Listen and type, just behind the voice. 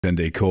and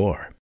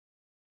decor.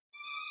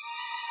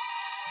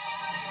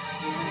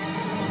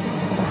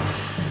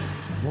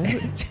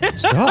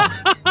 Stop.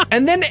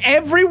 And then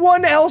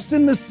everyone else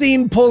in the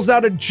scene pulls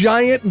out a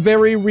giant,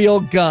 very real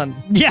gun.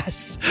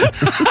 Yes.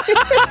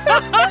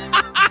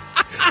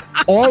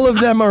 All of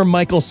them are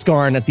Michael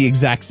Scarn at the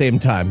exact same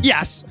time.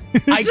 Yes.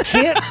 I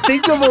can't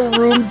think of a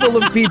room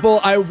full of people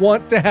I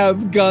want to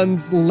have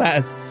guns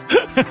less.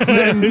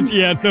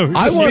 Yeah, no.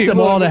 I want them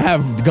all to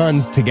have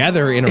guns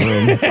together in a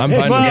room. I'm fine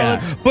with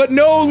that. But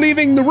no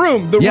leaving the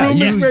room. The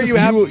room is where you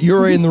have...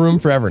 You're in the room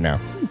forever now.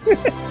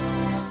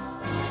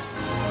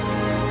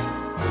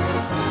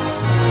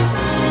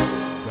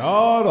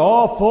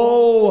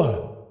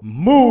 God-awful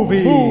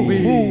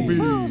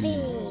movie.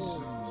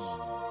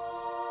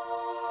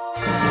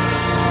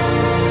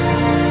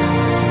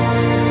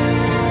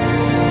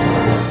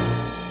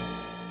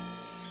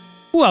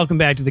 Welcome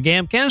back to the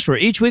GAMcast, where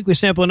each week we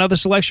sample another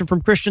selection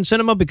from Christian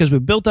cinema because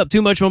we've built up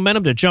too much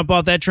momentum to jump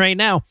off that train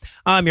now.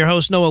 I'm your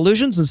host, Noah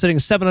Lugeons, and sitting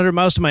 700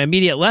 miles to my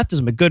immediate left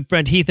is my good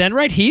friend Heath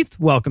Enright. Heath,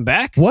 welcome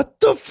back. What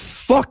the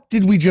fuck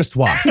did we just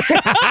watch?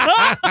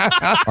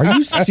 Are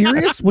you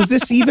serious? Was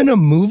this even a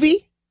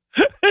movie?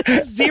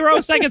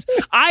 0 seconds.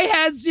 I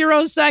had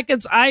 0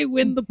 seconds. I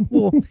win the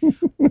pool.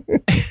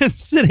 And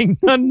sitting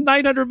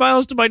 900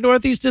 miles to my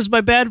northeast is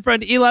my bad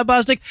friend Eli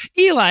Bostic.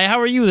 Eli, how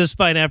are you this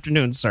fine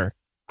afternoon, sir?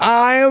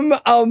 I'm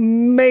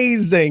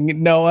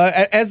amazing, Noah.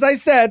 As I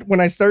said when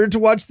I started to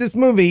watch this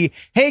movie,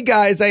 hey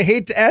guys, I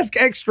hate to ask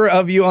extra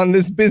of you on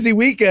this busy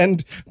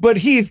weekend, but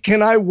Heath,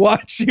 can I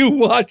watch you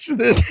watch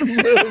this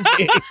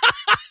movie?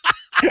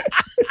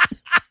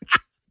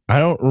 I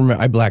don't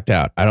remember. I blacked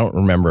out. I don't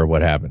remember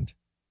what happened.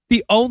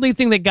 The only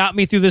thing that got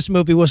me through this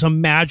movie was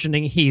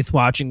imagining Heath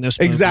watching this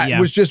movie. Exactly. Yeah.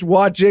 Was just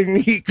watching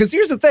Heath. Because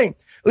here's the thing.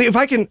 If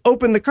I can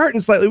open the curtain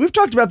slightly, we've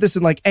talked about this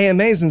in like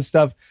AMAs and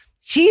stuff.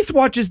 Heath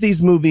watches these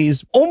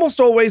movies almost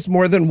always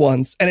more than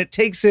once, and it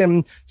takes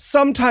him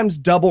sometimes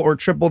double or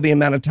triple the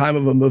amount of time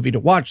of a movie to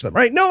watch them,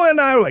 right? Noah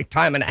and I are like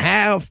time and a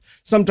half,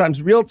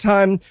 sometimes real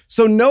time.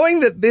 So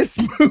knowing that this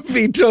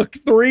movie took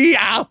 3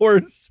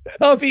 hours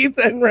of Heath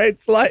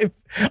Enright's life,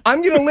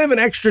 I'm going to live an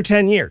extra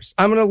 10 years.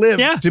 I'm going to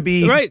live to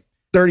be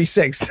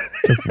 36. Took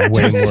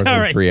way more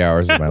than 3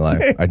 hours of my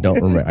life. I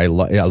don't remember. I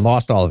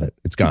lost all of it.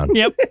 It's gone.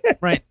 Yep.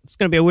 Right. It's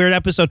going to be a weird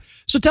episode.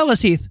 So tell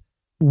us, Heath,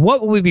 what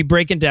will we be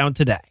breaking down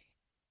today?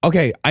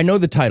 Okay, I know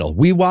the title.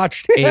 We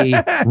watched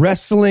a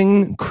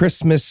wrestling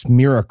Christmas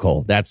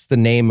miracle. That's the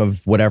name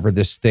of whatever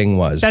this thing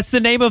was. That's the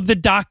name of the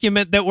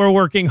document that we're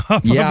working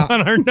off of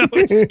on our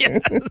notes.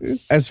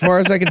 Yes. As far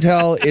as I can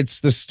tell,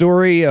 it's the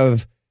story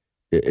of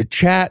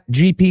Chat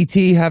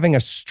GPT having a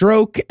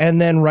stroke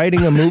and then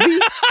writing a movie.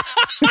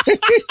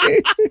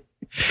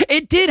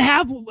 It did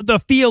have the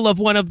feel of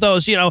one of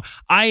those, you know,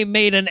 I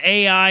made an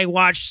AI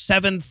watch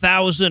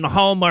 7,000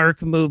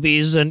 Hallmark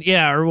movies and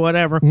or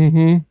whatever.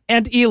 Mm-hmm.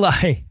 And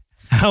Eli,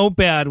 how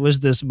bad was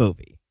this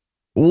movie?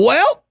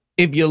 Well,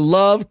 if you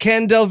love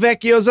Ken Del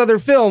Vecchio's other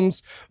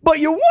films, but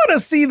you want to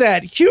see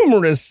that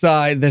humorous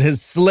side that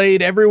has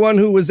slayed everyone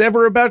who was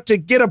ever about to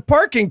get a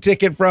parking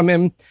ticket from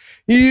him,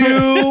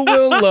 you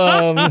will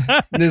love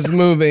this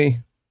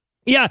movie.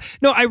 Yeah,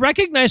 no, I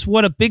recognize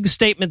what a big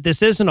statement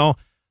this is and all,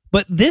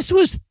 but this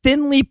was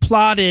thinly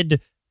plotted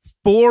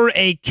for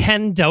a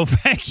Ken Del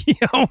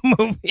Vecchio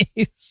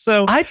movie.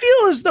 So I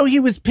feel as though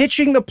he was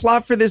pitching the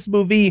plot for this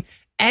movie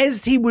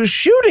as he was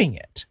shooting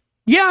it.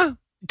 Yeah,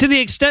 to the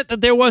extent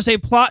that there was a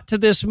plot to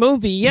this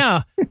movie.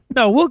 Yeah,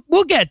 no,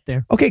 we'll get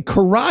there. Okay,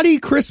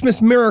 Karate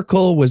Christmas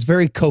Miracle was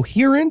very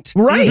coherent.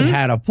 Right. It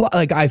had a plot.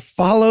 Like, I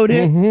followed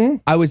it. Mm-hmm.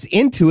 I was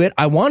into it.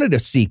 I wanted a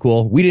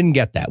sequel. We didn't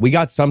get that. We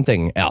got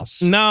something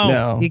else.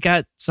 No, he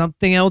got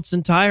something else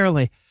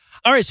entirely.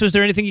 All right, so is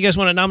there anything you guys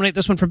want to nominate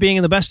this one for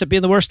being the best at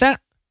being the worst at?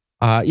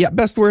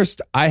 Best worst.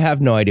 I have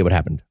no idea what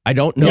happened. I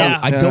don't know. Yeah.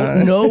 I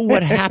don't know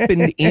what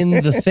happened in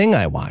the thing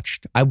I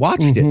watched. I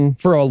watched it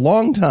for a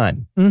long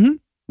time. Mm-hmm.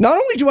 Not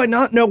only do I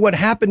not know what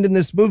happened in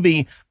this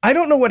movie, I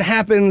don't know what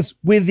happens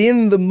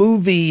within the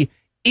movie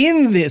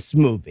in this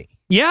movie.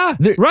 Yeah,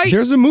 right.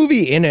 There's a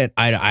movie in it.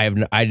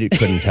 I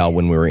couldn't tell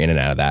when we were in and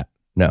out of that.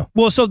 No.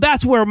 Well, so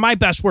that's where my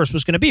best worst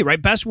was going to be,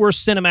 right? Best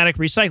worst cinematic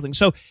recycling.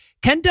 So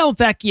Ken Del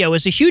Vecchio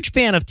is a huge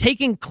fan of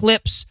taking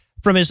clips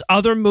from his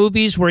other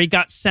movies where he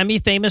got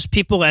semi-famous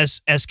people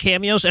as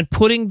cameos and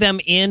putting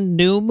them in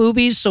new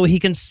movies so he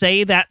can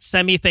say that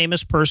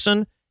semi-famous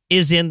person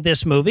is in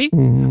this movie,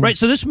 right?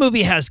 So this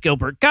movie has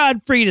Gilbert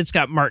Gottfried, it's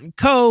got Martin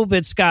Kove,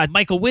 it's got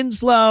Michael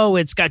Winslow,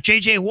 it's got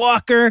Jimmy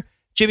Walker,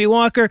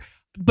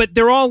 but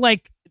they're all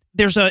like,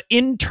 there's an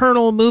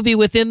internal movie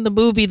within the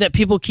movie that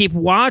people keep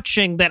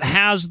watching that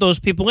has those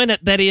people in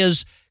it that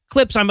is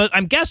clips,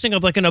 I'm guessing,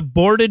 of like an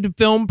aborted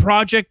film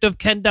project of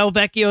Ken Del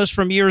Vecchio's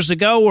from years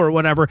ago or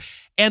whatever.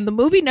 And the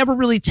movie never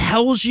really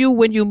tells you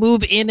when you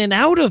move in and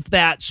out of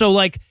that. So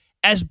like,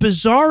 as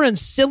bizarre and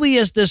silly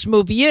as this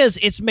movie is,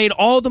 it's made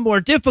all the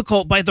more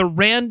difficult by the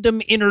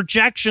random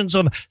interjections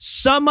of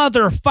some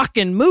other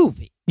fucking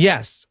movie.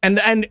 Yes.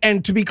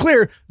 And to be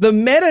clear, the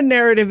meta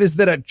narrative is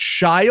that a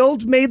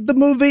child made the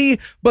movie,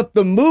 but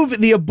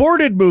the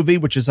aborted movie,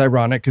 which is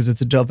ironic because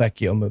it's a Del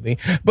Vecchio movie,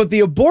 but the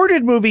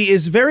aborted movie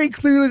is very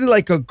clearly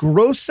like a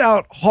gross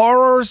out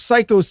horror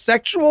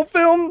psychosexual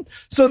film.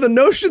 So the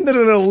notion that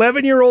an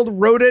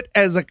 11-year-old wrote it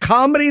as a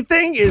comedy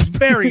thing is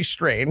very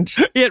strange.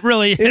 It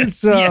really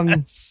is.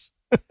 Yes.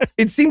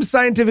 It seems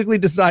scientifically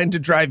designed to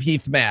drive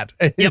Heath mad,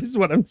 is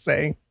what I'm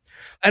saying.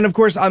 And of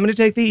course, I'm going to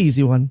take the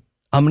easy one.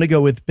 I'm going to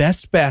go with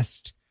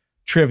best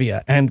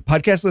trivia. And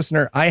podcast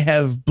listener, I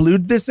have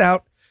blued this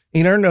out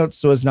in our notes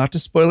so as not to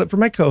spoil it for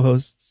my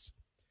co-hosts.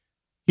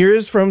 Here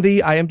is from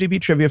the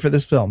IMDb trivia for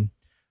this film.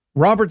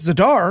 Robert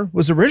Zadar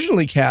was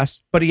originally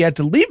cast, but he had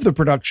to leave the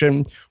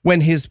production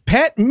when his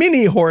pet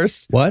mini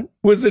horse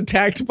was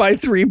attacked by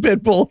 3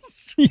 pit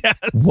bulls. Yes.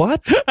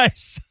 What?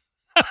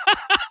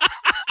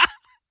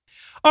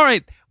 All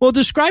right. Well,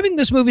 describing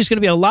this movie is going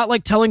to be a lot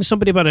like telling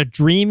somebody about a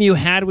dream you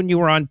had when you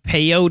were on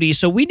peyote.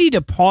 So we need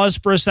to pause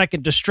for a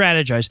second to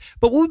strategize.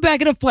 But we'll be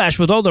back in a flash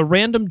with all the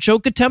random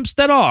joke attempts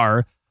that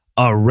are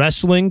a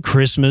wrestling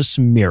Christmas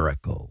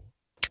miracle.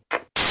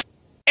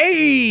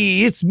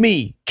 Hey, it's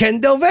me, Ken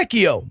Del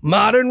Vecchio,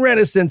 modern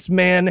Renaissance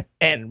man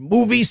and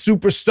movie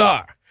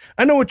superstar.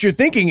 I know what you're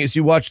thinking as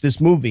you watch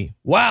this movie.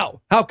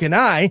 Wow, how can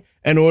I,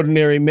 an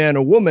ordinary man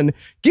or woman,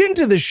 get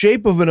into the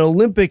shape of an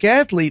Olympic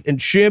athlete and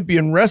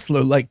champion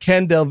wrestler like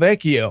Ken Del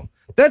Vecchio?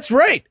 That's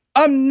right,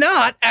 I'm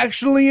not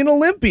actually an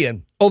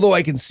Olympian, although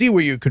I can see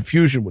where your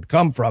confusion would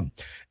come from.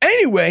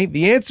 Anyway,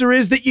 the answer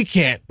is that you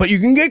can't, but you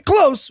can get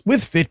close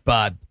with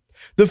Fitbod.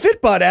 The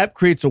Fitbod app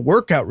creates a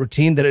workout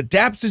routine that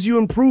adapts as you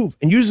improve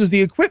and uses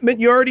the equipment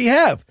you already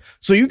have,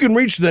 so you can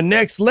reach the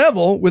next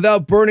level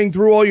without burning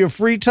through all your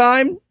free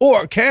time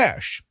or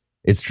cash.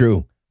 It's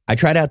true. I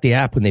tried out the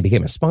app when they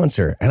became a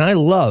sponsor, and I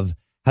love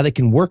how they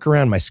can work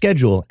around my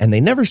schedule, and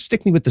they never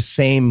stick me with the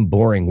same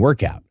boring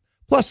workout.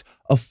 Plus,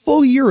 a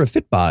full year of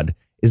Fitbod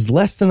is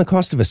less than the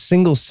cost of a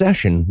single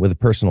session with a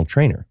personal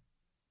trainer.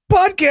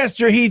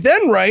 Podcaster Heath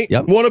Enright,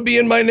 Yep. Want to be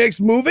in my next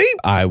movie?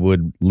 I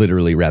would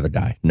literally rather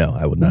die. No,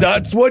 I would not.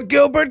 That's what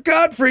Gilbert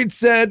Gottfried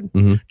said.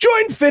 Mm-hmm.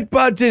 Join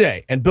Fitbod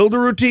today and build a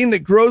routine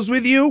that grows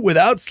with you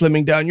without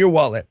slimming down your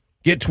wallet.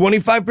 Get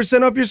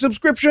 25% off your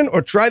subscription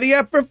or try the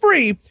app for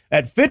free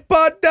at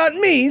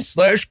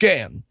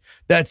fitbod.me/GAM.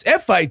 That's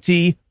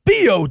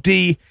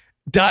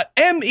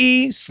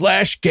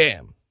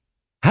FITBOD.me/GAM.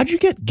 How'd you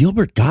get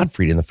Gilbert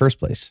Gottfried in the first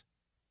place?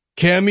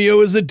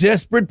 Cameo is a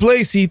desperate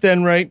place, Heath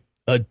Enright.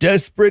 A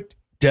desperate,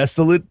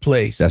 desolate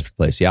place. Desperate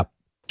place, yep.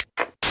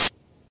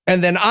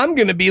 And then I'm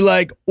going to be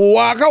like,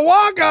 waka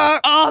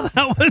waka. Oh,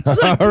 that was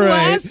a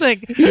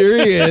classic. Right.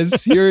 Here he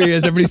is.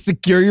 Everybody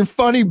secure your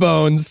funny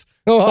bones.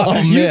 Oh,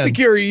 you man.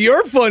 secure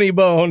your funny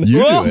bone.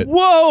 You whoa, do it.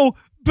 Whoa,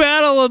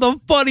 Battle of the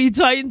Funny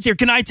Titans here.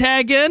 Can I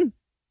tag in?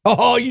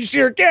 Oh, you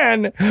sure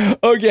can.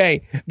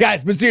 Okay,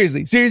 guys, but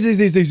seriously.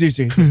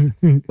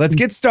 Let's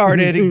get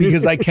started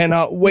because I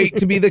cannot wait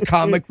to be the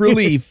comic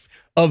relief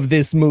of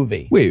this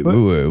movie. Wait,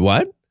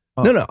 what?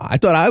 Oh. No, I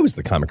thought I was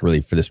the comic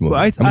relief for this movie.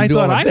 Well, I thought I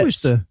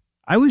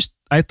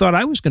thought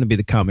I was going to be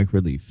the comic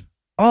relief.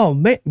 Oh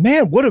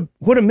man, what a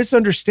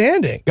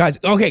misunderstanding, guys.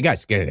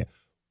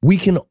 We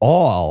can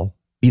all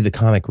be the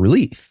comic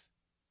relief.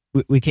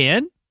 We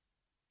can?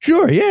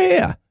 Sure,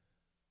 yeah.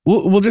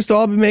 We'll just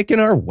all be making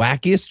our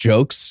wackiest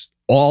jokes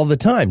all the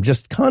time,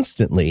 just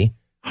constantly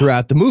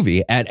throughout the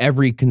movie at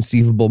every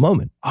conceivable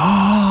moment.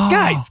 Oh.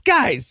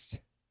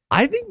 Guys,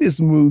 I think this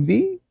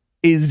movie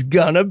is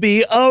gonna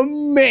be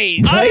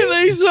amazing. I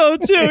think so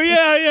too.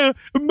 Yeah.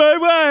 My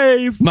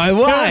wife. My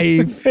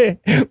wife.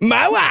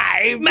 My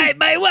wife.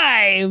 My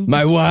wife.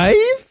 My wife. My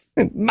wife.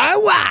 My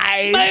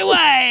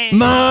wife.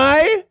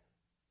 My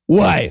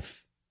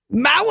wife.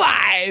 My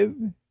wife.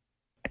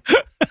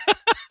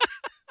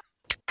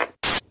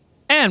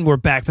 And we're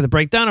back for the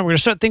breakdown, and we're going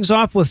to start things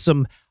off with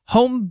some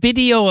home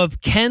video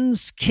of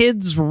Ken's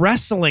kids'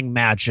 wrestling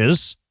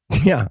matches.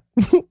 Yeah,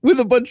 with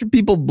a bunch of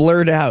people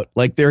blurred out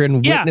like they're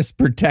in witness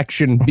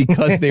protection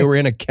because they were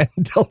in a Ken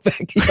Del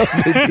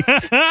Vecchio movie.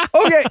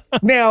 Okay,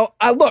 now,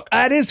 look,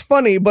 that is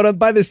funny, but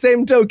by the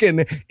same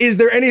token, is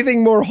there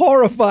anything more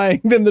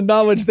horrifying than the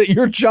knowledge that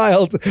your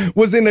child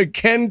was in a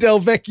Ken Del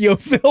Vecchio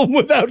film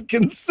without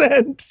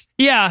consent?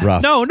 Yeah,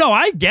 Rough. no,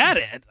 I get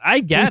it.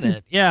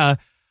 Yeah.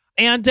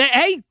 And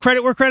hey,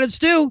 credit where credit's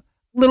due.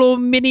 Little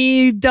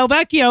mini Del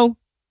Vecchio,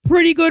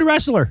 pretty good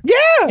wrestler.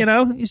 Yeah. You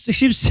know, he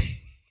seems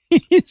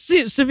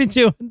to be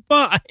doing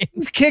fine.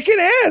 He's kicking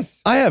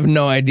ass. I have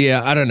no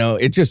idea. I don't know.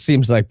 It just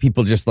seems like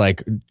people just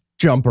like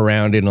jump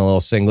around in a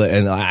little singlet,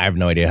 and I have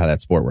no idea how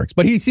that sport works.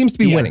 But he seems to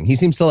be winning. He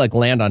seems to like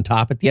land on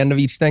top at the end of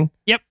each thing.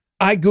 Yep.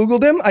 I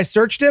Googled him. I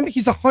searched him.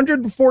 He's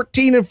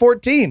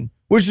 114-14,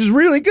 which is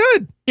really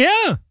good.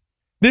 Yeah.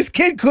 This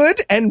kid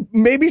could, and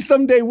maybe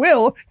someday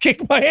will,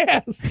 kick my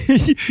ass.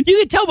 You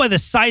could tell by the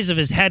size of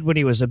his head when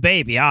he was a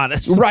baby,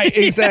 honestly. Right,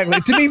 exactly.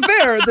 To be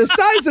fair, the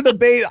size of the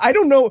baby, I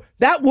don't know.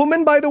 That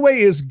woman, by the way,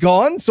 is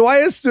gone, so I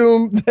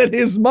assume that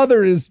his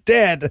mother is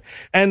dead,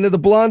 and the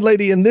blonde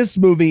lady in this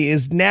movie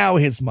is now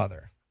his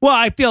mother. Well,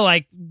 I feel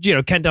like,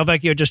 Ken Del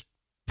Vecchio just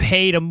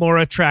paid a more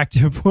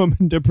attractive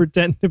woman to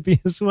pretend to be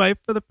his wife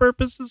for the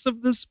purposes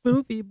of this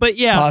movie. But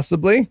yeah.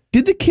 Possibly.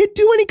 Did the kid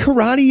do any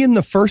karate in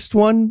the first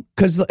one?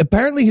 Because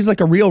apparently he's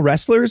like a real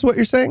wrestler is what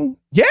you're saying?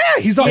 Yeah,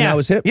 he's all. And that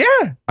was him?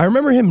 Yeah. I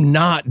remember him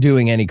not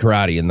doing any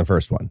karate in the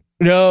first one.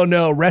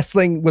 No.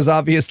 Wrestling was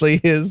obviously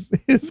his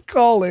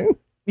calling.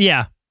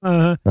 Yeah.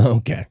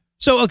 Okay.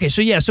 So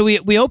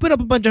we open up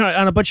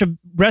on a bunch of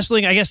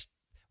wrestling, I guess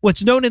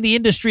what's known in the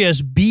industry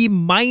as B-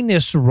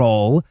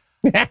 role.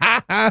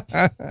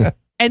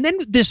 And then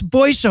this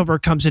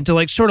voiceover comes in to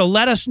like sort of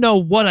let us know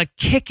what a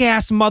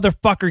kick-ass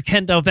motherfucker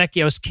Ken Del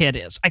Vecchio's kid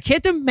is. I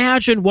can't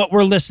imagine what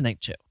we're listening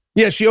to.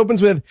 Yeah, she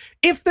opens with,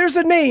 if there's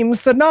a name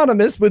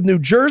synonymous with New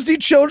Jersey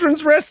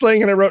children's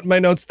wrestling, and I wrote in my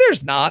notes,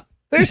 there's not.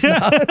 There's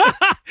not.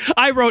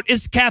 I wrote,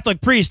 it's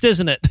Catholic priest,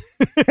 isn't it?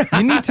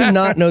 You need to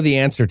not know the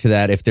answer to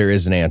that if there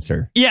is an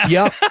answer. Yeah.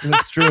 Yep,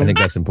 that's true. I think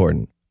that's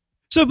important.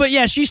 So, but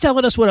yeah, she's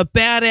telling us what a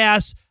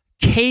badass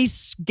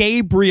Case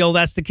Gabriel,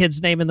 that's the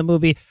kid's name in the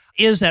movie,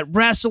 is at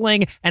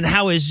wrestling, and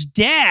how his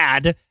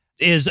dad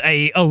is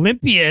a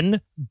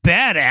Olympian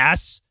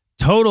badass,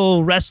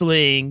 total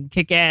wrestling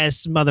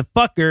kick-ass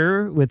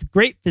motherfucker with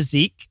great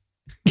physique.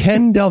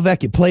 Ken Del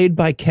Vecchio, played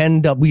by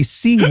Ken Del. We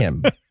see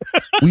him.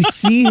 We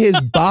see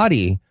his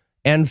body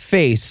and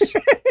face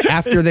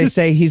after they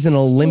say he's an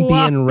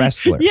Olympian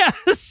wrestler.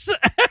 Yes.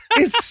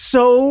 It's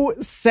so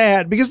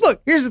sad because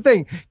look, here's the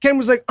thing. Ken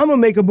was like, I'm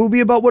gonna make a movie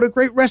about what a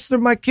great wrestler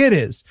my kid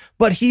is,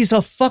 but he's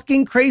a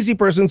fucking crazy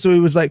person. So he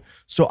was like,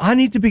 so I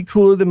need to be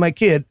cooler than my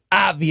kid.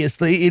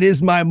 Obviously it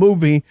is my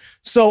movie.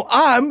 So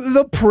I'm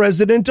the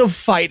president of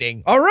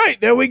fighting. All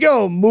right, there we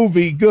go.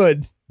 Movie.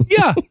 Good.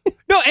 Yeah.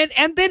 No,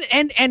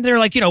 and they're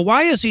like,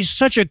 why is he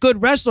such a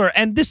good wrestler?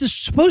 And this is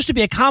supposed to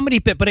be a comedy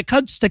bit, but it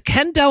comes to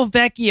Ken Del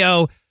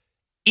Vecchio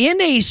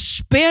in a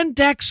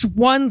spandex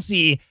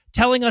onesie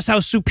telling us how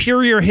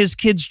superior his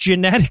kids'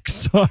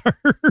 genetics are.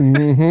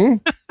 Mm-hmm.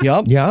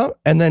 Yep. Yeah.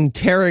 And then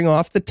tearing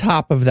off the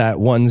top of that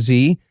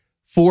onesie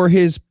for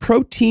his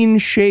protein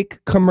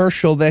shake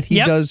commercial that he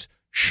does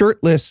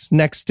shirtless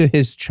next to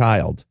his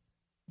child.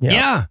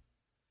 Yeah.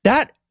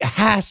 That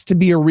has to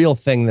be a real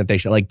thing that they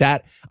should like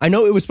that. I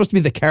know it was supposed to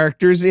be the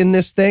characters in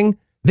this thing.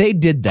 They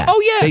did that.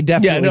 Oh, yeah. They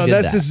definitely did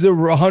that. This is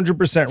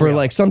 100% for real.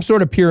 like some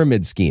sort of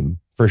pyramid scheme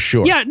for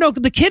sure. Yeah, no,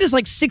 the kid is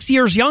like 6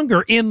 years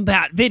younger in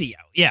that video.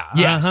 Yeah.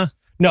 Yes.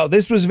 No,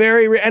 this was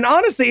very, and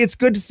honestly, it's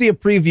good to see a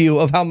preview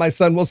of how my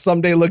son will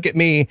someday look at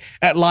me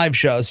at live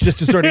shows, just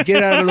to sort of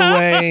get out of the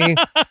way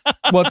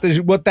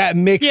what that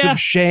mix of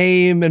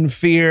shame and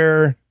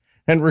fear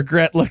and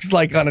regret looks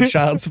like on a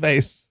child's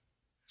face.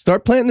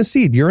 Start planting the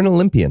seed. You're an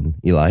Olympian,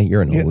 Eli.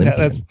 You're an Olympian.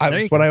 That's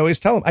what I always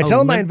tell him. I tell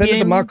him I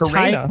invented the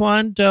Macarena.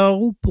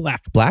 Taekwondo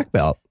black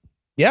belt.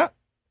 Yeah.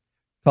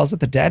 Calls it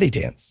the daddy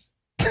dance.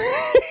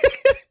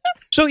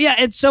 So, yeah,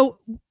 and so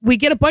we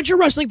get a bunch of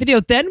wrestling video.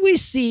 Then we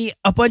see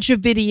a bunch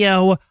of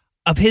video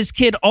of his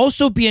kid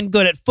also being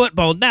good at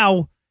football.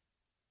 Now,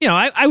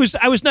 I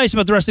was nice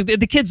about the wrestling.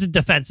 The kid's a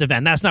defensive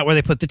end. That's not where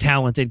they put the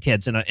talented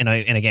kids in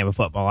a game of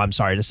football. I'm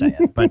sorry to say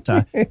it,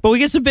 but we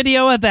get some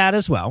video of that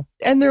as well.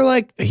 And they're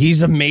like,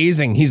 he's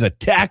amazing. He's a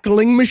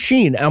tackling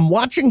machine. I'm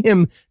watching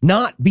him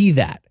not be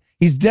that.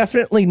 He's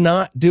definitely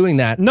not doing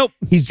that. Nope.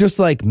 He's just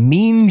like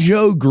Mean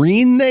Joe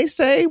Green, they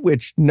say,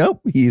 which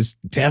nope, he's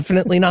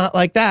definitely not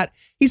like that.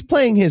 He's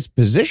playing his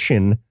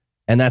position,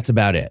 and that's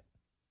about it.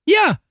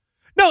 Yeah.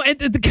 No, and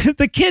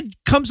the kid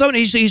comes out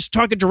and he's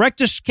talking direct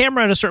to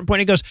camera at a certain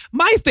point. He goes,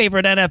 my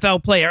favorite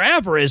NFL player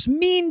ever is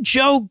Mean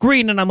Joe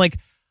Green. And I'm like,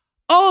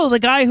 oh, the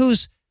guy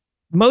who's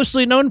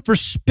mostly known for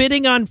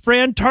spitting on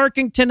Fran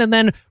Tarkington and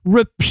then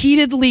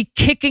repeatedly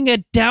kicking a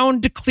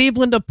downed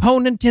Cleveland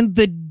opponent in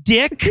the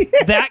dick.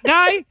 That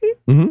guy?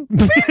 Mm-hmm.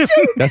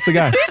 That's the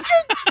guy.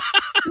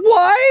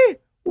 Why?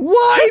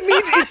 I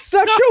mean, it's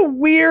such a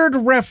weird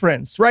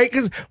reference, right?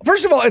 Because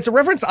first of all, it's a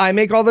reference I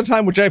make all the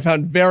time, which I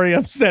found very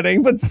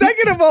upsetting. But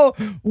second of all,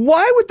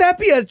 why would that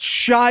be a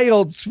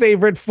child's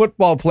favorite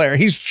football player?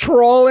 He's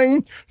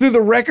trawling through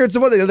the records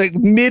of what they like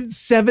mid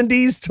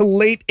 70s to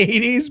late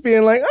 80s,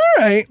 being like,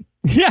 all right.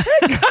 Yeah.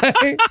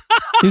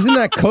 He's in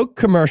that Coke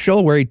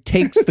commercial where he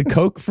takes the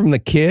Coke from the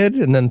kid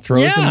and then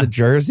throws him the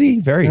jersey.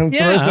 Very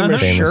throws him a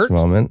famous shirt,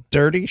 moment.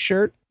 Dirty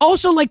shirt.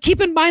 Also, like,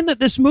 keep in mind that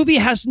this movie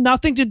has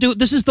nothing to do.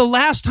 This is the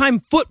last time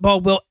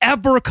football will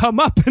ever come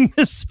up in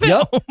this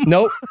film. Yep.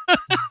 Nope.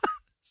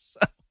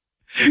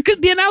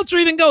 The announcer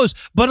even goes,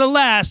 but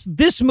alas,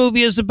 this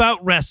movie is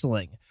about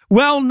wrestling.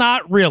 Well,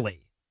 not really.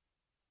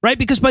 Right?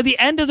 Because by the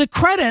end of the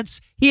credits,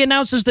 he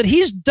announces that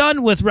he's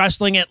done with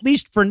wrestling, at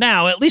least for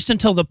now, at least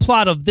until the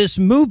plot of this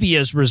movie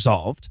is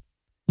resolved.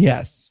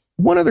 Yes.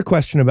 One other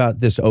question about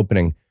this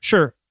opening.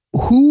 Sure.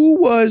 Who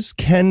was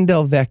Ken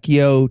Del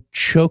Vecchio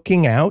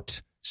choking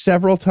out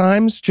several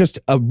times? Just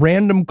a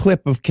random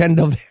clip of Ken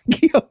Del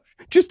Vecchio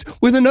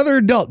just with another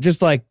adult,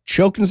 just like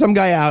choking some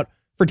guy out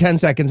for 10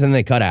 seconds and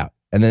they cut out.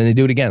 And then they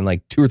do it again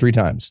like 2 or 3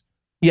 times.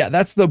 Yeah,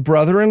 that's the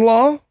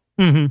brother-in-law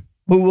who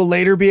will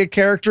later be a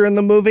character in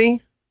the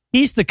movie.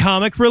 He's the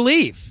comic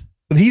relief.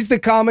 He's the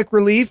comic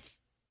relief.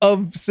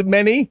 of so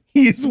many.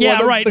 He's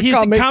one of right. the He's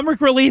the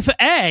comic relief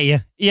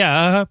A.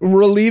 Yeah.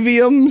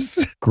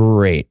 Relieviums.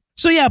 Great.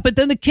 So yeah, but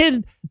then the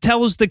kid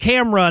tells the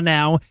camera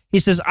now, he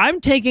says,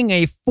 I'm taking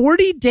a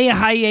 40-day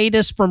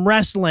hiatus from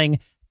wrestling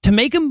to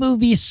make a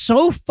movie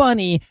so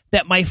funny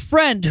that my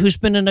friend who's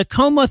been in a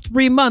coma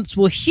 3 months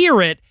will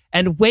hear it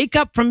and wake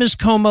up from his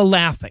coma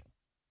laughing.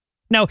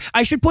 Now,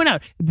 I should point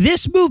out,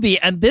 this movie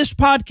and this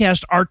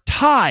podcast are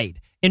tied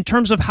in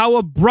terms of how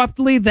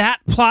abruptly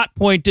that plot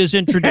point is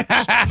introduced.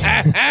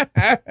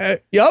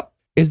 Yep.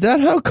 Is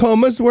that how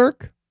comas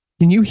work?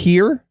 Can you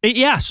hear?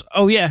 Yes.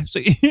 Oh, yeah. So,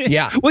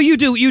 Yeah. Well, you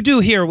do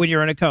hear when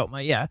you're in a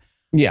coma. Yeah.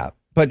 Yeah.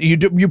 But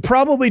you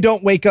probably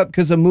don't wake up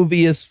because a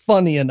movie is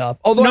funny enough.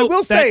 Although I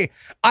will say,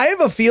 I have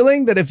a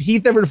feeling that if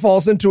Heath ever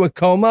falls into a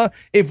coma,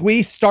 if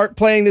we start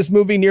playing this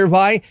movie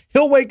nearby,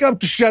 he'll wake up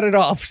to shut it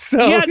off.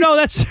 So yeah, no,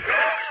 that's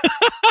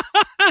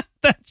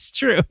that's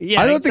true.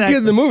 Yeah, I thought the kid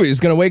in the movie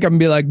is going to wake up and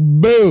be like,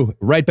 boo,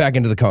 right back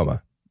into the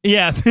coma.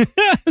 Yeah.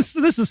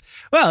 So this is,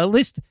 well, at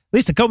least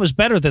the coma's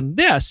better than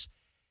this.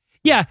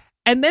 Yeah.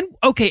 And then,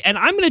 okay, and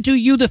I'm going to do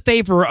you the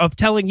favor of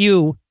telling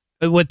you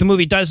what the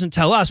movie doesn't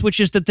tell us, which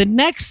is that the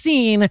next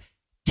scene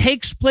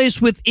takes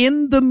place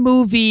within the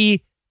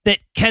movie that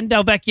Ken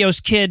Del Vecchio's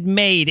kid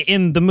made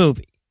in the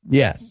movie.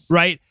 yes.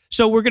 Right?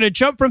 So we're going to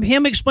jump from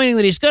him explaining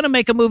that he's going to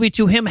make a movie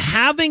to him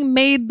having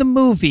made the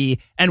movie,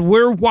 and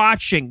we're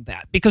watching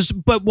that.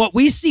 But what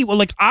we see, well,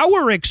 like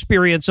our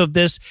experience of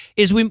this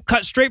is we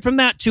cut straight from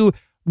that to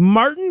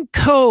Martin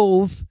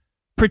Kove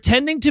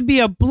pretending to be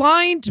a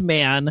blind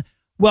man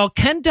while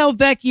Ken Del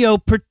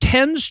Vecchio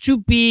pretends to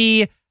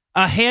be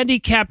a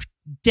handicapped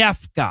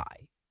deaf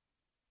guy.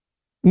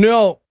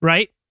 No.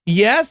 Right?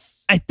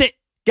 Yes. I think.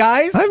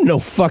 Guys? I have no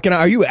fucking.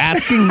 Are you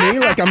asking me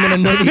like I'm going to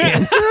know the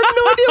answer? I have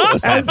no idea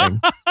what's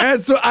happening.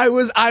 And so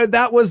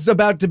that was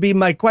about to be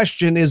my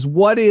question, is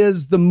what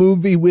is the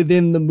movie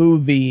within the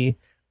movie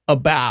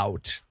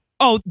about?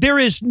 Oh, there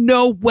is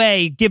no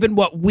way, given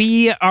what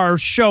we are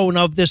shown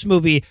of this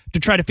movie, to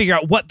try to figure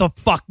out what the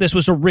fuck this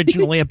was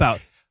originally about.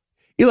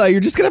 Eli,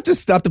 you're just going to have to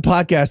stop the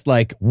podcast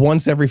like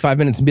once every 5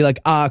 minutes and be like,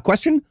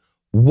 question?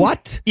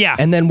 What? Yeah.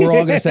 And then we're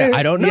all going to say,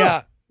 I don't know.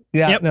 Yeah.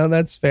 Yep. No,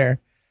 that's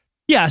fair.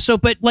 Yeah, so,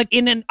 but like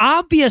in an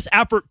obvious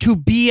effort to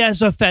be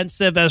as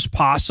offensive as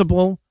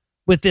possible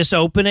with this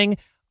opening,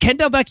 Ken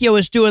Del Vecchio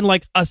is doing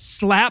like a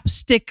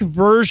slapstick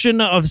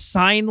version of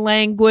sign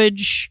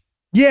language.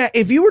 Yeah,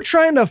 if you were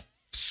trying to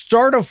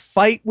start a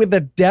fight with a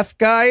deaf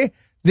guy,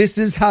 this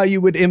is how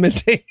you would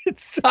imitate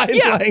sign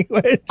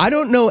language. I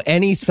don't know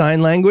any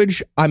sign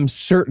language. I'm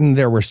certain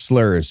there were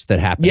slurs that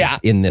happened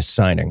in this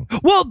signing.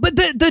 Well, but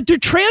the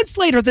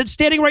translator that's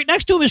standing right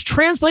next to him is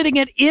translating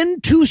it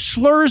into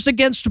slurs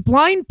against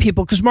blind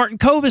people because Martin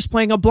Kove is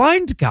playing a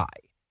blind guy.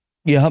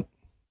 Yep.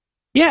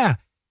 Yeah.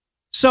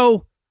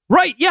 So,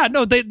 right. Yeah.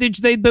 No, they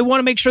want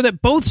to make sure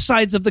that both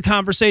sides of the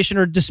conversation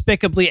are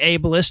despicably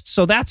ableist.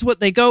 So that's what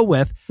they go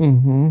with.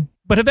 Mm-hmm.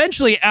 But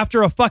eventually,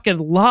 after a fucking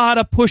lot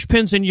of push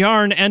pins and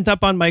yarn end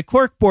up on my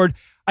corkboard,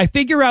 I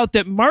figure out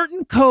that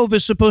Martin Kove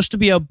is supposed to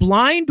be a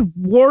blind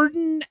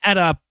warden at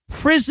a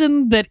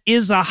prison that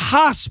is a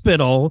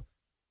hospital.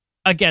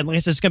 Again, like I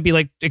said, it's going to be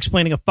like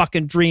explaining a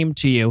fucking dream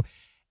to you.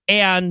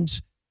 And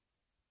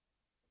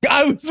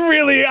I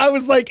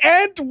was like,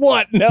 and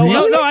what? No,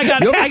 I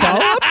got it.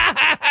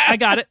 I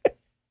got it.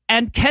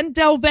 And Ken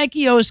Del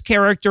Vecchio's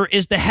character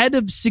is the head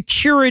of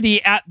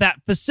security at that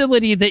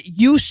facility that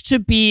used to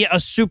be a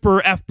super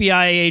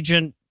FBI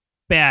agent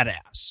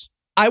badass.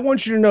 I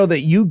want you to know that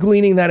you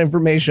gleaning that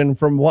information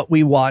from what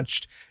we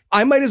watched,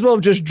 I might as well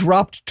have just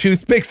dropped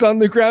toothpicks on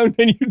the ground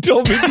and you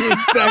told me the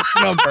exact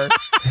number.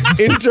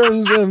 In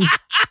terms of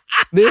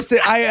this,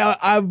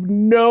 I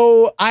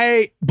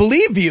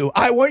believe you.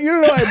 I want you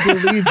to know I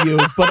believe you,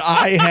 but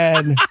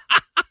I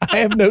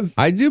have no.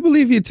 I do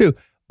believe you too.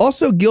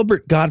 Also,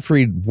 Gilbert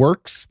Gottfried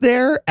works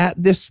there at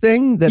this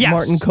thing that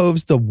Martin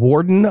Kove's the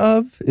warden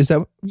of. Is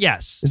that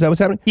what's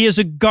happening? He is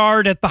a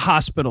guard at the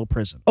hospital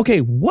prison. Okay,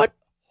 what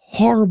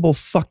horrible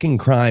fucking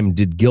crime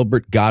did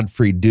Gilbert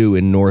Gottfried do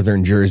in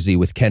northern Jersey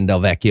with Ken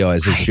Del Vecchio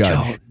as his judge?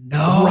 I don't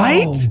know.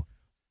 Right?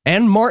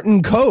 And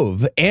Martin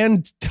Kove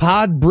and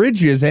Todd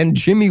Bridges and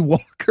Jimmy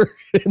Walker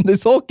and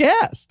this whole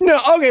cast.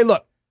 No, okay,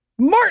 look.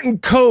 Martin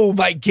Kove,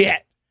 I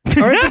get.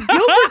 All right,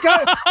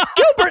 but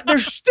Gilbert, they're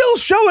still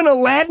showing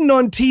Aladdin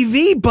on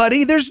TV,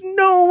 buddy. There's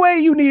no way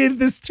you needed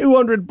this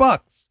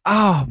 $200.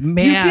 Oh,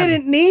 man. You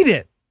didn't need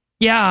it.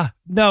 Yeah,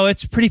 no,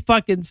 it's pretty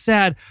fucking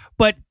sad.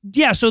 But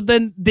yeah, so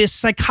then this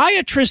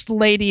psychiatrist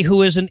lady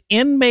who is an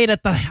inmate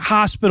at the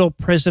hospital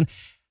prison,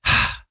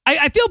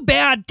 I feel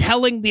bad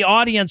telling the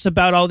audience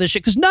about all this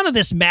shit because none of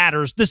this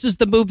matters. This is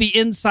the movie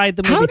inside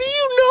the movie. How do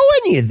you know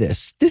any of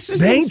this? This is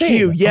Thank insane.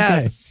 you.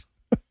 Yes. Okay.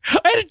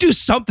 I had to do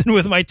something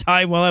with my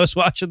time while I was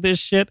watching this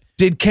shit.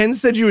 Did Ken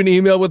send you an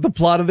email with the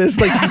plot of this?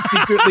 Like you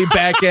secretly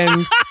back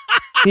end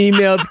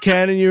emailed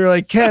Ken and you were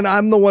like, Ken,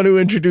 I'm the one who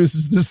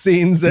introduces the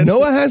scenes. And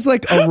Noah has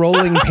like a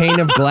rolling pane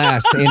of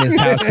glass in his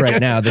house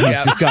right now that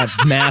he's just got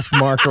math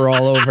marker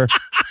all over.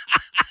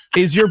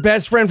 Is your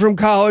best friend from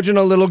college and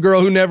a little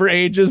girl who never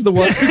ages the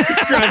one who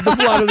described the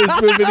plot of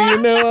this movie to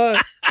you,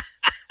 Noah?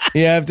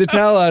 You have to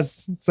tell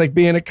us. It's like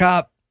being a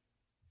cop.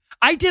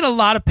 I did a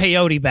lot of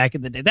peyote back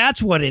in the day.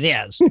 That's what it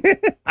is.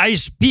 I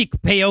speak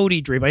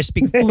peyote dream. I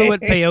speak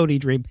fluent peyote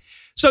dream.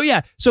 So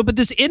yeah. But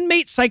this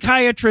inmate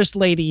psychiatrist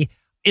lady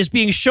is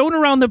being shown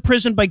around the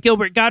prison by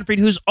Gilbert Gottfried,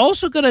 who's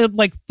also going to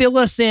like fill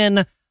us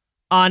in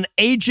on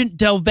Agent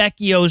Del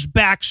Vecchio's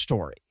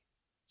backstory.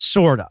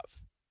 Sort of.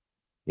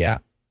 Yeah.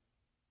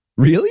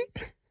 Really?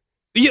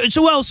 Yeah,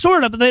 so, well,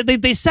 sort of.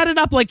 They set it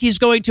up like he's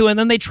going to, and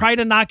then they try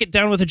to knock it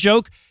down with a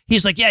joke.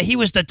 He's like, yeah, he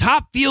was the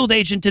top field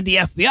agent in the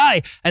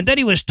FBI, and then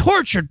he was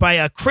tortured by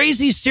a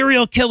crazy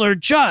serial killer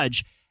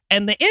judge.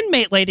 And the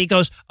inmate lady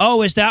goes,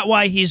 oh, is that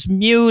why he's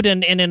mute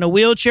and in a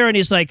wheelchair? And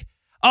he's like,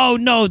 oh,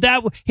 no,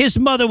 his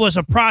mother was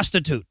a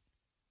prostitute.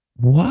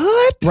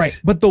 What?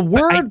 Right. But the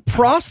word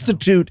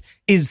prostitute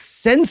is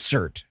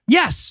censored.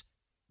 Yes.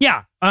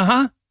 Yeah.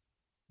 Uh-huh.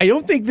 I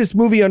don't think this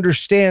movie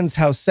understands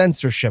how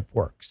censorship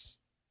works.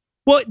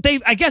 Well,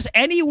 I guess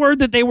any word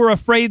that they were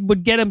afraid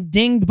would get him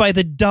dinged by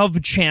the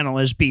Dove channel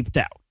is beeped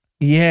out.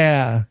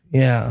 Yeah.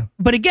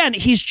 But again,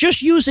 he's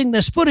just using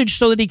this footage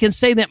so that he can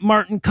say that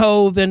Martin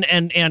Cove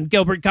and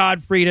Gilbert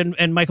Gottfried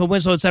and Michael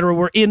Winslow, et cetera,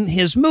 were in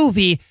his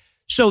movie.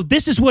 So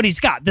this is what he's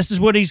got. This is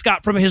what he's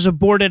got from his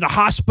aborted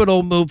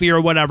hospital movie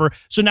or whatever.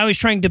 So now he's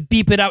trying to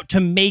beep it out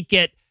to make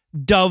it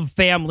Dove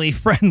family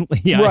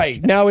friendly.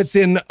 Right. Now it's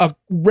in a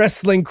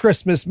wrestling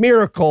Christmas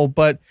miracle,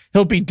 but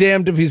he'll be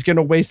damned if he's going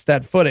to waste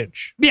that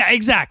footage. Yeah,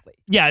 exactly.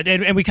 Yeah.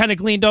 And we kind of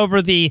gleaned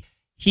over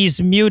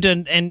he's mute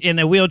and in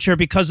a wheelchair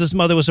because his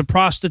mother was a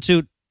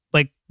prostitute.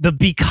 Like the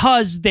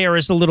because there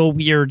is a little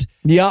weird.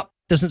 Yep.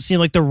 Doesn't seem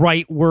like the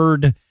right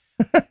word.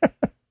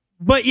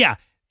 But yeah.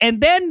 And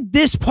then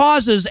this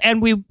pauses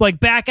and we like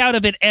back out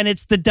of it and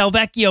it's the Del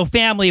Vecchio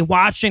family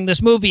watching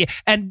this movie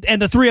and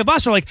the three of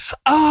us are like,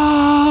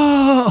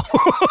 oh.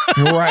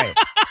 Right.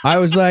 I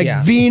was like,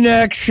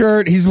 V-neck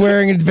shirt. He's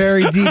wearing a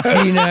very deep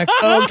V-neck.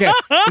 Okay.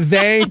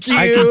 Thank you.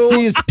 I can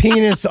see his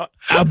penis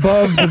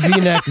above the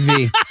V-neck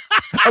V.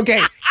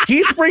 Okay.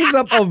 Heath brings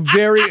up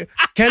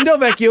Ken Del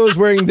Vecchio is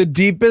wearing the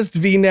deepest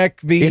V-neck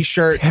V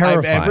shirt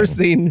I've ever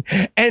seen.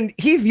 And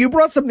Heath, you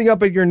brought something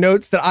up in your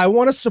notes that I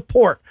want to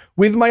support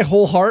with my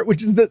whole heart,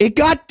 which is that it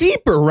got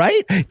deeper,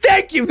 right?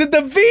 Thank you. That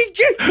the V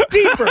gets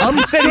deeper.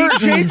 I'm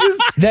certain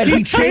that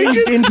he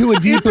changed into a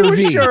deeper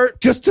V shirt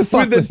just to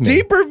fuck with me.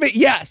 Deeper V.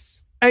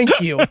 Yes.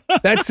 Thank you.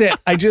 That's it.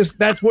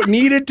 That's what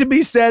needed to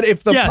be said.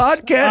 If the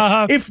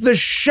podcast, if the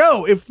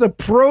show, if the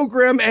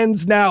program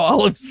ends now,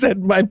 I'll have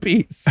said my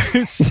piece.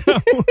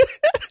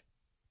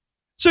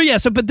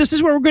 But this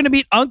is where we're going to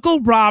meet Uncle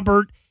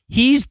Robert.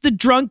 He's the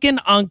drunken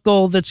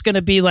uncle that's going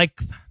to be like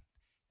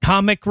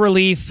comic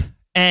relief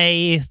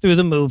through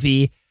the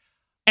movie.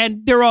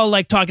 And they're all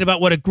like talking about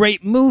what a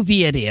great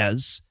movie it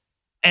is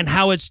and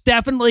how it's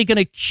definitely going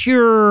to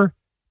cure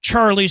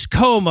Charlie's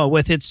coma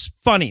with its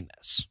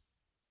funniness.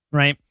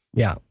 Right?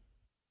 Yeah.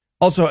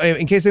 Also,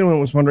 in case anyone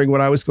was wondering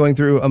what I was going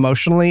through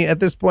emotionally at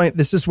this point,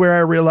 this is where I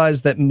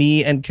realized that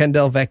me and Ken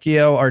Del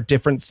Vecchio are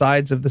different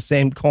sides of the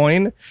same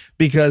coin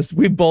because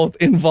we both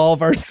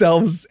involve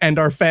ourselves and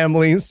our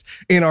families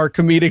in our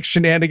comedic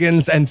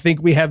shenanigans and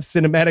think we have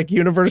cinematic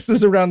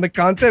universes around the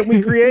content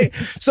we create.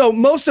 So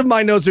most of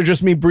my notes are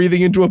just me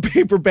breathing into a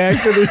paper bag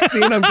for this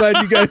scene. I'm glad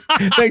you guys,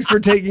 thanks for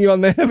taking on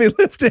the heavy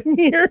lifting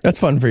here. That's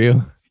fun for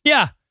you.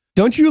 Yeah.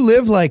 Don't you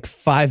live like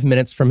 5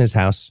 minutes from his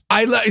house?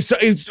 I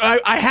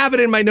have it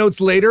in my notes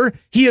later.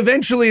 He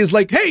eventually is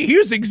like, hey,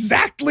 here's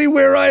exactly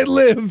where I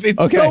live.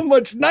 It's so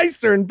much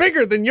nicer and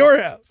bigger than your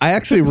house. I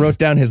actually wrote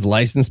down his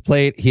license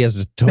plate. He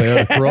has a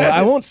Toyota Corolla.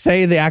 I won't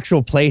say the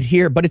actual plate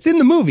here, but it's in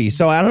the movie.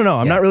 So I don't know.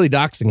 I'm not really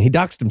doxing. He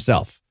doxed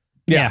himself.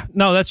 Yeah.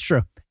 No, that's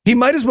true. He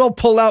might as well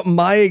pull out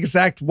my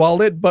exact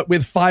wallet, but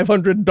with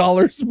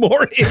 $500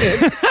 more in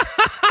it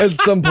at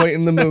some point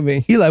in the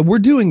movie. Eli, we're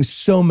doing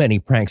so many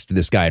pranks to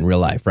this guy in real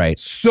life, right?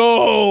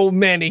 So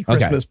many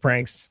Christmas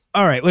pranks.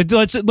 All right,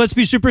 let's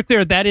be super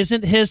clear. That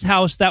isn't his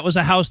house. That was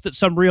a house that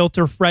some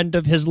realtor friend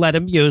of his let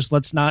him use.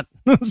 Let's not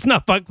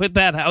fuck with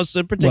that house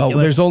in particular.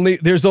 Well,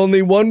 there's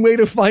only one way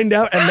to find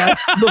out, and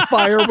that's the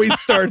fire we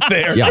start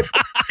there. Yeah.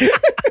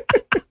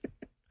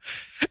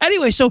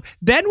 Anyway, so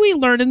then we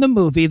learn in the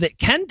movie that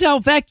Ken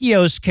Del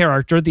Vecchio's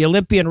character, the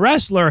Olympian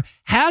wrestler,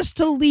 has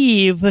to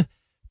leave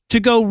to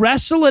go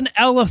wrestle an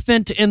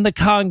elephant in the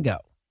Congo.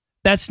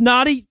 That's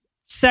not a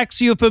sex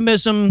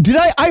euphemism. Did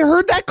I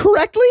heard that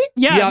correctly?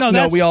 Yeah,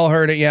 no, we all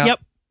heard it, yeah. Yep,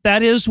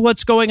 that is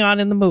what's going on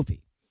in the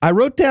movie. I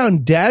wrote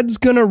down, Dad's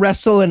gonna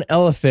wrestle an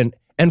elephant,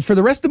 and for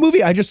the rest of the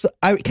movie,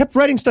 I kept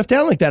writing stuff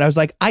down like that. I was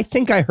like, I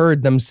think I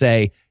heard them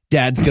say,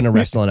 Dad's going to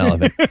wrestle an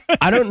elephant.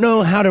 I don't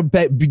know how to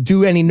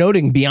do any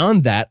noting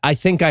beyond that. I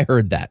think I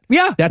heard that.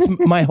 Yeah. That's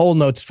my whole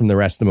notes from the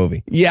rest of the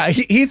movie. Yeah.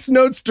 Heath's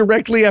notes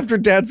directly after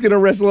Dad's going to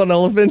wrestle an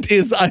elephant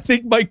is, I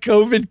think my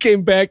COVID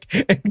came back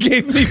and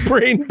gave me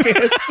brain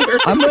cancer.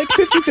 I'm like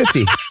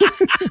 50-50.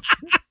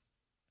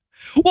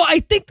 Well,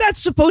 I think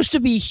that's supposed to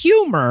be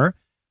humor,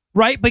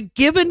 right? But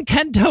given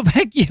Ken Del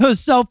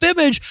Vecchio's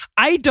self-image,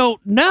 I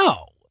don't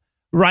know.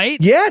 right?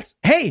 Yes.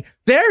 Hey,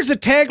 there's a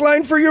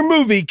tagline for your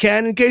movie,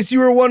 Ken. In case you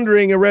were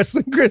wondering, a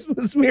wrestling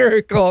Christmas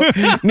miracle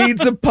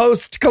needs a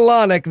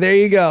post-colonic. There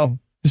you go.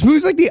 This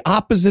movie's like the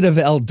opposite of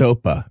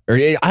L-Dopa. Or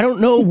I don't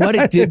know what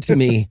it did to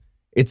me.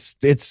 It's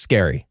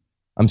scary.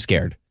 I'm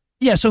scared.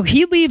 Yeah, so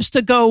he leaves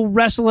to go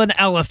wrestle an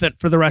elephant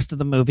for the rest of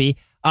the movie.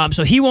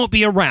 So he won't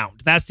be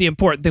around. That's the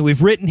important thing.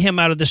 We've written him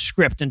out of the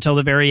script until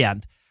the very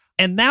end.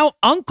 And now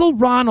Uncle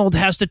Ronald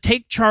has to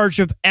take charge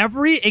of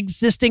every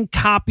existing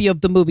copy of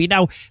the movie.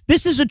 Now,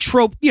 this is a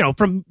trope,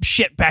 from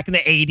shit back in the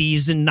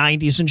 80s and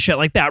 90s and shit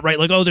like that, right?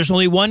 Like, oh, there's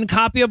only one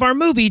copy of our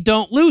movie.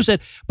 Don't lose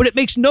it. But it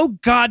makes no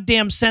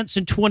goddamn sense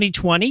in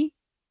 2020.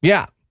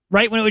 Yeah.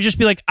 Right? When it would just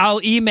be like,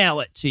 I'll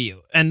email it to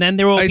you. And then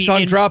there will be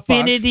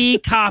infinity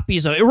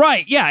copies of it.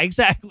 Right. Yeah,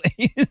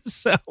 exactly.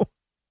 So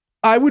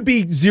I would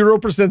be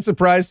 0%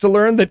 surprised to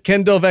learn that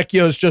Ken Del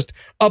Vecchio is just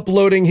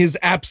uploading his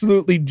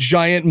absolutely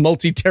giant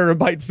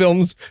multi-terabyte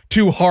films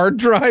to hard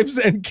drives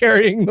and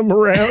carrying them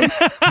around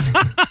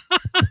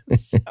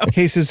in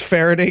case his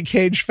Faraday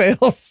cage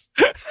fails.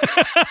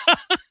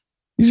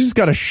 You just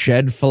got a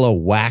shed full of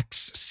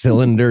wax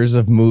cylinders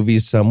of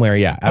movies somewhere.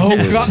 Yeah,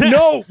 absolutely. Oh, God.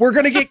 No, we're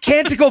going to get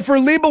Canticle for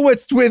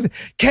Leibowitz with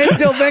Ken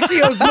Del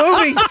Vecchio's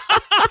movies.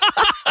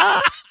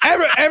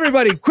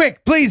 Everybody,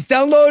 quick, please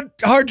download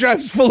hard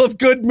drives full of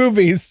good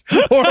movies,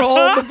 or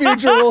all the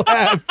future will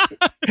have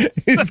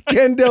is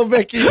Ken Del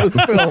Vecchio's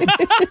films.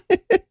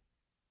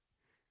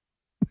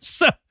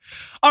 So,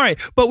 all right,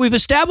 but we've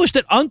established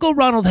that Uncle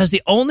Ronald has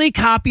the only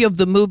copy of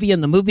the movie,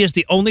 and the movie is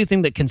the only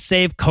thing that can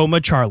save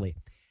Coma Charlie.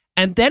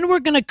 And then we're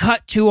going to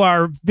cut to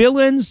our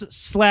villains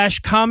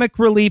 / comic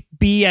relief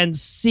B and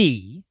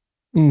C.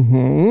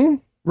 Mm-hmm.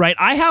 Right?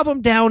 I have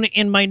them down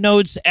in my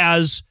notes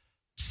as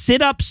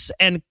sit-ups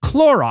and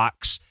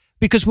Clorox,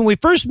 because when we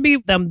first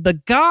meet them, the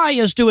guy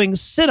is doing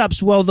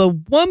sit-ups while the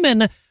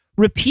woman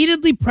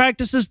repeatedly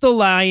practices the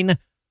line,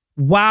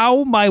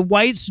 "Wow, my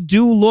whites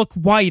do look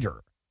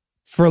whiter."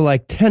 For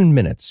like 10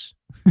 minutes.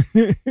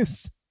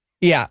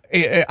 Yeah,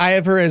 I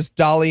have her as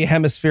Dolly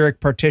Hemispheric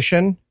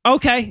Partition.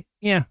 Okay,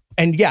 yeah.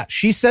 And yeah,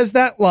 she says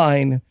that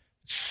line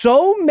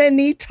so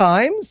many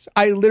times.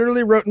 I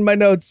literally wrote in my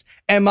notes,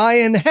 "Am I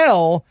in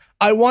hell?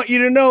 I want you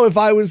to know if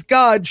I was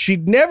God,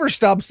 she'd never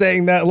stop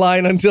saying that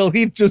line until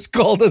he just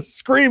called us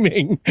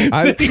screaming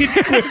that he'd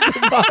quit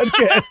the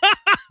podcast."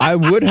 I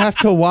would have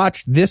to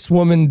watch this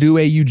woman do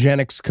a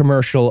eugenics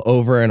commercial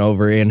over and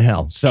over in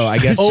hell. So I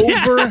guess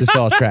this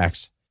all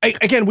tracks.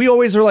 Again, we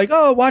always are like,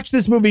 oh, watch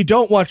this movie.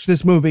 Don't watch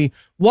this movie.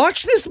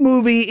 Watch this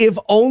movie, if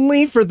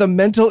only for the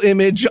mental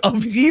image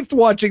of Heath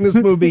watching this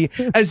movie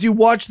as you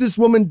watch this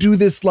woman do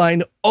this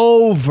line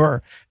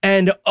over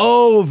and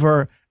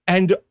over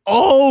and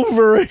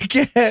over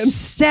again.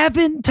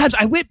 7 times.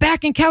 I went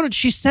back and counted.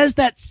 She says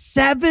that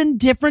 7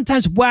 different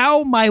times.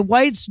 Wow, my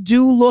whites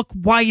do look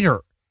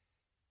whiter.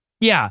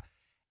 Yeah.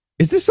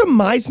 Is this a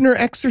Meisner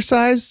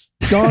exercise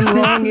gone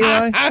wrong,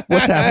 Eli?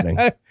 What's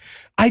happening?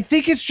 I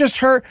think it's just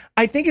her.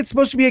 I think it's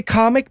supposed to be a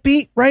comic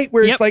beat, right?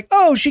 Where it's like,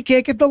 oh, she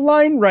can't get the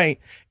line right.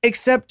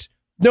 Except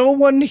no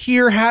one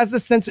here has a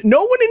sense.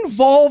 No one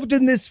involved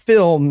in this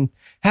film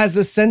has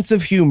a sense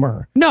of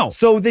humor. No.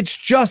 So it's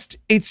just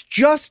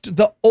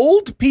the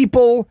old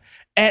people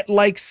at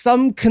like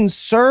some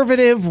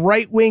conservative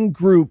right-wing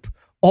group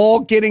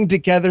all getting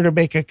together to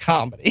make a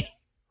comedy.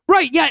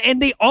 Right. Yeah.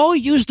 And they all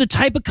use the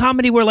type of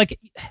comedy where like,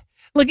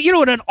 you know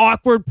what, an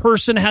awkward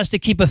person has to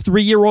keep a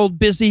 3-year-old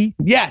busy?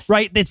 Yes.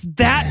 Right? It's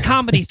that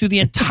comedy through the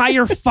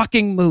entire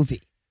fucking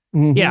movie.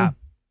 Mm-hmm. Yeah.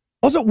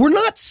 Also, we're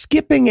not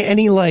skipping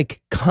any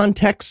like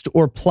context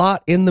or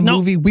plot in the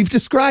movie. We've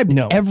described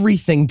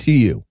everything to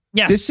you.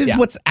 Yes. This is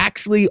what's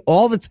actually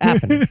all that's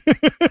happening.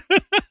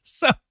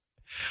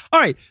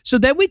 All right. So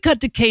then we cut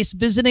to Case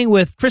visiting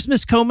with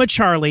Christmas Coma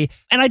Charlie.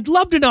 And I'd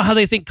love to know how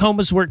they think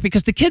comas work,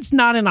 because the kid's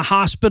not in a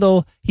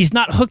hospital. He's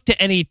not hooked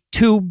to any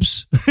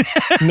tubes.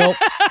 Nope.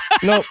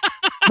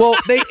 Well,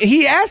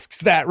 he asks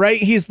that,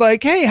 right? He's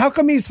like, hey, how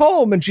come he's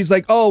home? And she's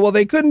like, oh, well,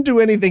 they couldn't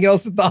do anything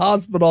else at the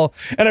hospital.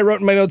 And I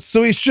wrote in my notes,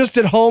 so he's just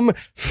at home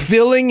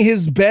filling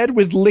his bed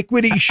with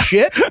liquidy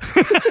shit?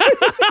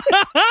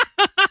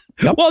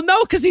 Yep. Well,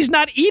 no, because he's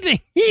not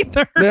eating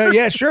either.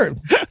 Yeah, sure.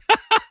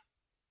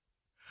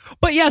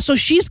 But yeah, so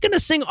she's going to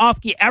sing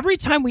off key. Every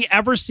time we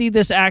ever see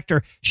this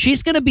actor,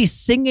 she's going to be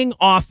singing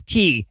off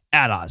key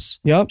at us.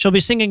 Yep. She'll be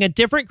singing a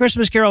different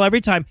Christmas carol every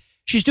time.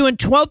 She's doing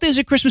 12 Days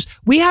of Christmas.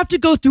 We have to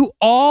go through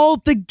all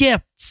the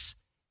gifts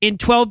in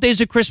 12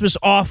 Days of Christmas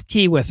off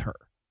key with her.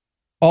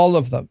 All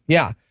of them.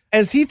 Yeah.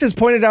 As Heath has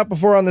pointed out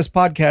before on this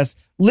podcast,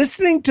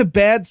 listening to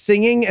bad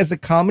singing as a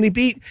comedy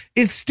beat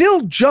is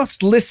still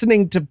just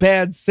listening to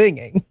bad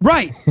singing.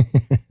 Right.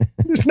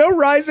 There's no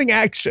rising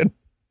action.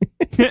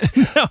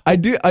 No. I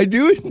do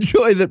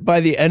enjoy that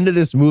by the end of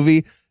this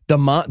movie, the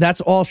mom,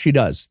 that's all she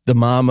does. The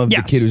mom of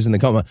the kid who's in the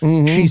coma.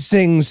 Mm-hmm. She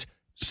sings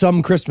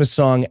some Christmas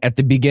song at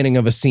the beginning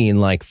of a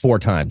scene like 4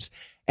 times.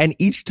 And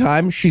each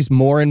time she's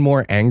more and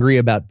more angry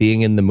about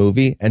being in the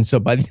movie. And so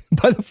by the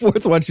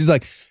 4th one, she's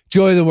like,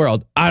 joy of the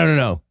world. I don't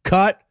know.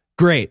 Cut.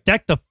 Great.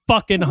 Deck the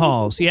fucking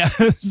halls. Yeah.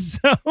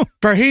 So,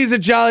 For he's a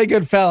jolly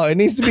good fellow. It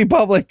needs to be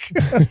public.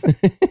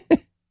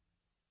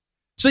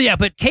 so yeah,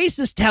 but Case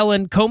is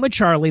telling Coma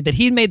Charlie that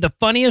he made the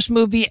funniest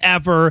movie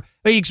ever.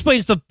 He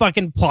explains the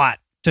fucking plot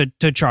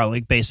to Charlie,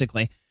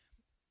 basically.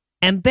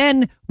 And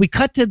then we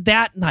cut to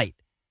that night.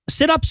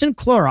 Sit-Ups and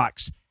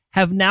Clorox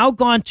have now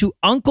gone to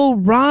Uncle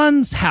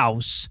Ron's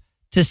house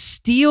to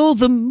steal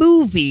the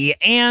movie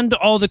and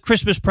all the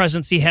Christmas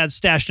presents he had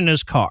stashed in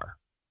his car.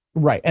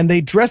 Right. And they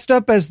dressed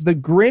up as the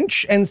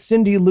Grinch and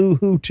Cindy Lou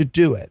Who to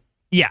do it.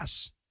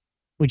 Yes.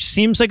 Which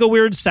seems like a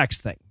weird sex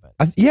thing.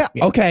 But. Yeah.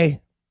 Okay.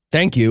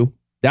 Thank you.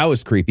 That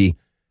was creepy.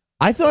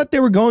 I thought they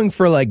were going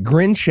for like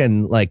Grinch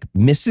and like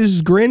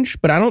Mrs. Grinch,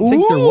 but I don't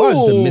think there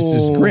was a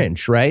Mrs.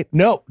 Grinch, right?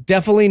 No,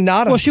 definitely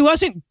not. Well, she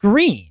wasn't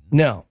green.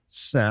 No.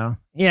 So,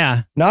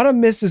 yeah. Not a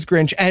Mrs.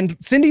 Grinch. And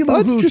Cindy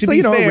Lou Who, It's just, to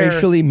be fair,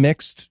 racially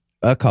mixed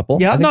a couple.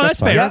 Yeah. I think No, that's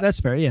fair. Yeah. That's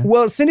fair, yeah.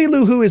 Well, Cindy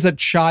Lou Who is a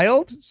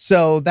child,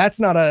 so that's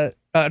not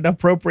an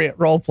appropriate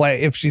role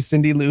play if she's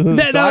Cindy Lou Who.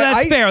 That's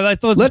fair.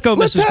 Let's go Let's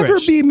Mrs. have Grinch. her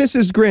be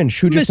Mrs. Grinch,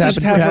 who just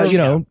Mrs. happens to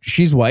have,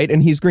 she's white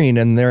and he's green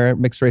and they're a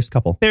mixed race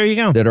couple There you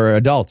go. that are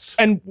adults.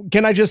 And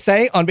can I just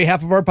say, on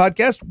behalf of our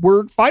podcast,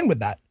 we're fine with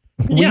that.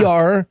 We Yeah.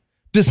 are,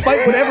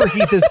 despite whatever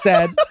Heath has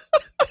said.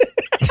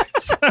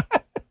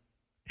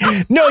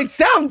 No, it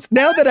sounds,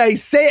 now that I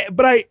say it,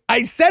 but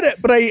I said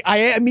it, but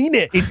I mean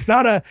it. It's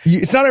not a,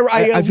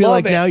 I feel love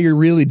like it. now you're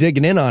really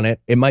digging in on it.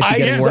 It might be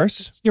getting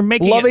worse. You're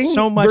making Loving it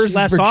so much versus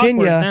less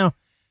Virginia. awkward now.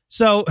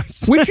 So,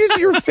 Which is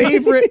your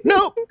favorite?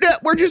 No, yeah,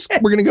 we're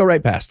going to go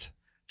right past.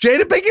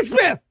 Jada Pinkett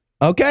Smith.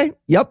 Okay.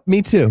 Yep.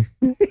 Me too.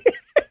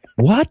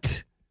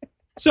 What?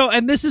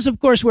 and this is, of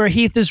course, where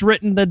Heath has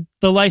written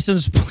the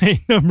license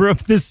plate number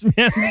of this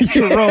man's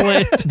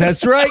Corolla.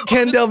 That's right,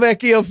 Ken Del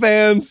Vecchio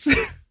fans.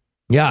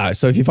 Yeah.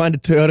 So if you find a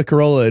Toyota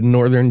Corolla in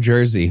northern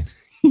Jersey,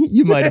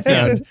 you might have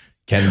found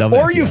Ken Del Vecchio.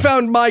 Or you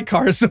found my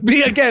car. So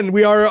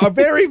we are a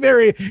very,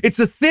 very, it's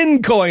a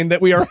thin coin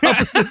that we are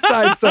opposite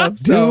sides of.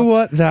 Do So,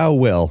 what thou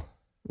will.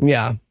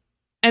 yeah.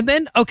 And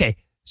then,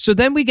 so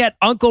then we get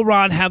Uncle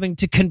Ron having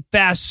to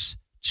confess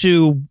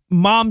to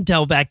Mom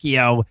Del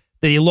Vecchio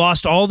that he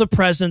lost all the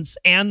presents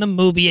and the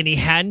movie and he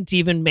hadn't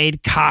even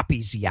made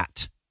copies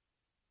yet.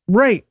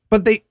 Right.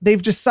 But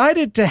they've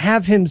decided to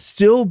have him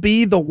still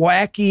be the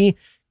wacky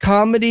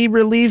comedy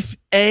relief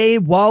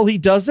while he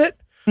does it.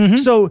 Mhm.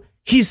 So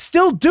he's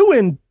still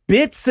doing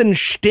bits and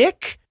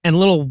shtick. And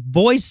little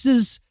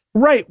voices.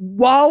 Right.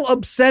 While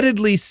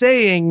upsettedly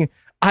saying,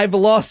 I've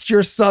lost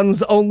your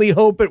son's only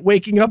hope at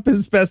waking up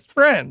his best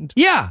friend.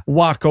 Yeah.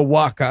 Waka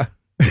waka.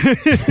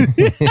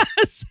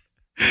 Yes.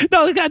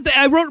 No,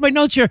 I wrote in my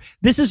notes here,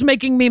 this is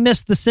making me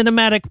miss the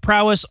cinematic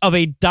prowess of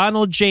a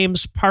Donald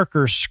James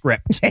Parker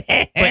script.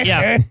 But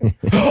yeah.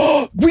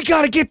 We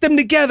got to get them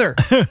together.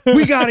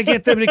 We got to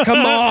get them to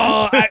come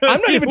on.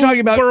 I'm not even talking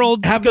about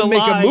Worlds having to make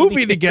a collide.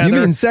 movie together.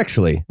 You mean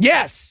sexually?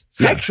 Yes,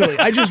 sexually.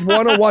 I just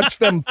want to watch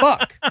them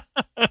fuck.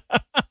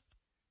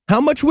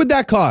 How much would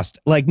that cost?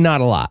 Like,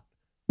 not a lot.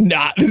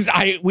 Nah,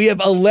 we have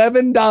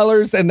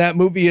 $11 and that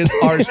movie is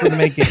ours for the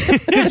making.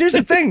 Because here's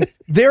the thing.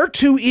 Their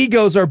two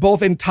egos are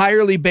both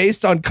entirely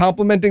based on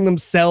complimenting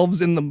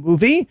themselves in the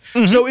movie.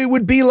 Mm-hmm. So it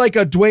would be like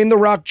a Dwayne "The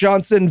Rock"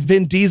 Johnson,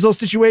 Vin Diesel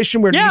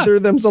situation where neither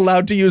of them's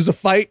allowed to lose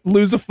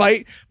a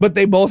fight, but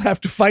they both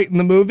have to fight in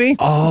the movie.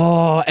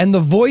 Oh, and the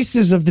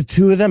voices of the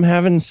two of them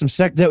having some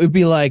sex, that would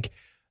be like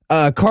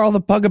Carl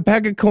the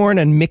Pegacorn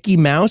and Mickey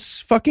Mouse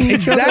fucking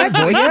each other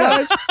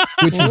voice-wise,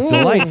 which is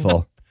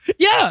delightful.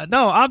 Yeah,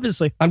 no,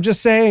 obviously. I'm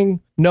just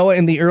saying, Noah,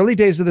 in the early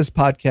days of this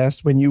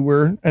podcast, when you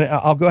were, and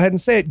I'll go ahead and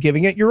say it,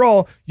 giving it your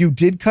all, you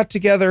did cut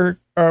together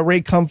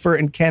Ray Comfort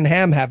and Ken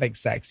Ham having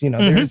sex. You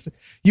know,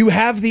 you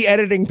have the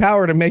editing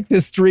power to make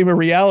this dream a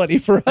reality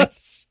for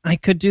us. I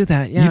could do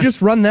that, yeah. You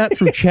just run that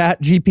through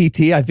Chat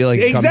GPT. I feel like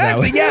it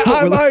Exactly. comes out.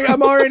 Yeah,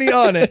 I'm already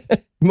on it.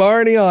 I'm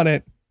already on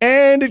it.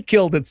 And it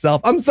killed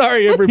itself. I'm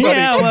sorry, everybody.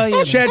 Yeah, well, you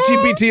know. Chat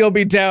GPT will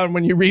be down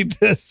when you read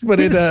this, but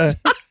it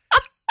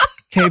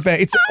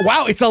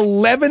it's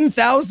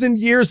 11,000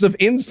 years of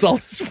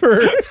insults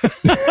for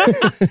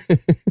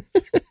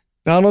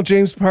Donald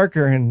James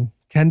Parker and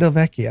Ken Del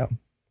Vecchio.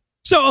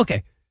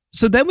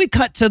 So then we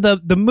cut to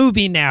the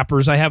movie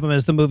nappers. I have them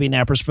as the movie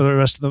nappers for the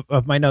rest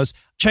of my notes,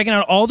 checking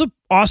out all the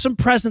awesome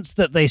presents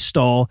that they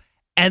stole,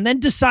 and then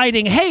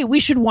deciding, hey, we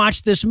should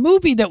watch this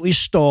movie that we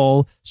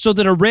stole so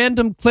that a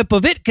random clip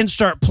of it can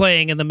start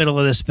playing in the middle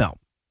of this film.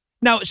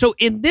 Now, so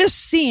in this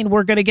scene,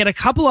 we're going to get a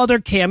couple other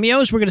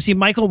cameos. We're going to see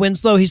Michael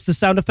Winslow. He's the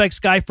sound effects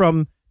guy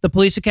from the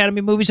Police Academy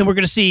movies. And we're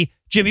going to see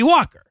Jimmy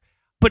Walker.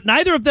 But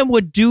neither of them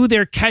would do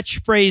their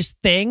catchphrase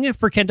thing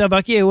for Ken Del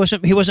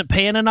Vecchio. He wasn't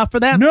paying enough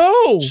for that.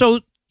 No.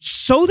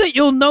 So that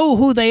you'll know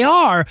who they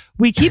are,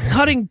 we keep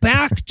cutting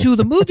back to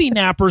the movie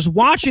nappers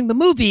watching the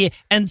movie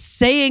and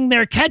saying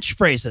their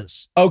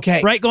catchphrases.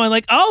 Okay. Right? Going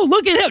like, oh,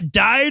 look at him.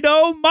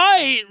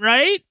 Dynamite,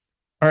 right?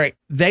 All right.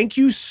 Thank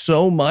you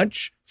so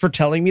much for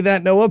telling me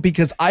that, Noah,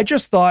 because I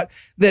just thought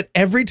that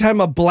every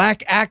time a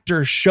black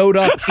actor showed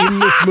up in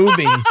this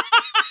movie,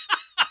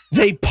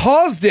 they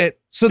paused it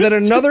so that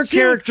another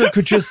character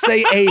could just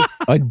say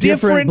a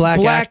different black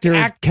actor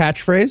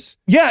catchphrase.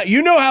 Yeah,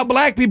 you know how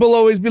black people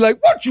always be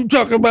like, "What you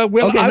talking about?"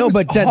 Will? Okay, no,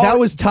 but that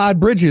was Todd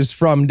Bridges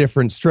from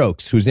Different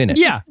Strokes who's in it.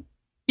 Yeah.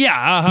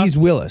 Yeah. He's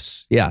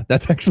Willis. Yeah,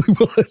 that's actually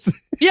Willis.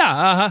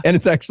 Yeah. And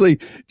it's actually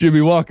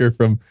Jimmy Walker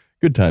from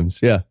Good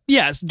Times. Yeah.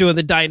 Yes, doing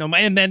the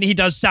dynamite. And then he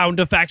does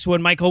sound effects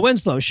when Michael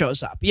Winslow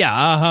shows up.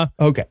 Yeah.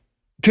 Okay.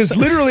 Because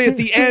literally at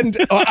the end,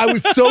 I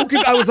was so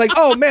good. I was like,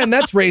 oh man,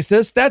 that's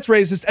racist. That's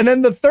racist. And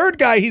then the third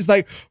guy, he's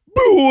like,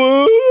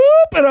 boop.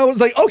 And I was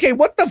like, okay,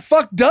 what the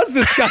fuck does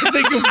this guy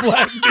think of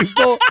black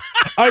people?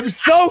 I'm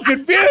so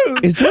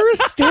confused. Is there a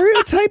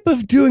stereotype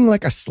of doing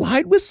like a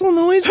slide whistle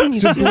noise when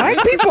you Do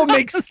black people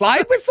make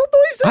slide whistle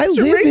noises? I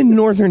live in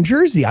Northern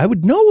Jersey. I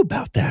would know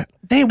about that.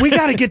 Hey, we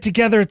got to get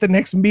together at the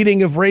next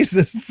meeting of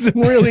racists and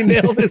really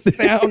nail this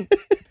down.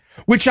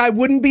 Which I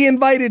wouldn't be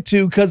invited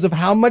to because of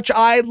how much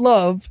I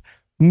love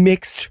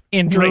mixed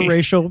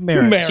Interracial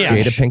marriage. Yeah.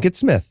 Jada Pinkett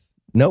Smith.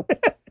 Nope.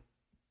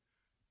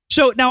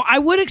 So now I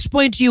would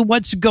explain to you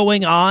what's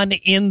going on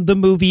in the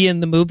movie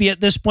at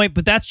this point,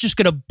 but that's just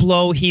going to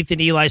blow Heath and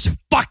Eli's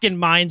fucking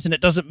minds, and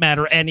it doesn't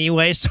matter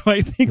anyway. So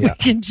I think we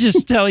can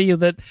just tell you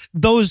that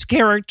those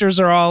characters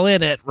are all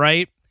in it,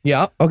 right?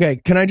 Yeah. Okay.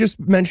 Can I just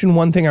mention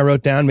one thing I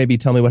wrote down? Maybe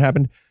tell me what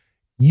happened.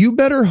 You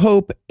better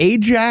hope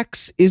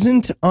Ajax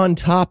isn't on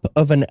top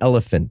of an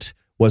elephant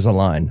was a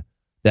line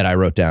that I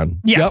wrote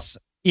down. Yes.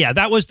 Yep. Yeah,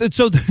 that was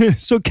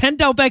so Ken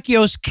Del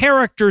Vecchio's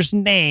character's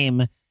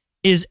name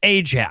is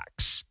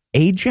Ajax.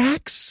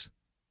 Ajax?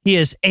 He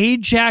is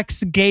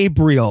Ajax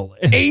Gabriel.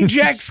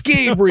 Ajax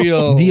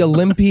Gabriel. The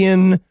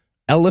Olympian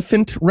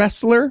elephant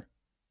wrestler?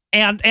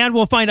 And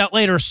we'll find out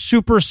later,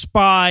 super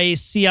spy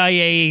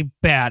CIA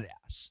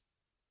badass.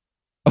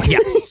 Okay.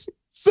 Yes.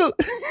 So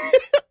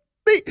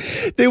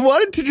they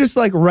wanted to just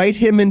like write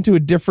him into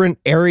a different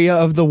area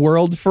of the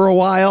world for a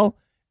while.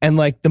 And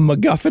like the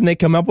MacGuffin they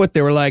come up with,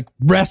 they were like,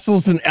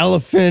 wrestles an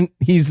elephant.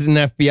 He's an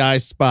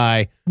FBI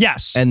spy.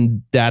 Yes.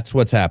 And that's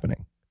what's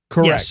happening.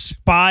 Correct. Yes,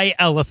 spy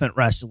elephant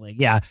wrestling.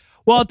 Yeah.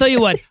 Well, I'll tell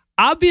you what.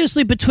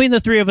 Obviously, between the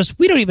three of us,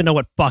 we don't even know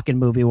what fucking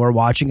movie we're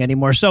watching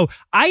anymore. So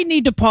I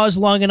need to pause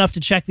long enough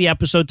to check the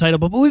episode title,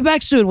 but we'll be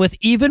back soon with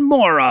even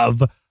more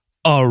of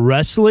A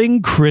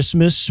Wrestling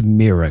Christmas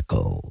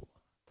Miracle.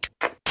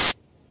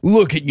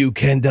 Look at you,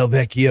 Ken Del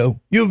Vecchio.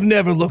 You've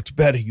never looked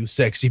better, you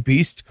sexy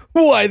beast.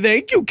 Why,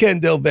 thank you, Ken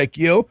Del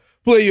Vecchio.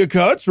 Play your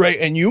cards right,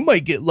 and you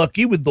might get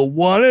lucky with the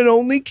one and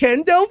only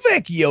Ken Del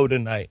Vecchio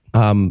tonight.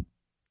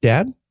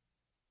 Dad?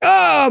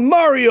 Ah,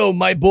 Mario,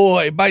 my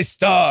boy, my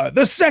star,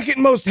 the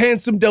second most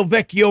handsome Del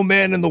Vecchio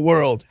man in the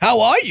world. How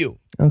are you?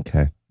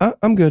 Okay.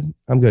 I'm good.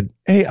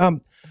 Hey, I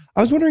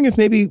was wondering if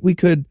maybe we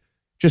could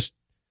just,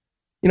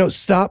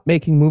 stop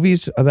making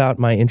movies about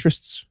my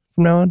interests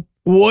from now on.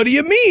 What do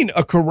you mean?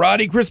 A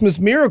karate Christmas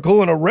miracle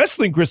and a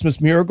wrestling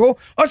Christmas miracle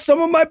are some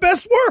of my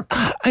best work.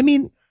 I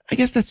mean, I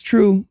guess that's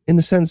true in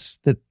the sense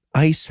that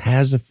ice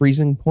has a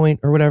freezing point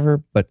or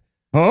whatever, but...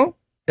 Huh?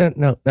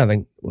 No,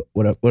 nothing.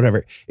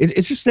 Whatever.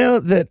 It's just now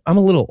that I'm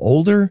a little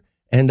older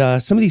and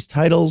some of these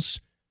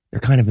titles, they're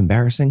kind of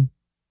embarrassing.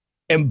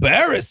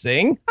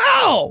 Embarrassing?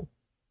 How?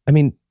 I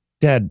mean,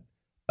 Dad,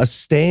 a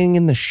staying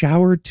in the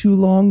shower too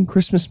long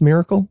Christmas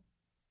miracle?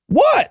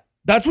 What?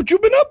 That's what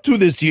you've been up to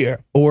this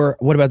year. Or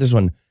what about this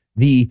one?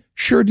 The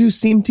sure do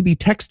seem to be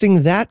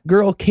texting that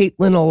girl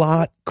Caitlin a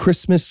lot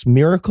Christmas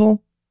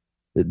miracle?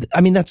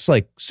 I mean, that's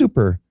like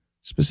super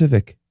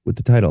specific with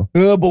the title.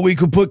 But we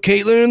could put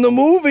Caitlin in the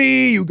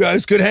movie. You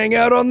guys could hang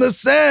out on the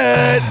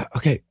set.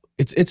 Okay,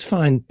 it's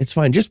fine. It's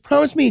fine. Just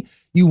promise me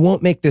you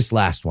won't make this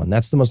last one.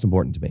 That's the most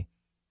important to me.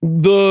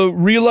 The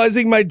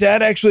realizing my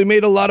dad actually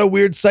made a lot of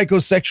weird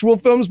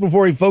psychosexual films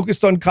before he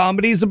focused on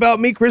comedies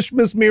about me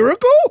Christmas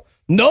miracle?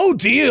 No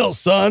deal,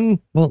 son.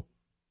 Well,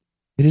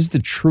 it is the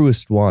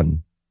truest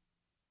one.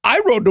 I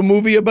wrote a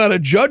movie about a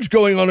judge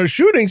going on a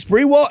shooting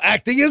spree while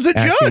acting as a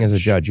judge. Acting as a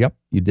judge. Yep,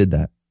 you did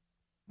that.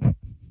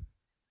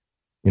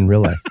 In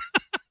real life.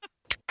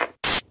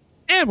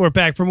 And we're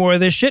back for more of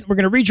this shit. We're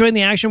going to rejoin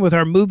the action with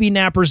our movie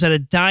nappers at a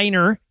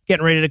diner,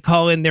 getting ready to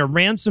call in their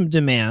ransom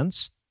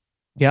demands.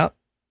 Yep.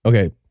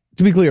 Okay.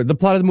 To be clear, the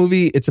plot of the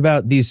movie, it's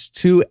about these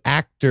two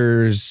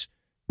actors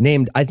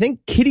named, I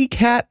think, Kitty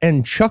Cat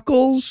and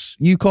Chuckles.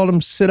 You called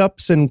them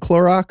Sit-Ups and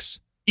Clorox?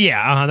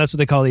 Yeah, that's what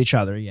they call each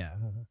other, yeah.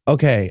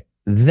 Okay.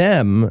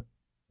 Them,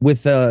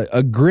 with a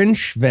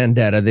Grinch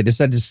vendetta, they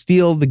decided to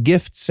steal the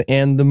gifts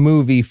and the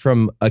movie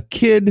from a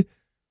kid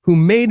who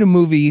made a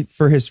movie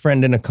for his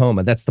friend in a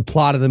coma. That's the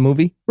plot of the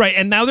movie? Right,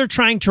 and now they're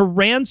trying to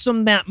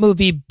ransom that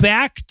movie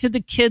back to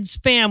the kid's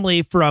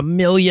family for $1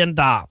 million.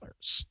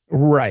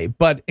 Right,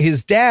 but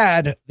his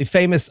dad, the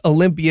famous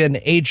Olympian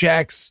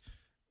Ajax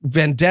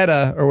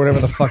Vendetta, or whatever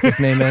the fuck his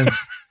name is,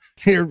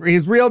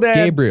 his real dad...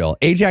 Gabriel.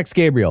 Ajax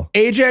Gabriel.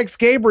 Ajax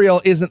Gabriel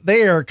isn't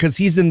there because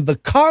he's in the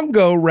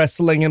Congo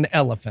wrestling an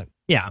elephant.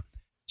 Yeah.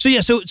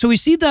 So we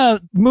see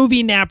the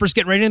movie nappers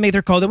getting ready to make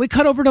their call. Then we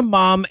cut over to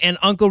Mom and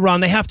Uncle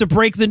Ron. They have to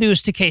break the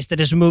news to Case that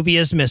his movie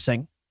is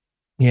missing.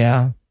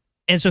 Yeah.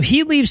 And so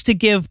he leaves to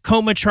give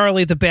Coma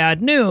Charlie the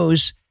bad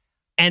news.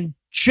 And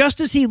just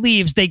as he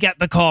leaves, they get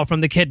the call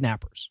from the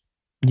kidnappers.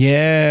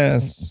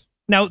 Yes.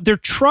 Now, they're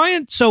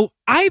trying... So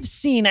I've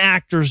seen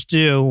actors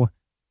do,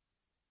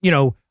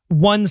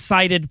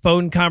 one-sided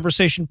phone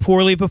conversation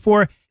poorly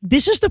before.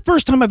 This is the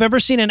first time I've ever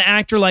seen an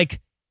actor,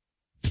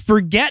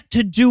 forget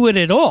to do it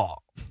at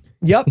all.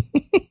 Yep.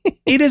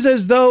 It is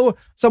as though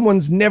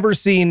someone's never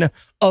seen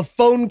a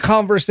phone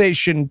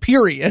conversation,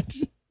 period.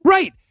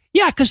 Right.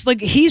 Yeah, because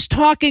he's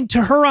talking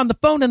to her on the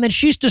phone, and then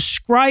she's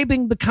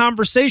describing the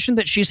conversation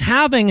that she's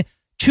having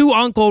to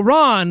Uncle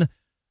Ron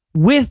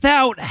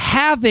without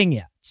having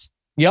it.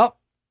 Yep.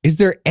 Is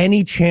there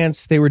any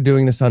chance they were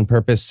doing this on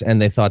purpose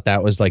and they thought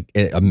that was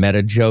a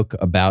meta joke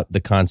about the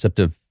concept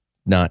of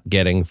not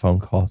getting phone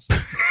calls?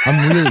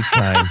 I'm really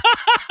trying.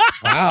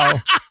 Wow.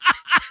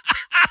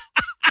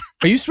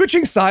 Are you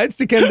switching sides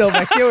to Ken Del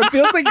Vecchio? It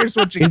feels like you're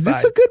switching sides. Is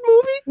this a good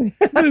movie?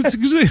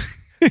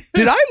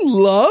 Did I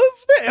love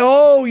that?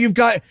 Oh, you've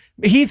got...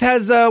 Heath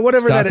has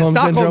whatever that is.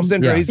 Stockholm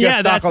Syndrome. Yeah. He's got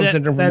Stockholm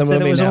Syndrome from the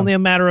movie. It was now. only a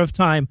matter of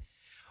time.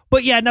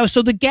 But yeah, no,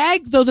 so the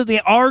gag, though, that they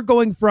are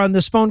going for on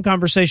this phone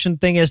conversation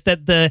thing is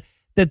that the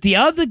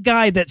other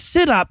guy that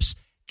sit-ups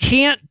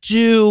can't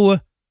do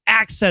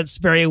accents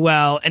very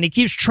well, and he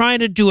keeps trying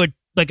to do a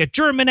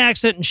German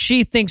accent, and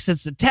she thinks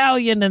it's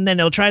Italian, and then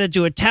he'll try to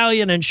do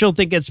Italian, and she'll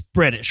think it's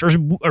British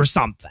or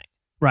something,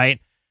 right?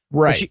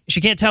 Right. But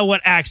she can't tell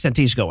what accent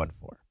he's going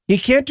for. He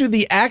can't do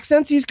the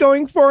accents he's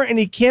going for, and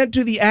he can't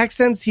do the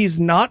accents he's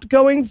not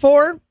going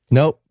for.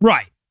 Nope.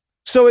 Right.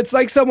 So it's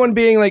like someone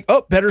being like,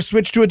 oh, better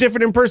switch to a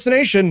different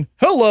impersonation.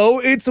 Hello,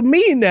 it's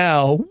me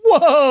now.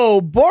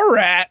 Whoa,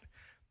 Borat.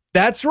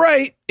 That's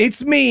right.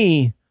 It's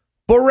me,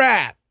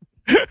 Borat.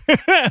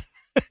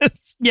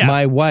 Yeah.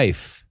 My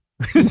wife.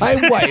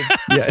 My wife.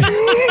 Yeah.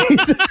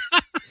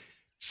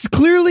 So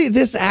clearly,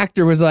 this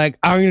actor was like,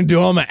 I'm going to do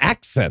all my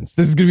accents.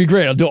 This is going to be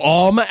great. I'll do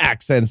all my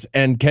accents.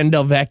 And Ken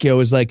Del Vecchio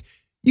was like,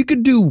 you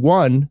could do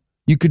one.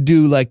 You could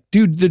do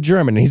do the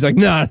German. And he's like,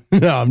 no,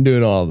 I'm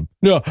doing all of them.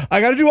 No,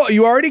 I got to do all.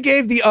 You already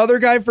gave the other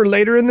guy for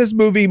later in this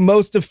movie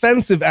most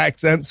offensive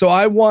accent. So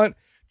I want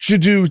to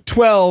do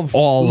 12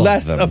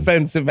 less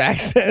offensive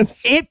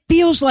accents. It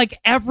feels like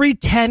every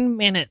 10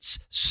 minutes,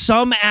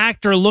 some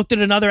actor looked at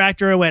another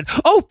actor and went,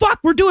 oh, fuck,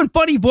 we're doing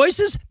funny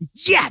voices?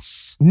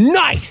 Yes.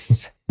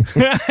 Nice.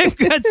 I've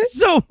got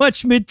so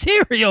much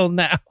material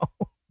now.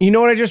 You know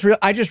what I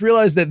just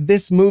realized that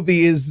this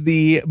movie is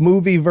the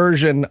movie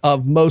version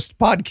of most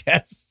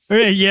podcasts.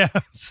 Yeah.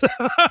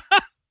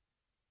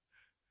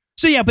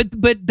 So yeah, but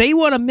they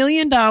want $1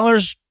 million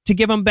to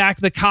give them back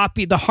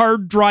the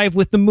hard drive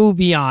with the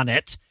movie on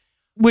it,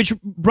 which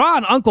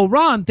Uncle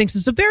Ron thinks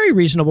is a very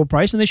reasonable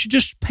price, and they should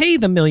just pay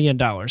the $1 million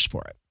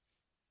for it.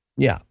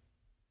 Yeah.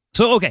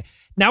 So okay,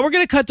 now we're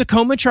gonna cut to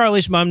Coma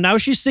Charlie's mom. Now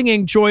she's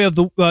singing "Joy of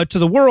the to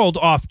the World"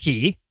 off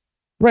key.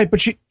 Right,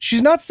 but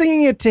she's not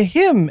singing it to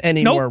him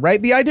anymore, Nope.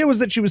 right? The idea was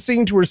that she was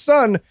singing to her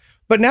son,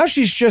 but now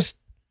she's just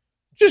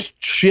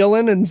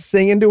chilling and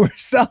singing to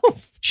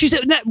herself. She's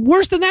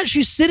worse than that.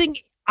 She's sitting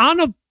on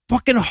a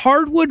fucking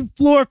hardwood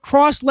floor,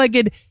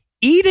 cross-legged,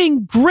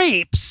 eating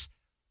grapes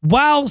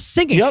while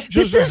singing. Yep,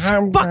 this is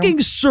fucking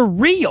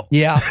surreal.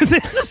 Yeah.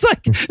 This is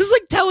like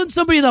telling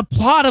somebody the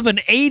plot of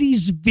an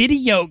 80s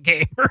video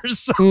game or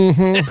something.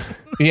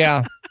 Mm-hmm.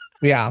 Yeah.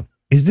 Yeah.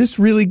 Is this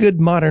really good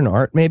modern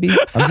art, maybe?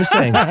 I'm just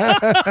saying.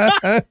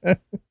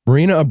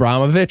 Marina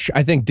Abramovich,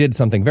 I think, did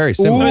something very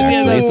similar,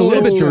 actually. It's a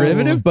little bit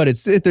derivative, but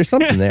there's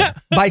something there.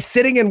 By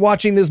sitting and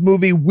watching this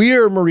movie,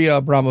 we're Maria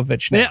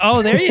Abramovich now.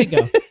 Oh, there you go.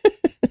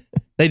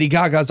 Lady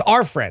Gaga's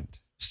our friend.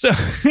 But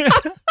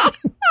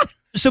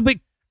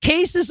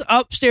Case is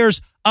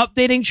upstairs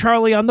updating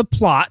Charlie on the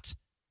plot,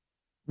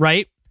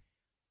 right?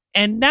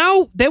 And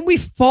then we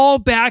fall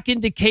back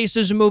into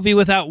Case's movie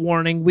without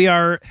warning.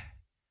 We're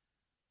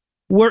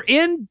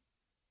in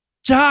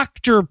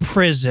doctor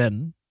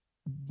prison.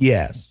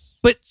 Yes.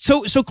 But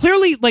so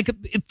clearly,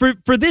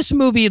 for this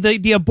movie,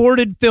 the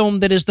aborted film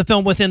that is the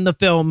film within the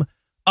film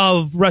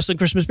of Wrestling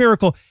Christmas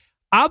Miracle,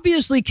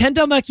 obviously Ken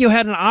Del Vecchio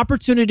had an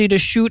opportunity to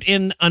shoot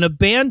in an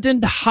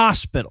abandoned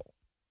hospital.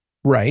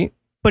 Right.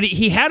 But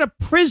he had a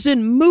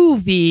prison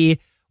movie,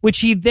 which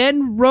he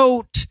then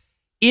wrote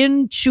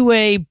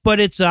into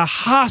but it's a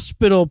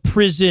hospital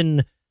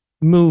prison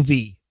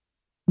movie.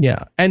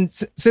 Yeah. And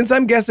since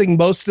I'm guessing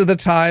most of the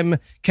time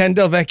Ken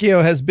Del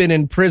Vecchio has been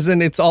in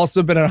prison, it's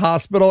also been in a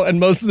hospital. And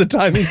most of the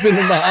time he's been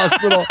in the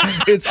hospital,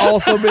 it's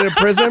also been in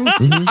prison.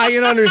 Mm-hmm. I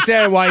can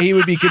understand why he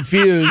would be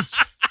confused.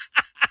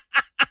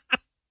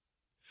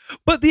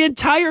 But the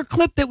entire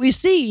clip that we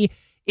see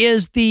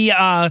is the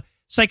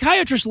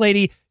psychiatrist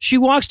lady. She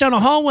walks down a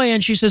hallway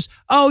and she says,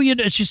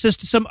 she says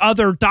to some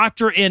other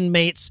doctor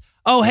inmates,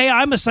 oh, hey,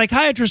 I'm a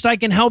psychiatrist. I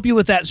can help you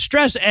with that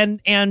stress.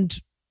 And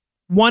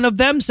one of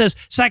them says,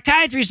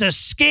 psychiatry's a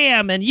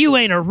scam and you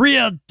ain't a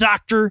real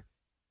doctor.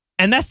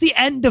 And that's the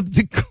end of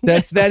the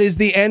clip. That is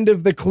the end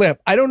of the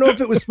clip. I don't know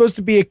if it was supposed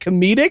to be a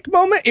comedic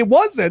moment. It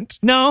wasn't.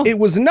 No. It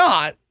was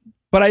not.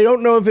 but I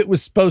don't know if it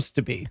was supposed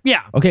to be.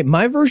 Yeah. Okay,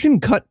 my version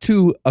cut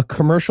to a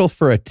commercial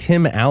for a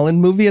Tim Allen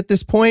movie at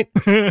this point,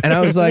 and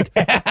I was like,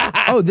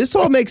 oh, this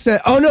all makes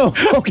sense. Oh, no,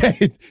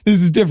 okay,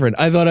 this is different.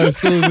 I thought I was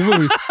still in the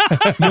movie.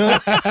 No,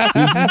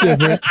 this is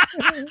different.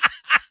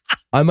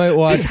 I might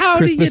watch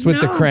Christmas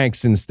with the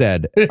Cranks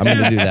instead. I'm going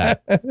to do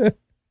that.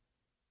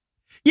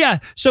 Yeah,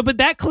 so but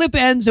that clip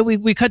ends and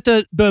we cut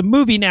to the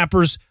movie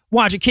nappers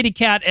watch it, Kitty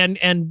Cat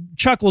and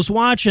Chuckles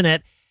watching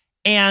it,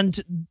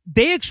 and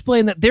they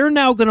explain that they're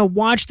now going to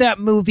watch that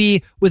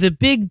movie with a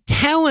big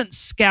talent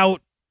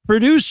scout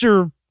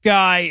producer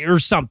guy or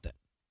something,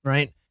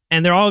 right?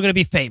 And they're all going to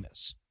be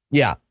famous.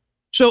 Yeah.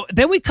 So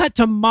then we cut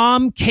to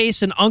Mom,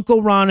 Case, and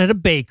Uncle Ron at a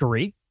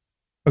bakery.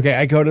 Okay,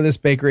 I go to this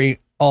bakery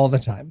all the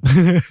time.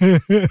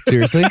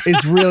 Seriously?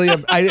 It's really,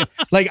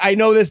 I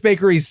know this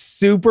bakery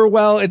super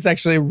well. It's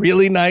actually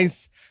really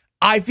nice.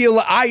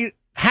 I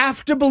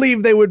have to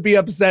believe they would be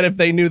upset if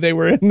they knew they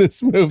were in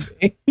this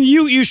movie.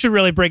 You should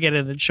really bring it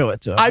in and show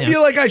it to them. I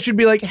feel like I should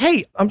be like,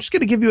 hey, I'm just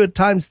going to give you a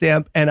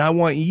timestamp and I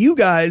want you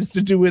guys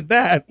to do with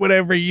that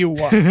whatever you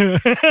want.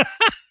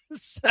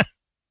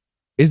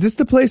 Is this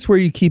the place where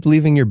you keep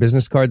leaving your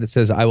business card that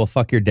says, I will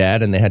fuck your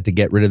dad, and they had to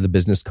get rid of the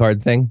business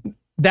card thing?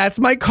 That's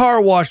my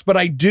car wash, but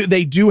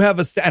they do have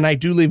and I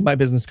do leave my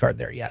business card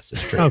there. Yes,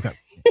 it's true. Okay.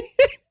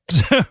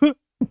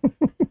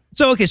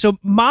 So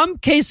Mom,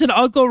 Case, and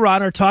Uncle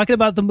Ron are talking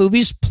about the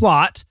movie's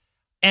plot,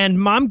 and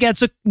Mom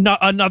gets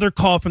another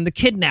call from the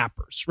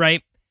kidnappers,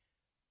 right?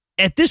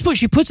 At this point,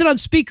 she puts it on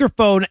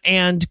speakerphone,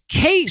 and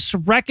Case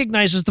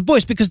recognizes the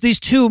voice because these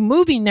two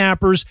movie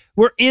nappers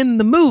were in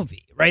the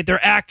movie, right?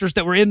 They're actors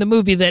that were in the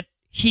movie that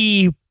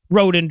he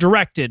wrote and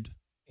directed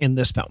in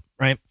this film,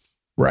 right?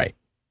 Right.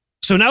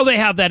 So now they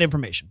have that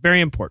information.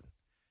 Very important.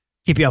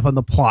 Keep you up on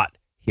the plot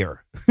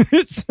here.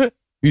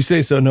 You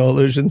say so, no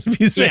illusions. If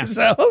you say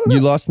so.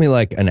 You lost me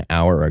like an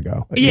hour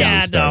ago.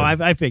 Yeah, no,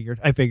 I figured,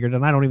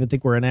 and I don't even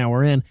think we're an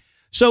hour in.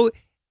 So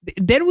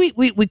then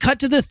we cut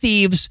to the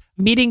thieves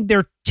meeting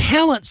their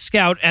talent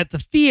scout at the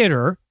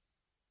theater.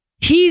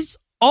 He's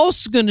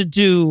also going to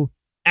do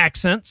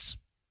accents.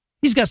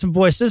 He's got some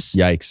voices.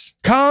 Yikes.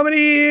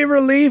 Comedy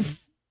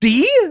relief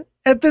D?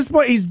 At this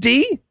point, he's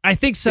D? I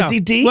think so. Is he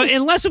D? Well,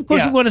 unless, of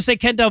course, we want to say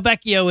Ken Del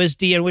Vecchio is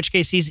D, in which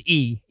case he's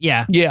E.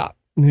 Yeah. Yeah.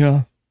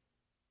 Yeah.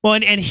 Well,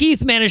 and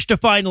Heath managed to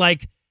find,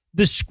 like,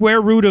 the square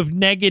root of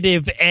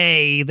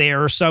 -A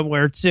there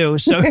somewhere, too.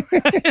 So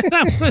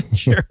I'm not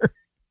sure.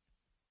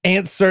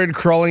 Ants started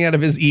crawling out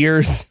of his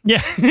ears.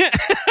 Yeah.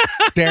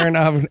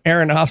 Darren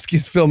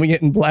Aronofsky's filming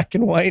it in black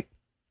and white.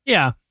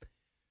 Yeah.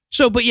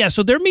 So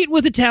they're meeting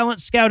with a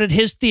talent scout at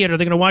his theater.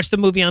 They're going to watch the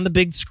movie on the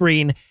big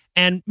screen.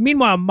 And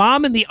meanwhile,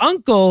 Mom and the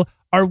uncle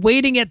are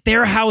waiting at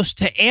their house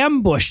to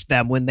ambush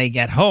them when they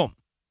get home.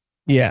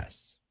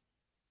 Yes.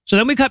 So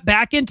then we cut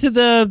back into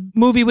the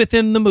movie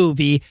within the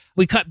movie.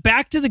 We cut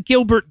back to the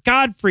Gilbert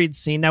Gottfried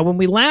scene. Now, when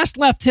we last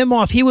left him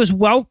off, he was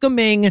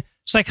welcoming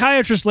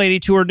psychiatrist lady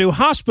to her new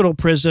hospital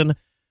prison.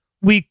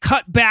 We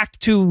cut back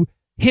to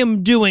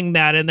him doing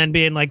that and then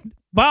being like,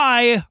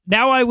 bye.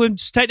 Now I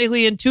was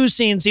technically in two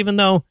scenes, even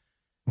though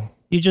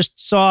you just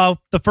saw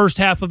the first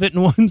half of it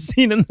in one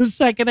scene and the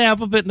second half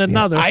of it in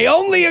another. I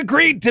only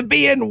agreed to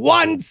be in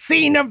one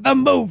scene of the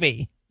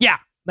movie. Yeah,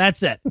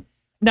 that's it.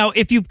 Now,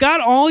 if you've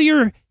got all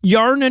your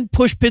yarn and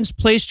pushpins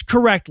placed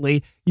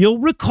correctly, you'll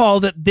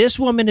recall that this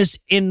woman is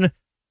in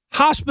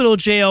hospital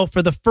jail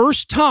for the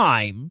first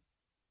time.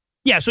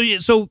 Yeah,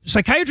 so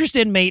psychiatrist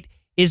inmate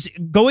is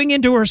going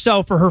into her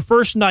cell for her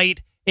first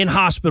night in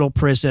hospital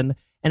prison.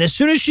 And as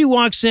soon as she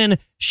walks in,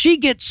 she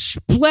gets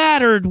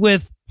splattered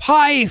with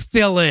pie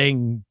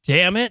filling.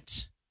 Damn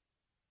it.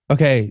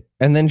 Okay,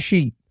 and then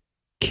she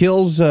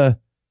kills a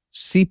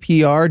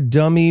CPR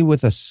dummy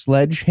with a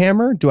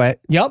sledgehammer.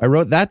 Yep. I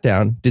wrote that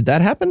down. Did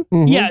that happen?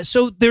 Mm-hmm. Yeah,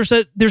 so there's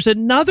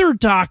another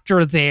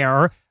doctor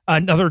there,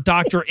 another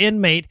doctor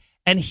inmate,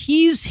 and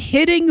he's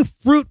hitting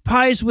fruit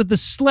pies with the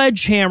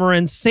sledgehammer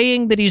and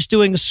saying that he's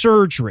doing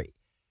surgery.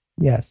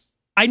 Yes.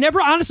 I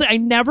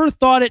never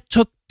thought it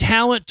took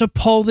talent to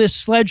pull this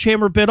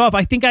sledgehammer bit off.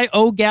 I think I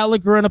owe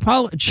Gallagher an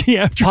apology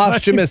after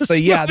posthumously.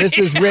 Yeah, this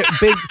is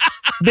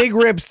big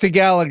rips to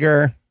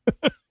Gallagher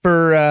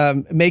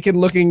for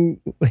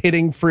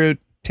hitting fruit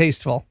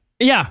tasteful.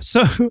 Yeah.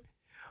 So,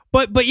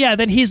 but yeah,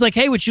 then he's like,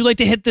 "Hey, would you like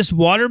to hit this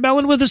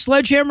watermelon with a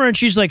sledgehammer?" And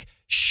she's like,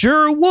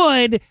 "Sure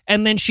would."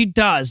 And then she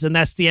does, and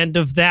that's the end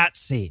of that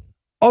scene.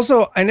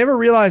 Also, I never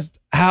realized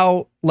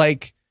how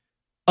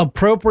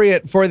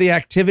appropriate for the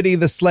activity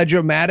the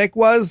sledge-o-matic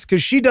was,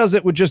 because she does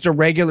it with just a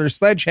regular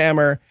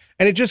sledgehammer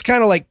and it just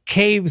kind of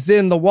caves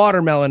in the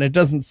watermelon. It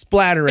doesn't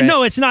splatter it.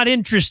 No, it's not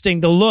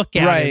interesting to look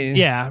at. Right. It.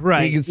 Yeah,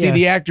 right. You can see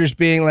the actors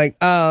being like,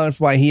 oh, that's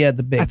why he had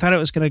the big. I thought it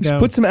was going to go.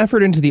 Put some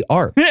effort into the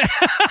art.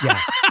 Yeah.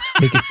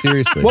 Take it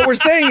seriously. What we're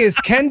saying is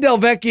Ken Del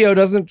Vecchio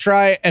doesn't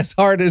try as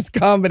hard as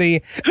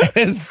comedy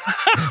as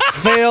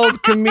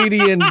failed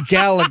comedian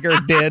Gallagher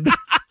did.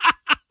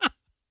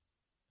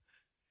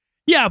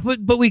 Yeah,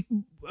 but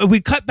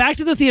we cut back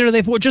to the theater.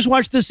 They've just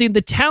watched the scene.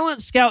 The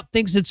talent scout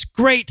thinks it's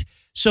great,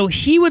 so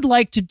he would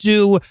like to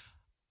do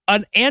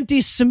an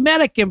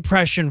anti-Semitic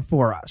impression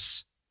for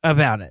us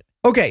about it.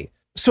 Okay,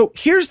 so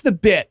here's the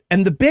bit,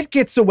 and the bit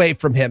gets away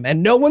from him,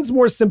 and no one's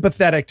more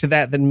sympathetic to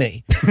that than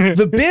me.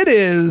 The bit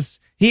is,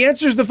 he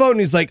answers the phone, and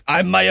he's like,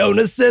 I'm my own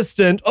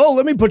assistant. Oh,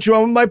 let me put you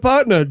on with my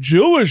partner.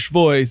 Jewish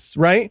voice,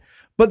 right?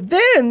 But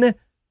then,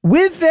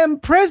 with them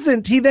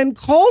present, he then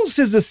calls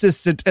his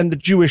assistant and the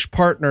Jewish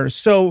partner.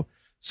 So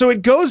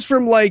it goes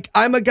from like,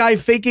 I'm a guy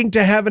faking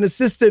to have an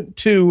assistant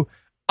to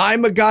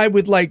I'm a guy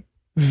with like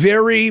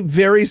very,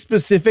 very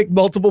specific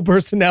multiple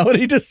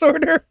personality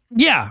disorder.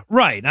 Yeah,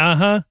 right.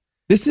 Uh-huh.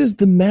 This is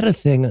the meta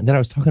thing that I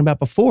was talking about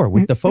before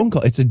with the phone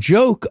call. It's a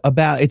joke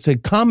it's a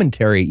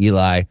commentary,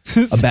 Eli,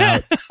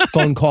 about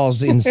phone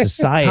calls in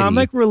society.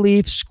 Comic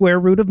relief, square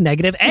root of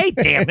negative. Hey,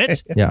 damn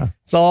it. Yeah.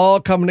 It's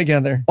all coming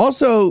together.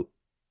 Also,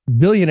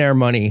 Billionaire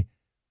Money,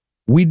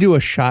 we do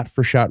a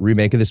shot-for-shot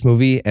remake of this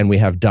movie, and we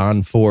have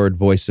Don Ford,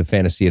 voice of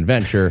Fantasy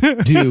Adventure,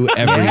 do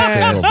every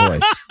single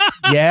voice.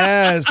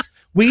 Yes.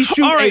 We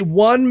shoot a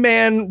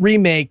one-man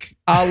remake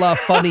a la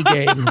Funny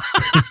Games.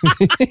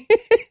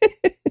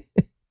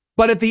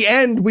 But at the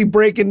end, we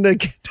break into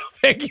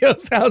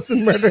Vecchio's house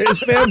and murder his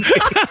family.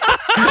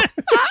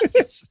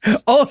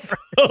 Also,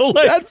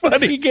 like that's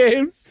Funny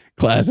Games.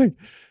 Classic.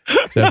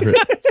 Separate.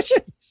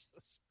 Jesus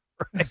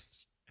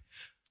Christ.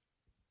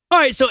 All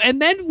right, so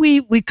and then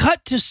we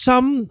cut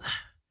to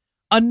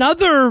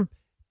another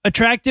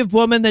attractive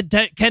woman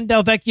that Ken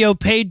Del Vecchio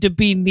paid to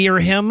be near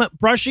him,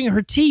 brushing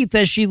her teeth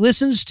as she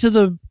listens to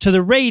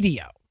the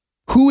radio.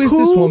 Who is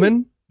this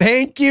woman?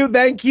 Thank you,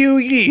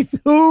 Heath.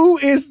 Who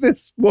is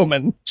this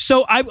woman?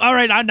 So I'm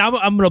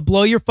going to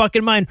blow your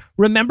fucking mind.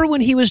 Remember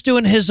when he was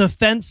doing his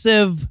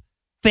offensive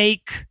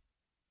fake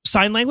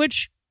sign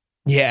language?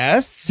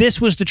 Yes. This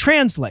was the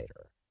translator.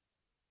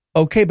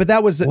 Okay, but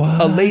that was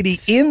a lady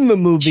in the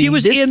movie. She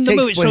was in the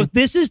movie. So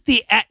this is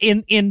the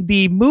in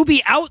the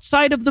movie,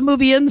 outside of the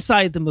movie,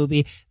 inside the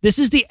movie. This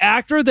is the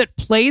actor that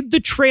played the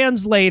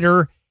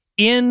translator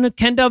in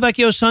Ken Del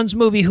Vecchio's son's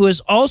movie, who is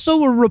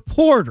also a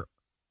reporter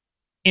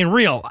in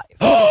real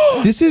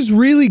life. This is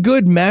really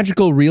good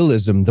magical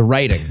realism, the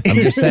writing. I'm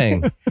just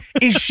saying.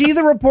 Is she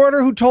the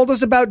reporter who told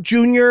us about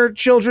junior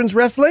children's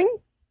wrestling?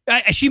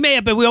 She may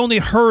have, but we only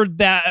heard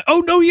that. Oh,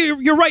 no,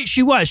 you're right.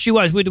 She was.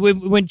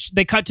 When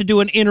they cut to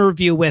do an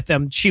interview with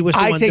him, she was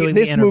the one doing the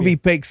interview. This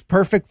movie makes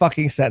perfect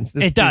fucking sense.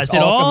 It does.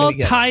 It all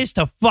ties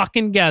to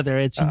fucking together.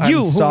 It's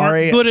you who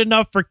aren't good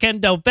enough for Ken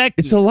Del Vecchio.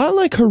 It's a lot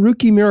like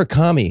Haruki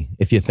Murakami,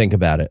 if you think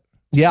about it.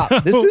 Yeah,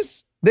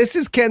 this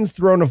is Ken's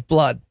Throne of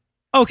Blood.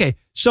 Okay,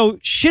 so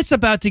shit's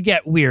about to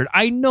get weird.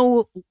 I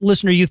know,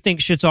 listener, you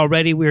think shit's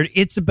already weird.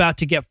 It's about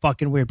to get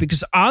fucking weird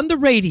because on the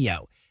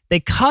radio,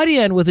 they cut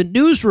in with a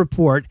news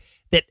report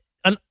that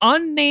an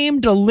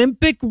unnamed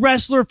Olympic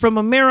wrestler from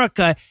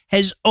America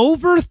has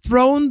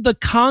overthrown the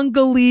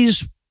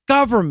Congolese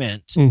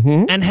government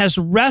and has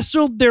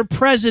wrestled their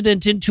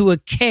president into a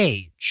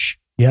cage.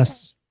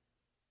 Yes.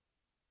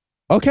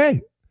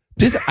 Okay.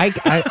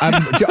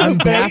 I'm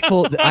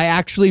baffled. I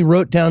actually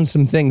wrote down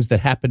some things that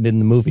happened in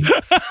the movie.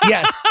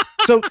 Yes.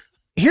 So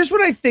here's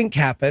what I think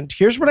happened.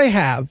 Here's what I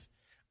have.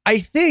 I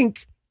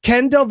think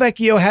Ken Del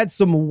Vecchio had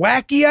some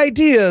wacky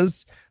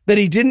ideas that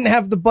he didn't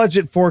have the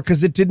budget for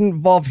because it didn't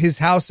involve his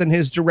house and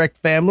his direct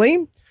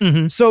family.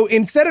 So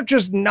instead of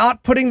just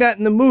not putting that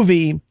in the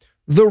movie,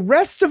 the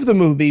rest of the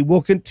movie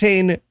will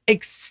contain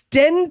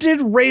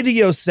extended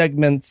radio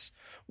segments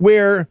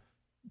where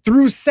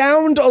through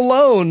sound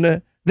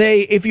alone,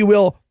 they, if you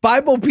will,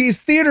 Bible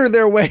piece theater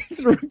their way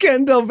through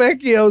Ken Del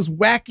Vecchio's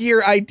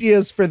wackier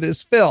ideas for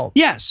this film.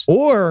 Yes.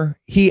 Or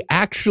he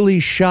actually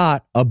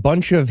shot a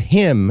bunch of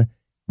him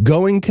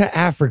going to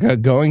Africa,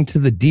 going to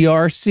the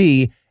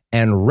DRC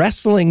and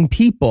wrestling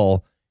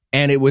people,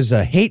 and it was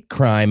a hate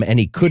crime and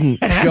he couldn't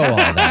show all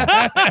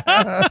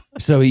that.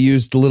 So he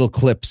used little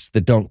clips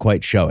that don't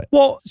quite show it.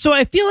 Well, so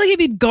I feel like if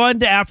he'd gone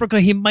to Africa,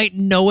 he might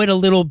know it a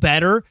little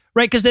better,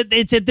 right? Because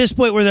it's at this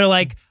point where they're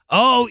like,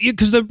 oh,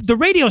 because the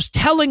radio's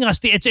telling us,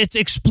 it's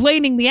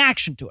explaining the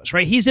action to us,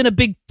 right? He's in a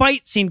big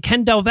fight scene,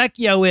 Ken Del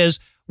Vecchio is,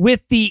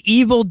 with the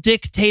evil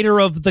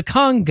dictator of the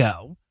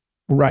Congo.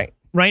 Right.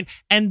 Right.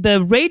 And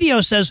the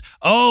radio says,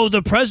 oh,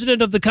 the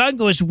president of the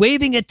Congo is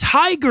waving a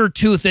tiger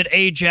tooth at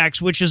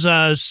Ajax, which is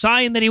a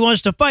sign that he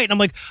wants to fight. And I'm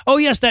like, oh,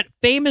 yes, that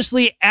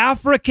famously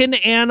African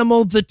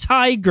animal, the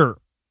tiger.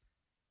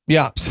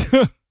 Yeah.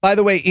 By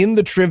the way, in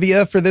the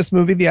trivia for this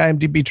movie, the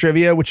IMDb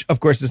trivia, which of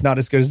course is not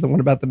as good as the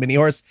one about the mini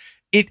horse,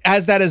 it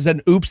has that as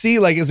an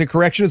oopsie, like as a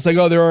correction. It's like,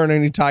 oh, there aren't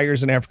any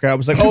tigers in Africa. I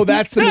was like, oh,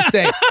 that's the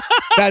mistake.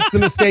 That's the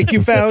mistake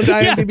you found,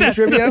 IMDb that's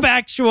trivia. The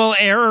factual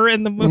error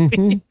in the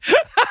movie.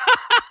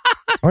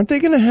 Aren't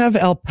they going to have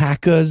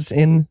alpacas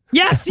in?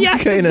 Yes,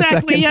 okay,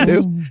 exactly. In a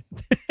Yes. too?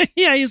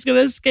 Yeah, he's going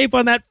to escape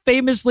on that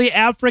famously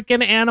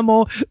African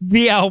animal,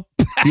 the alpaca.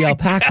 The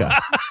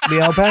alpaca.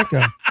 The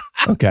alpaca.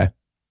 Okay.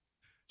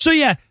 So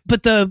yeah,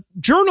 but the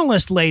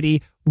journalist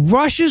lady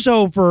rushes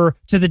over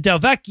to the Del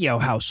Vecchio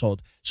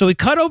household. So we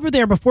cut over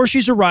there before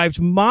she's arrived.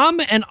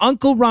 Mom and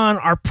Uncle Ron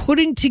are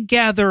putting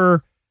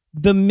together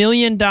the $1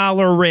 million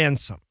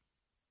ransom.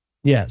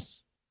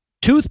 Yes.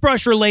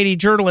 toothbrusher lady,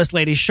 journalist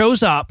lady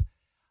shows up,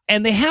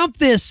 and they have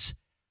this,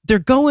 they're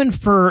going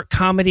for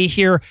comedy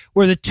here,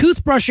 where the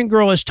toothbrushing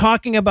girl is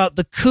talking about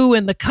the coup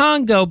in the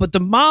Congo, but the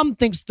mom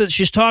thinks that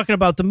she's talking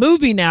about the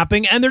movie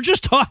napping, and they're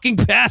just talking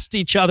past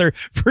each other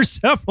for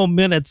several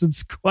minutes.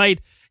 It's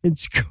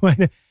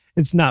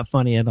not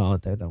funny at all.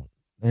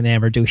 They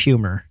never do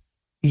humor.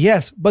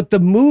 Yes, but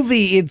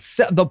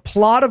the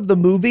plot of the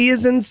movie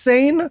is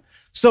insane.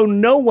 So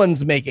no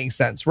one's making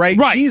sense, right?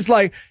 She's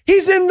like,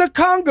 he's in the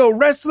Congo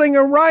wrestling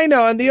a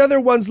rhino. And the other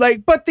one's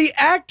like, but the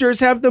actors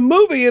have the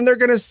movie and they're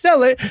going to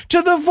sell it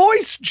to the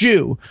voice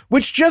Jew,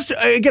 which just,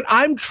 again,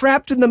 I'm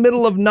trapped in the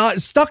middle of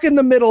stuck in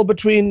the middle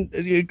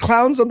between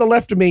clowns on the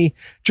left of me,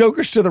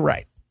 jokers to the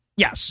right.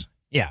 Yes.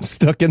 Yeah.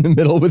 Stuck in the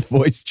middle with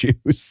voice Jews.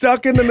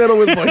 Stuck in the middle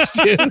with voice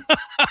Jews.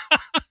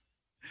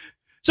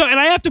 So, and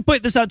I have to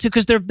point this out too,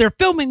 because they're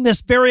filming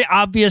this very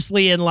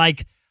obviously in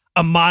like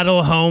a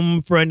model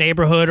home for a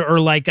neighborhood, or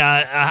like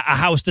a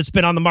house that's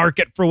been on the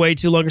market for way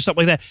too long or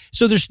something like that.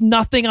 So there's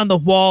nothing on the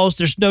walls.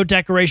 There's no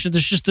decoration.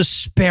 There's just the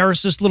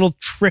sparest little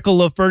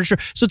trickle of furniture.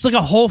 So it's like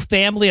a whole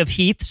family of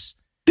Heaths.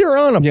 They're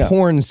on a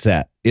porn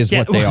set is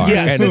what they are.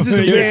 Yeah, and this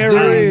is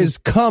there is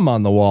cum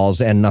on the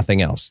walls and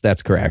nothing else.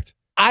 That's correct.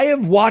 I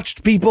have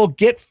watched people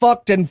get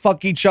fucked and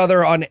fuck each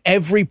other on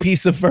every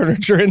piece of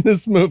furniture in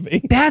this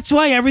movie. That's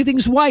why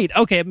everything's white.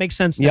 Okay, it makes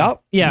sense now.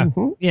 Yep. Yeah.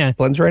 Mm-hmm. Yeah.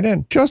 Blends right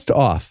in. Just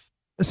off.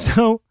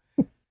 So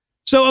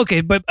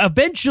okay, but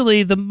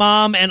eventually the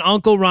mom and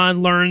Uncle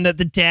Ron learn that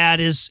the dad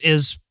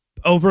is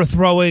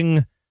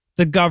overthrowing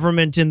the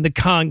government in the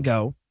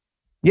Congo.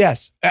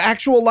 Yes,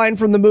 actual line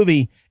from the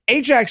movie: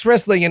 Ajax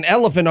wrestling an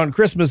elephant on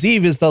Christmas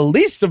Eve is the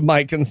least of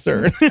my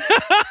concerns.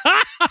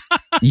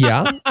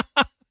 Yeah.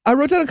 I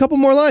wrote down a couple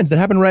more lines that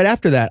happened right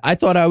after that. I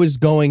thought I was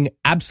going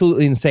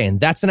absolutely insane.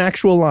 That's an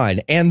actual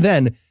line. And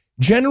then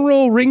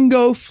General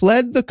Ringo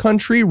fled the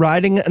country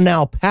riding an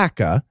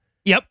alpaca.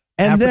 Yep.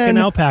 And African then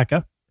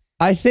alpaca.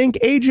 I think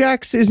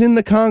Ajax is in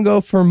the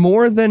Congo for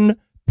more than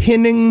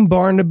pinning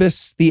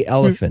Barnabas the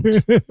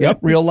elephant. Yep,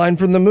 real line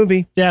from the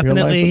movie.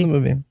 Definitely real line from the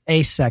movie.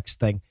 A sex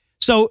thing.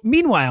 So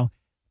meanwhile,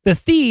 the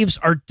thieves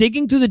are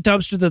digging through the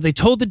dumpster that they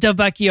told the Del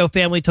Vecchio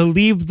family to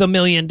leave the $1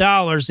 million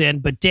in,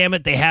 but damn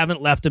it, they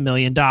haven't left $1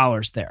 million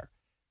there.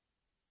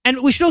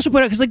 And we should also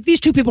point out, because like these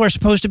two people are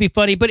supposed to be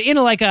funny, but in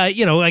like a,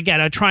 again,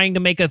 a trying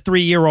to make a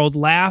 3-year-old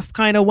laugh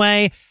kind of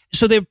way.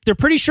 So they're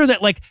pretty sure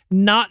that like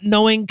not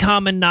knowing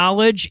common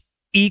knowledge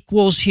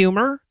equals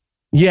humor.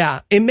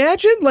 Yeah.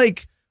 Imagine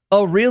like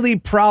a really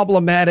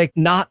problematic,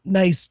 not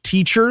nice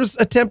teacher's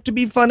attempt to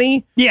be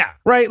funny. Yeah.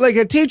 Right? Like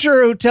a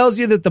teacher who tells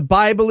you that the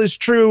Bible is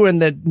true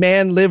and that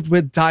man lived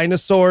with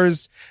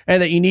dinosaurs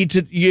and that you need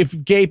to,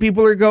 if gay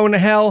people are going to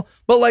hell.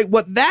 But like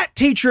what that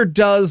teacher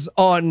does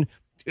on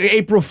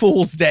April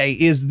Fool's Day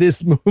is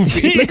this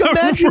movie. Like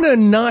imagine a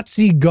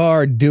Nazi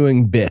guard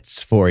doing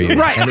bits for you.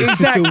 Right, and it's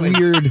exactly. just a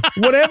weird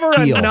whatever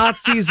feel. a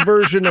Nazi's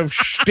version of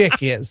shtick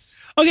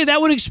is. Okay,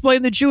 that would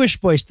explain the Jewish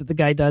voice that the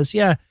guy does.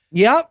 Yeah.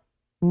 Yep.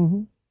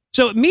 Mm-hmm.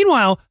 So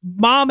meanwhile,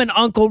 Mom and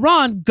Uncle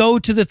Ron go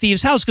to the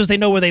thieves' house because they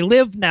know where they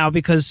live now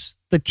because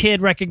the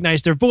kid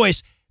recognized their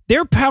voice.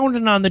 They're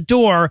pounding on the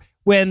door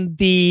when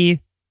the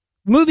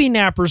movie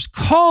nappers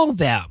call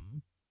them.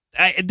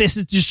 This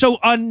is just so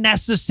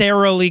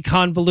unnecessarily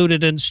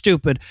convoluted and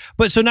stupid.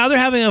 But so now they're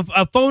having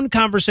a phone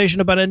conversation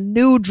about a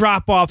new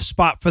drop-off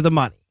spot for the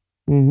money.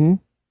 Mm-hmm.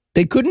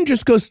 They couldn't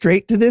just go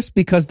straight to this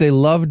because they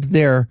loved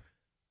their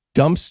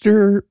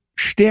dumpster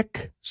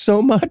shtick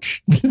so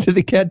much that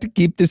they had to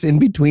keep this in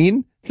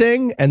between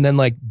thing and then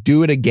like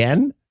do it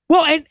again.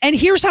 Well, and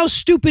here's how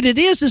stupid it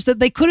is that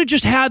they could have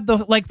just had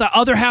the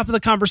other half of the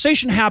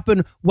conversation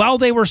happen while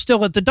they were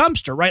still at the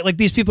dumpster, right? Like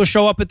these people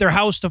show up at their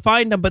house to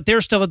find them, but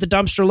they're still at the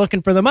dumpster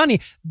looking for the money.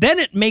 Then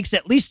it makes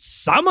at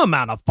least some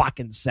amount of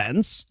fucking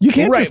sense. You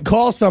can't just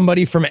call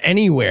somebody from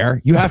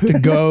anywhere. You have to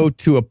go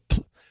to a...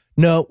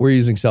 No, we're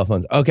using cell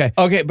phones. Okay.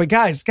 Okay, but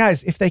guys,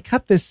 if they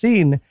cut this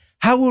scene,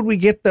 how would we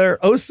get their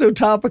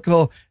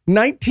oh-so-topical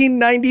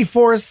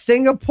 1994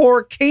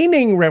 Singapore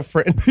caning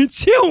reference?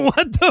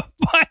 What the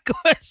fuck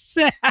was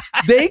that?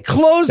 They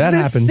closed That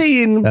this happens.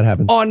 scene That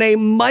happens. on a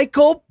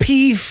Michael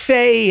P.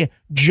 Fay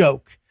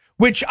joke,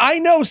 which I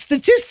know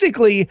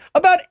statistically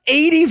about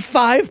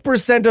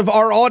 85% of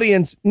our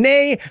audience,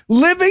 nay,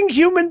 living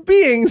human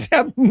beings,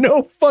 have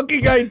no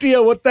fucking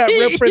idea what that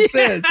reference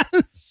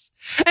is.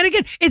 And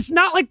again, it's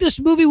not like this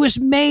movie was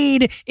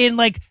made in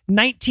like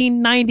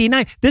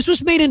 1999. This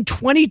was made in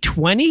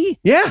 2020.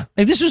 Yeah.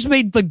 Like this was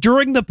made like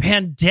during the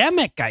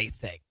pandemic, I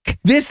think.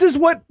 This is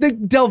what the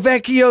Del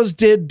Vecchios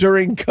did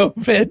during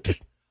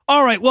COVID.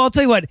 All right. Well, I'll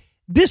tell you what.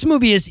 This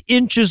movie is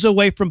inches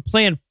away from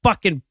playing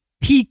fucking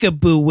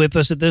peekaboo with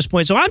us at this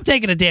point. So I'm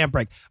taking a damn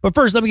break. But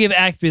first, let me give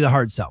Act 3 the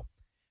hard sell.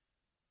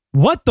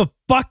 What the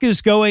fuck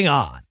is going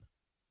on?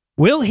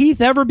 Will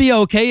Heath ever be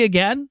okay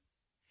again?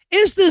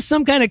 Is this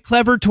some kind of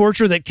clever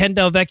torture that Ken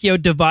Del Vecchio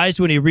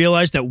devised when he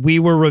realized that we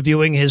were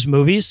reviewing his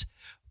movies?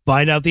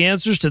 Find out the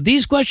answers to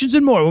these questions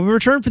and more when we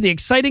return for the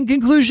exciting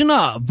conclusion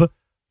of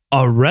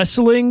A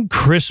Wrestling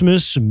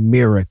Christmas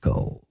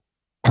Miracle.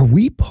 Are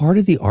we part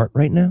of the art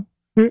right now?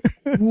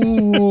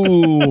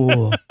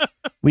 Ooh.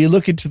 We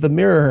look into the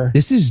mirror.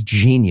 This is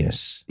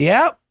genius.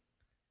 Yep.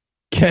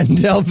 Ken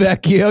Del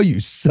Vecchio, you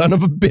son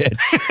of a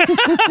bitch.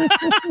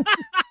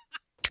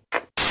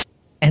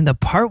 And the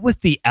part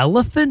with the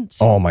elephant?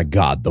 Oh my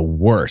God, the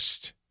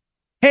worst.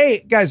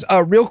 Hey guys,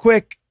 real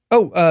quick.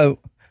 What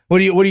are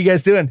you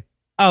guys doing?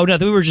 Oh, no,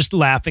 we were just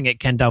laughing at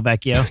Ken Del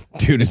Vecchio.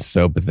 Dude, it's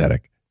so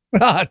pathetic.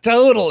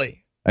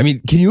 Totally. I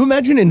mean, can you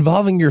imagine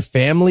involving your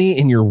family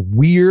in your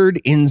weird,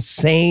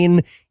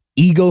 insane,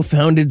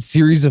 ego-founded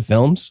series of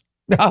films?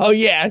 Oh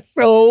yeah,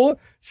 so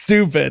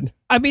stupid.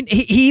 I mean,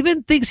 he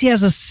even thinks he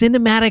has a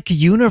cinematic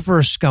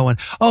universe going.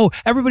 Oh,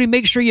 everybody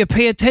make sure you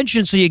pay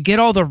attention so you get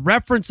all the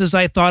references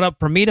I thought up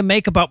for me to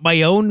make about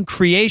my own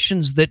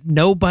creations that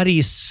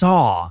nobody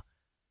saw.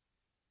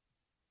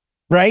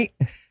 Right?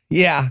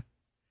 Yeah.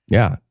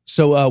 Yeah.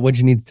 So what'd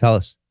you need to tell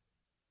us?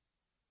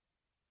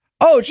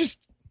 Oh, just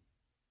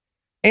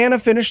Anna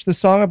finished the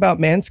song about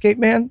Manscaped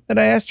Man that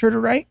I asked her to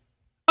write.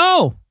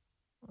 Oh,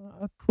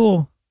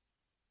 cool.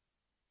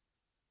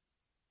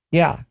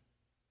 Yeah.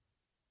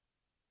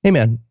 Hey,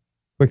 man,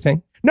 quick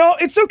thing. No,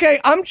 it's okay.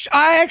 I'm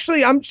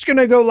just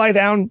gonna go lie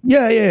down.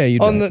 Yeah. You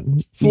on do it.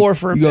 the floor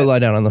for a you bit. go lie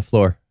down on the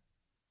floor.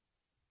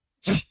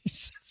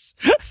 Jesus.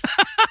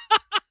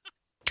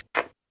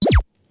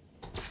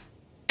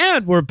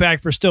 And we're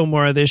back for still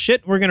more of this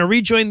shit. We're going to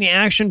rejoin the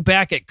action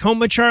back at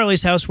Coma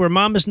Charlie's house, where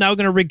Mom is now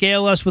going to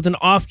regale us with an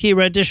off-key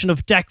rendition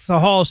of Deck the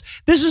Halls.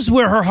 This is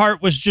where her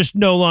heart was just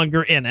no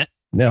longer in it.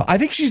 No, I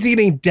think she's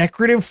eating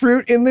decorative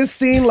fruit in this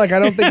scene. Like, I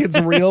don't think it's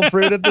real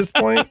fruit at this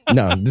point.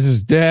 no, this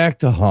is Deck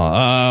the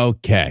Hall.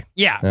 Okay.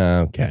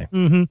 Yeah. Okay.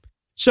 Mm-hmm.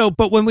 So,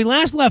 but when we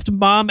last left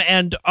Mom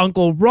and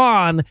Uncle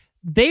Ron,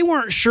 they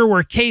weren't sure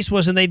where Case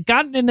was, and they'd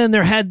gotten it in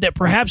their head that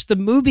perhaps the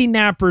movie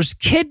nappers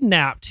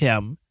kidnapped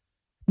him.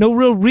 No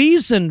real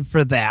reason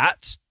for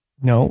that.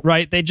 No.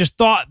 Right? They just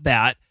thought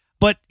that.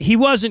 But he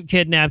wasn't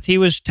kidnapped. He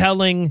was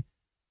telling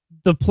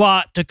the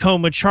plot to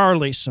Coma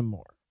Charlie some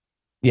more.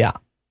 Yeah.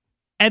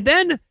 And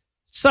then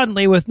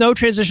suddenly, with no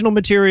transitional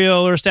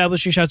material or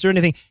establishing shots or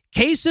anything,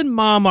 Case and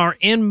Mom are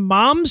in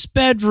Mom's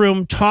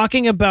bedroom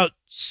talking about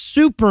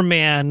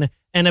Superman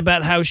and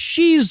about how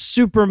she's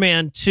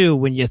Superman too,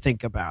 when you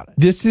think about it.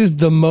 This is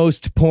the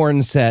most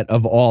porn set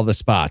of all the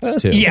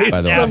spots, too. Yes,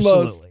 by the way.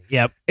 absolutely.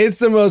 Yep. It's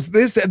the most,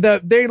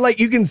 they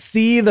like, you can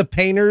see the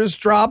painter's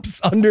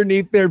drops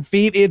underneath their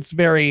feet. It's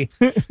very,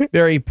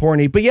 very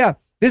porny. But yeah,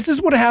 this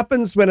is what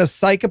happens when a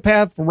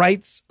psychopath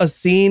writes a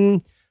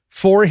scene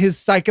for his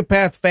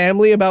psychopath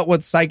family about what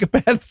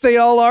psychopaths they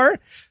all are.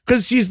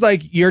 Because she's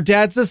like, your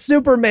dad's a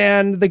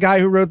Superman, the guy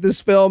who wrote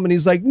this film. And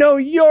he's like, no,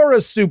 you're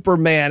a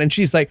Superman. And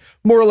she's like,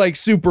 more like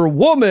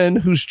Superwoman,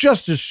 who's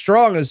just as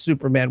strong as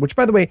Superman, which,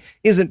 by the way,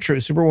 isn't true.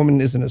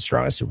 Superwoman isn't as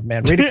strong as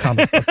Superman. Read a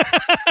comic book.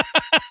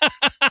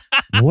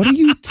 What are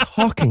you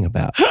talking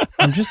about?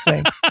 I'm just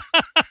saying.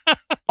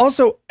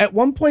 Also, at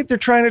one point, they're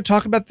trying to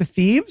talk about the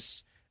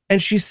thieves.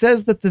 And she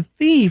says that the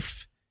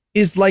thief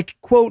is like,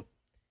 quote,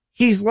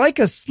 he's like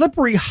a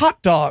slippery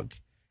hot dog.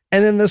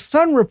 And then the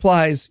son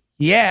replies,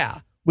 yeah,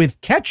 with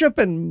ketchup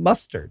and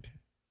mustard.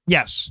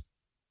 Yes.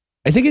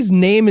 I think his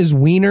name is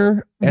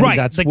Wiener. And Right.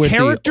 That's The what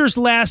character's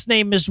last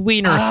name is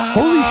Wiener.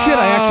 Holy shit,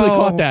 I actually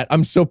caught that.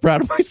 I'm so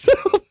proud of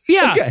myself.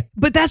 Yeah. Okay.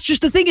 But that's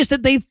just the thing, is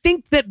that they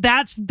think that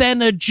that's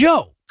then a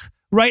joke.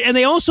 Right. And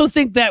they also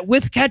think that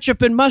with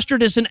ketchup and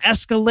mustard is an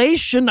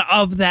escalation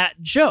of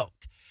that joke.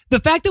 The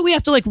fact that we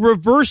have to like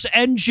reverse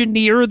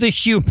engineer the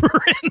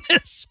humor in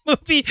this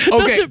movie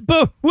doesn't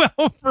bode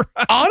well for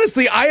us.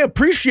 Honestly, I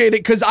appreciate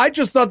it because I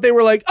just thought they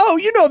were like, oh,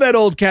 you know that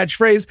old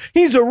catchphrase.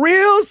 He's a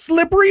real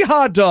slippery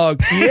hot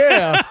dog.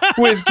 Yeah,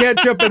 with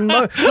ketchup and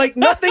like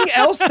nothing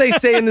else they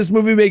say in this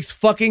movie makes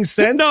fucking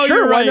sense. No, sure,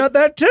 you're why right. not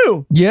that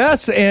too?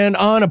 Yes, and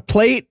on a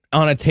plate,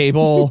 on a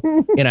table,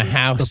 in a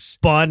house.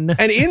 Bun.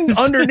 And in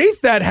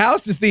underneath that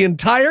house is the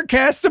entire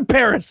cast of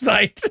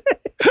Parasite.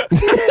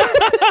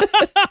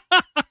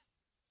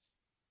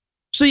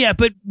 So yeah,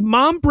 but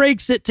Mom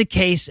breaks it to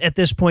Case at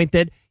this point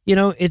that, you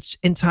know, it's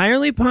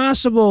entirely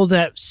possible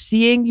that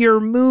seeing your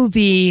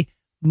movie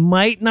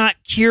might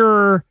not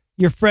cure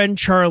your friend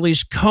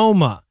Charlie's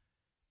coma.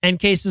 And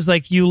Case is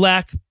like, you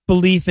lack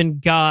belief in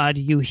God,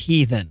 you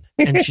heathen.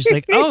 And she's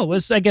like, oh,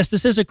 I guess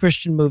this is a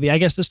Christian movie. I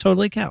guess this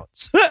totally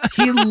counts.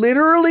 He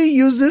literally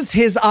uses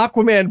his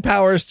Aquaman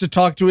powers to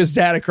talk to his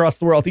dad across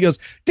the world. He goes,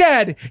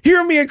 Dad,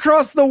 hear me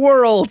across the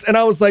world. And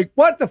I was like,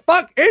 what the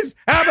fuck is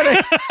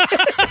happening?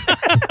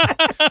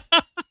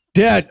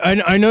 Dad,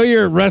 I know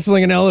you're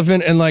wrestling an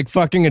elephant and like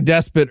fucking a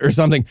despot or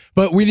something,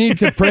 but we need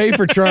to pray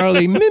for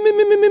Charlie.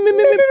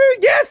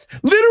 Yes,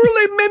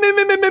 literally.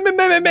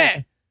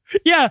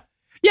 Yeah.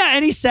 Yeah,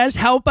 and he says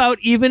help out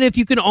even if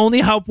you can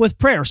only help with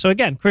prayer. So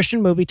again,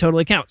 Christian movie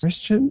totally counts.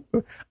 Christian,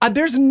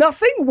 there's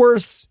nothing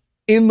worse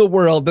in the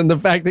world than the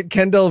fact that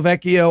Ken Del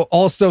Vecchio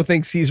also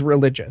thinks he's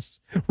religious,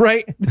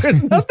 right?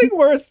 There's nothing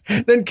worse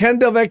than Ken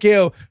Del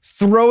Vecchio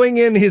throwing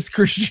in his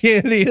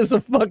Christianity as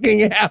a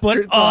fucking afterthought.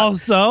 But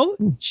also,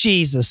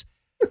 Jesus.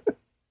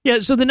 Yeah,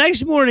 so the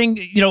next morning,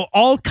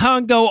 all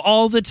Congo,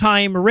 all the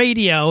time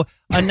radio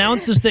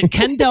announces that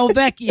Ken Del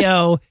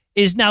Vecchio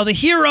is now the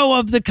hero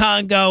of the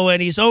Congo,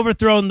 and he's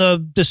overthrown the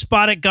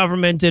despotic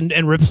government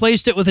and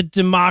replaced it with a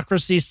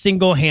democracy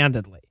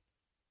single-handedly,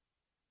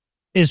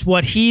 is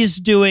what he's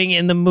doing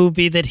in the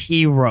movie that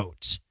he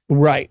wrote.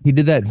 Right. He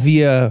did that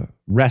via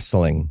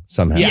wrestling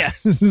somehow.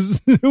 Yes.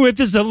 With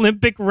his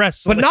Olympic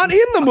wrestling. But not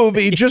in the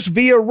movie, just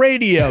via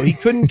radio. He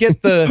couldn't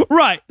get the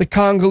right. the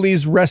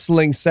Congolese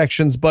wrestling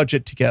section's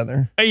budget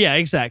together. Yeah,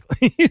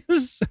 exactly.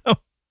 So.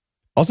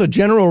 Also,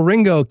 General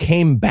Ringo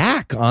came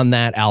back on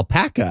that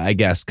alpaca, I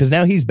guess, because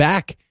now he's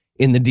back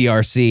in the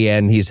DRC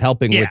and he's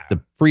helping with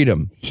the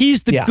freedom.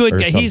 He's the good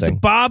guy. Something. He's the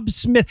Bob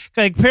Smith.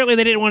 Like, apparently,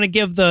 they didn't want to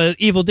give the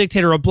evil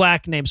dictator a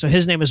black name, so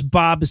his name is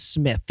Bob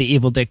Smith, the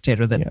evil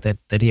dictator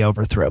that he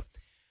overthrew.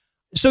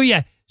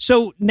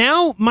 So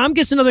now Mom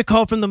gets another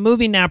call from the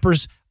movie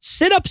nappers.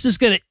 Sit-Ups is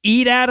going to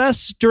eat at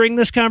us during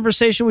this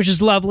conversation, which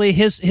is lovely.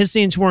 His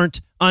scenes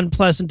weren't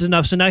unpleasant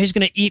enough, so now he's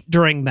going to eat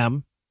during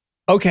them.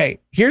 Okay,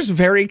 here's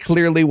very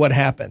clearly what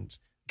happened.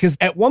 Because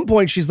at one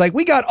point she's like,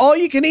 we got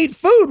all-you-can-eat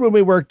food when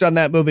we worked on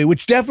that movie,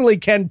 which definitely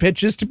Ken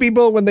pitches to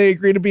people when they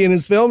agree to be in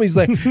his film. He's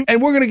like,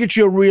 and we're going to get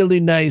you a really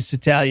nice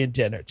Italian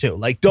dinner, too.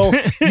 Like,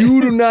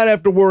 you do not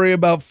have to worry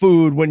about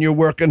food when you're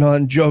working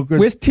on Joker's.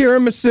 With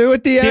tiramisu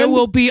at the end? There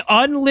will be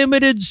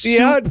unlimited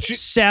soup,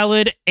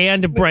 salad,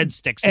 and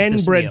breadsticks. And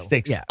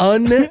breadsticks. Yeah.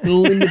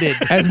 Unlimited.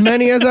 As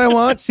many as I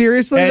want?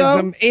 Seriously, though?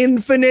 Some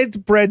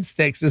infinite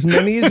breadsticks. As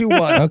many as you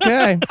want.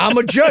 Okay. I'm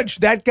a judge.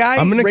 That guy.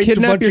 I'm going to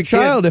kidnap your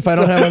child if I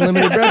don't have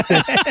unlimited breadsticks.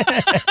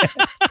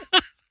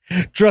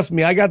 Trust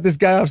me, I got this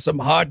guy off some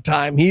hard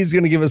time. He's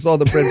going to give us all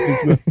the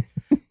breadsticks.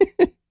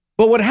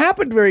 But what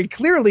happened very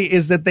clearly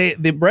is that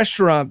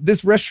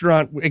this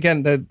restaurant,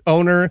 again, the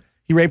owner,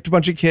 he raped a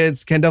bunch of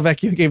kids. Ken Del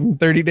Vecchio gave him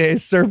 30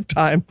 days serve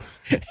time.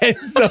 And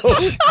so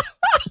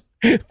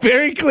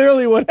very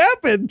clearly what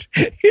happened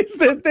is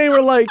that they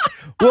were like,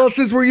 well,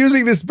 since we're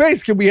using this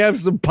space, can we have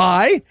some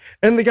pie?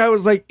 And the guy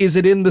was like, is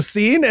it in the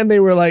scene? And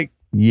they were like,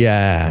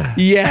 yeah.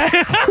 Yes.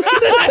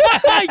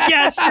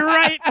 Yes, you're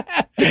right.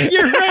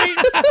 You're right.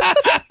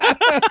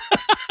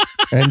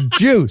 And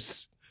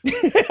juice.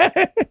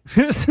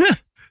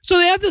 So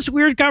they have this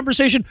weird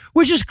conversation,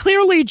 which is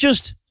clearly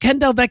just Ken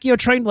Del Vecchio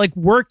trying to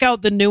work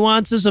out the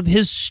nuances of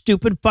his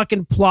stupid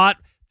fucking plot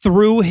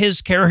through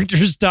his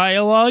character's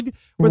dialogue,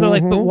 where they're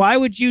like, but why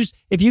would you,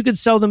 if you could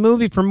sell the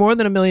movie for more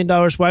than $1 million,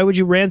 why would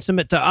you ransom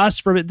it to us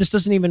for it? This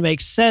doesn't even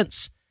make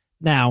sense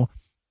now.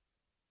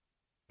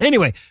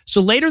 Anyway,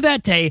 so later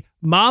that day,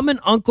 Mom and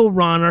Uncle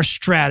Ron are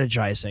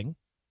strategizing.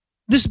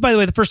 This is, by the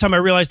way, the first time I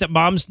realized that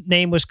Mom's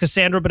name was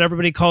Cassandra, but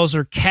everybody calls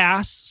her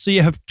Cass. So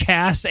you have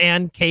Cass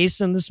and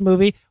Case in this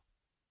movie.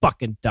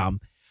 Fucking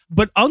dumb.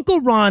 But Uncle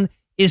Ron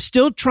is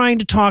still trying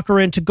to talk her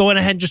into going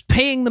ahead and just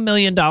paying the $1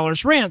 million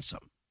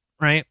ransom,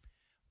 right?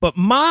 But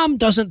Mom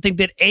doesn't think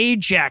that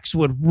Ajax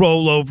would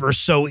roll over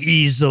so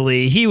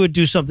easily. He would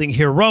do something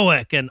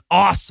heroic and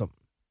awesome.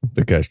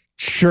 Like a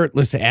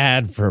shirtless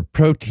ad for a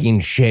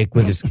protein shake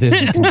with his.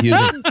 This is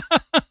confusing.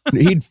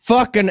 He'd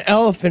fuck an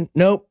elephant.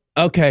 Nope.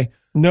 Okay.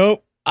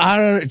 Nope. I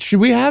don't. Should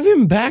we have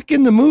him back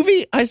in the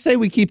movie? I say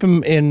we keep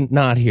him in.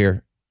 Not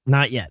here.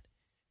 Not yet.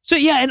 So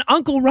yeah, and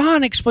Uncle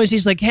Ron explains.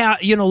 He's like, yeah,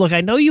 look,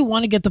 I know you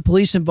want to get the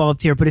police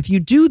involved here, but if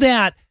you do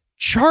that,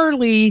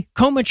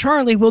 Coma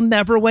Charlie will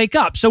never wake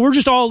up. So we're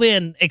just all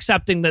in,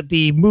 accepting that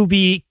the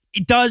movie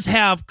does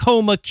have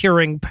coma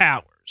curing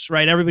powers,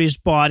 right? Everybody's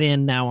bought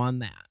in now on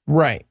that.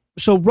 Right.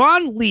 So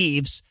Ron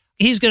leaves.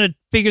 He's going to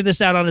figure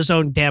this out on his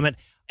own, damn it.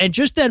 And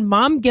just then,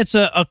 Mom gets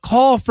a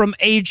call from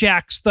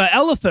Ajax, the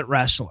elephant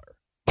wrestler.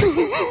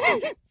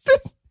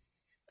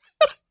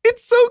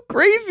 It's so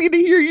crazy to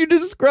hear you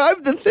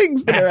describe the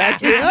things that are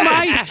actually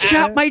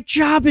happening. My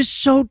job is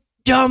so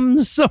dumb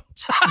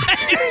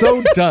sometimes.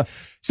 So dumb.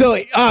 So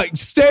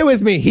stay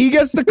with me. He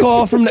gets the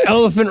call from the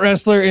elephant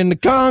wrestler in the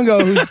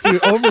Congo who's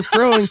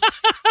overthrowing.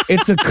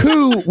 It's a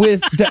coup with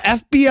the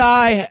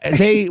FBI.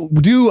 They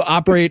do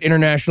operate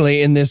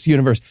internationally in this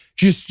universe.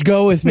 Just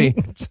go with me.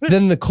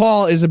 Then the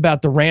call is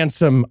about the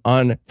ransom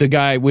on the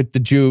guy with the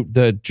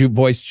Jew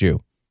voice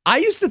Jew. I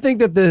used to think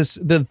that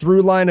the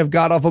through line of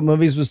god-awful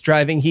movies was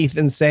driving Heath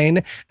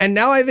insane, and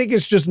now I think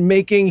it's just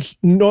making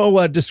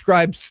Noah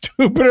describe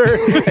stupider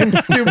and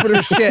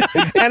stupider shit.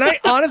 And I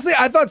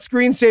thought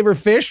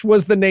Screensaver Fish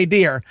was the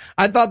nadir.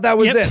 I thought that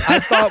was it. I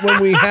thought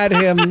when we had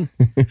him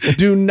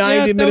do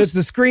 90 minutes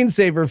of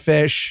Screensaver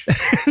Fish,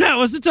 that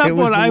was the tough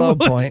one. I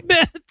will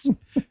admit.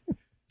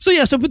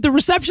 So but the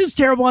reception's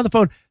terrible on the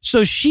phone.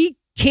 So she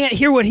can't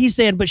hear what he's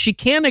saying, but she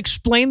can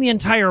explain the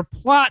entire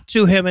plot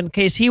to him in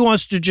case he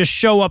wants to just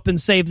show up and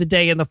save the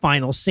day in the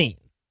final scene,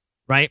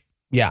 right?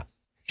 Yeah.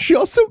 She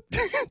also,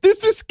 there's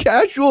this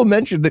casual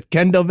mention that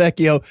Ken Del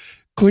Vecchio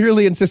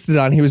clearly insisted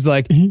on. He was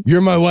like,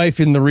 you're my wife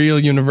in the real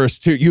universe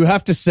too. You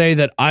have to say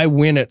that I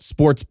win at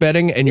sports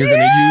betting and you're going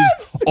to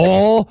use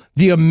all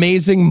the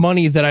amazing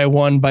money that I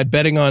won by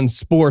betting on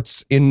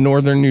sports in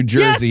northern New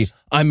Jersey. Yes.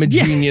 I'm a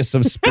genius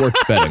of sports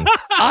betting.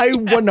 I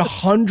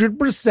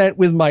 100%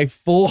 with my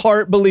full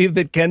heart believe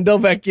that Ken Del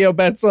Vecchio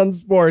bets on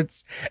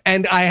sports,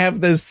 and I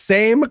have the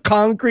same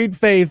concrete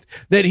faith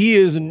that he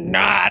is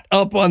not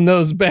up on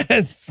those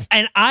bets.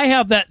 And I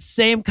have that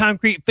same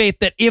concrete faith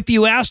that if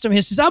you asked him,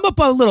 he says, I'm up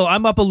a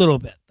little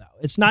bit, though.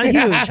 It's not huge,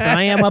 but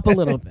I am up a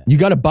little bit. You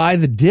got to buy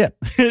the dip.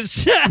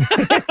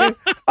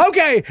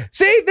 Okay,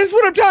 see, this is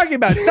what I'm talking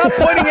about. Stop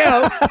pointing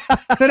out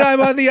that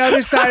I'm on the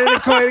other side of the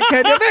coin of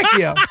Ken Del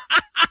Vecchio.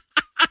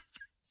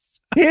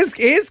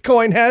 His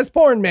coin has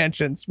porn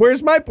mansions.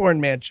 Where's my porn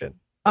mansion?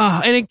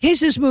 And in case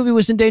this movie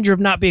was in danger of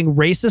not being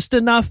racist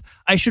enough,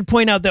 I should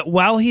point out that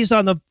while she's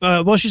on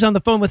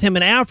the phone with him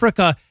in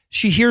Africa,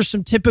 she hears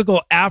some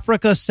typical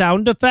Africa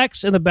sound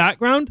effects in the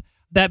background,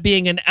 that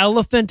being an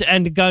elephant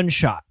and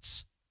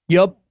gunshots.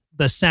 Yep.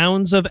 The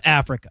sounds of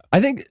Africa. I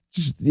think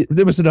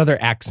there was another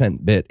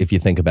accent bit, if you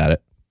think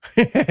about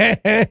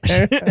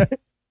it.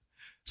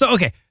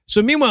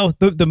 So meanwhile,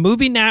 the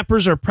movie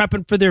nappers are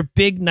prepping for their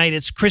big night.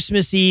 It's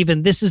Christmas Eve,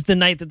 and this is the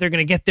night that they're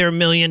going to get their $1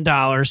 million.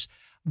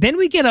 Then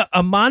we get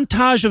a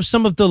montage of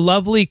some of the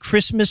lovely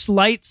Christmas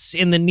lights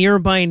in the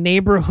nearby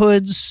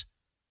neighborhoods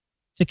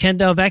to Ken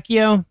Del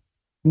Vecchio.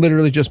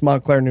 Literally just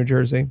Montclair, New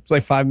Jersey. It's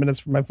like 5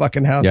 minutes from my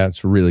fucking house. Yeah,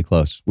 it's really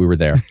close. We were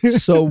there.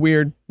 It's so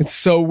weird. It's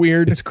so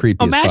weird. It's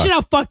creepy. Imagine how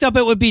fucked up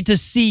it would be to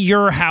see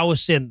your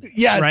house in this,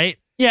 yes. Right?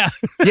 Yeah.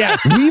 Yes.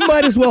 We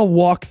might as well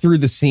walk through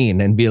the scene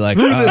and be like,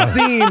 through the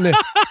scene,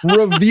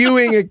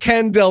 reviewing a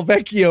Ken Del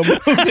Vecchio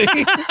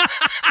movie.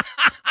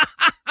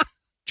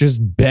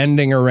 Just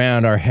bending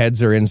around. Our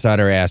heads are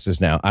inside our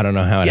asses now. I don't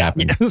know how it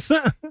happened. Yes.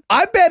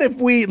 I bet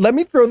let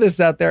me throw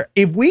this out there.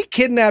 If we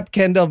kidnapped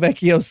Ken Del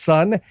Vecchio's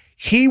son,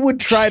 he would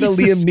try to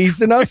Liam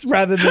Neeson us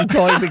rather than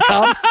calling the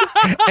cops.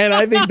 And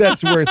I think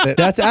that's worth it.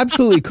 That's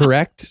absolutely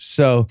correct.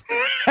 So,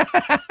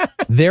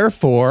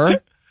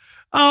 therefore,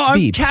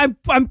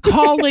 I'm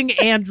calling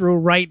Andrew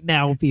right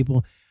now,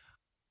 people.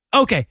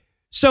 Okay.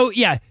 So,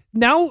 yeah,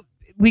 now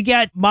we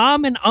got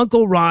Mom and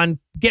Uncle Ron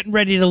getting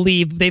ready to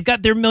leave. They've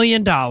got their $1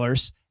 million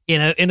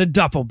in a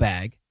duffel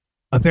bag.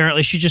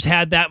 Apparently, she just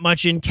had that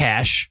much in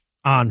cash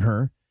on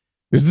her.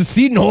 It's the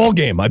Seton Hall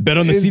game. I bet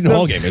on the Seton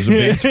Hall game.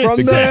 It's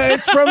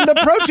from the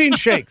protein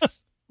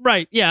shakes.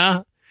 Right,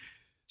 yeah.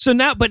 So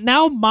now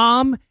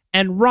Mom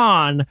and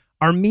Ron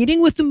are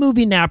meeting with the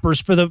movie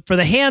nappers for the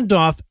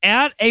handoff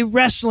at a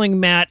wrestling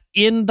mat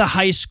in the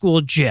high school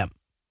gym.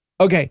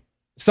 Okay,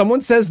 someone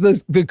says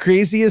the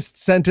craziest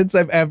sentence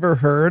I've ever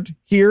heard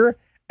here,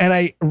 and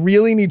I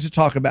really need to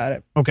talk about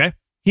it. Okay.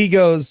 He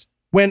goes,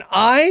 "When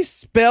I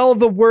spell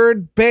the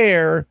word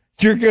bear,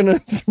 you're gonna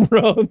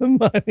throw the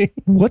money."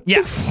 What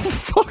the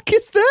fuck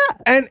is that?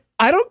 And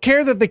I don't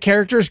care that the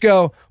characters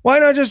go, "Why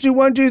not just do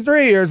 1, 2,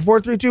 3 or 4,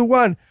 3, 2,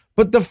 1?"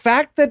 But the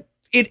fact that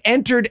it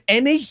entered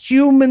any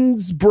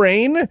human's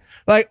brain,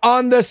 like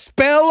on the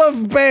spell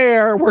of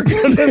bear, we're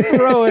gonna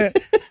throw it.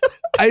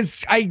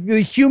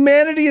 The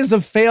humanity is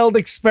a failed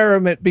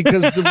experiment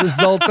because the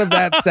result of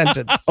that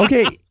sentence.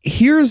 Okay,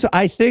 here's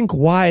I think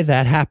why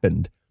that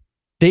happened.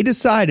 They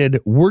decided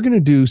we're gonna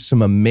do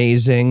some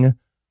amazing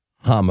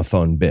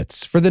homophone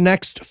bits for the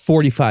next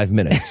 45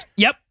 minutes.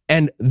 Yep.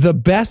 And the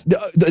best,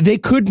 they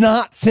could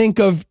not think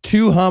of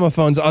two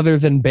homophones other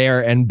than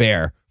bear and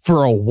bear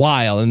for a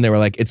while. And they were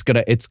like, it's got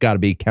to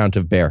be Count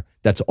of Bear.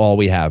 That's all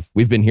we have.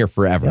 We've been here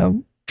forever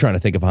trying to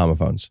think of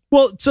homophones.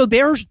 Well, so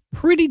they're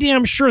pretty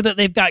damn sure that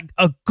they've got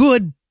a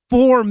good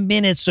 4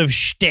 minutes of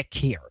shtick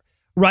here.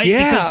 Right?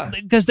 Yeah.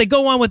 Because they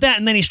go on with that,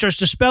 and then he starts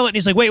to spell it, and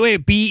he's like,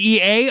 wait,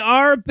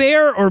 B-E-A-R,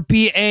 bear, or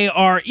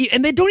B-A-R-E?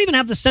 And they don't even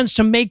have the sense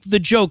to make the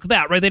joke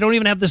that, right? They don't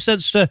even have the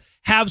sense to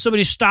have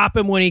somebody stop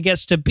him when he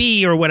gets to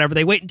B or whatever.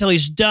 They wait until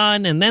he's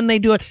done, and then they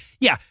do it.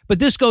 Yeah, but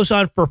this goes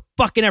on for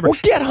fucking ever. Or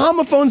get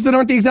homophones that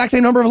aren't the exact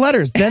same number of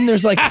letters. Then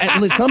there's like at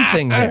least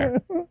something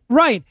there.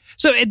 Right.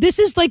 So this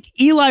is like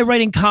Eli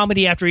writing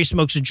comedy after he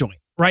smokes a joint.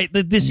 Right?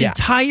 This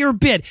entire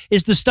bit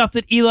is the stuff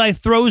that Eli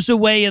throws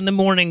away in the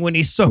morning when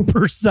he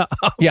sobers up.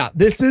 Yeah,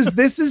 this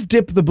is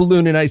dip the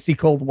balloon in icy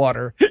cold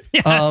water,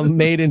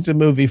 made into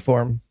movie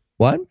form.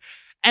 What?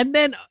 And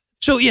then,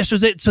 so they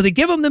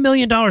give him the $1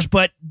 million,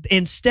 but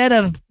instead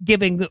of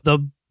giving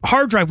the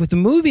hard drive with the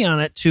movie on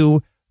it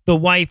to the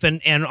wife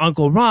and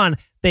Uncle Ron,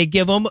 they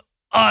give him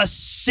a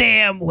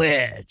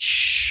sandwich.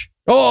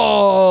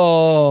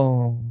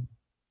 Oh.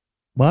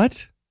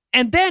 What?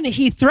 And then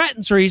he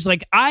threatens her. He's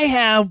like, I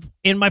have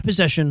in my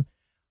possession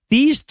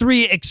these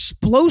 3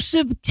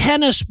 explosive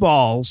tennis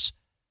balls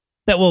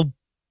that will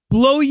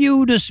blow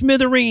you to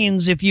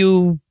smithereens if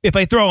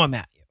I throw them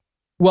at you.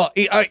 Well,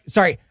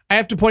 sorry, I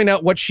have to point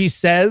out what she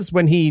says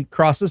when he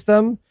crosses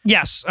them.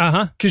 Yes,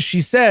 Because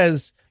she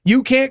says,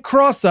 "You can't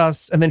cross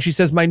us." And then she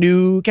says my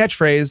new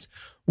catchphrase,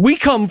 "We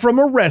come from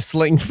a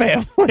wrestling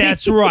family."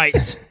 That's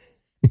right.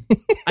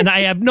 And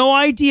I have no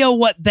idea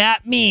what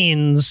that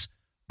means.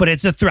 But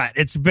it's a threat.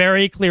 It's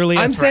very clearly a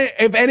threat. I'm saying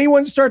if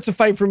anyone starts a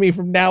fight for me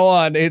from now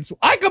on,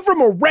 I come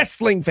from a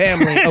wrestling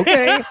family,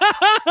 okay?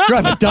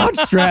 Drive a Dodge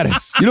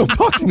Stratus. You don't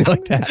talk to me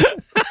like that.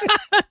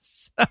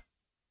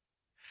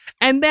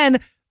 And then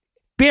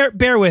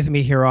bear with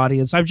me here,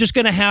 audience. I'm just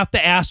going to have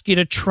to ask you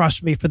to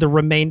trust me for the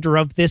remainder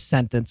of this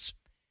sentence.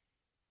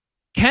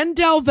 Ken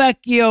Del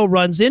Vecchio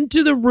runs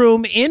into the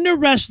room in a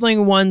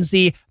wrestling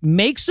onesie,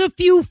 makes a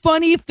few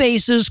funny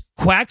faces,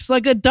 quacks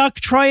like a duck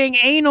trying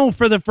anal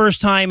for the first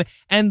time,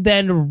 and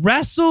then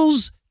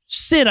wrestles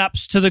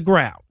sit-ups to the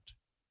ground.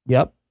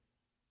 Yep.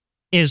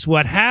 Is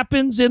what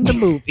happens in the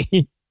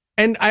movie.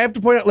 And I have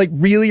to point out, like,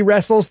 really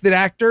wrestles that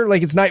actor.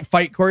 Like, it's not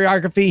fight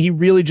choreography. He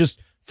really just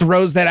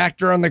throws that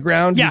actor on the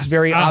ground. Yes, He's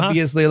very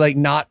obviously, like,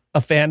 not a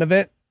fan of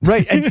it.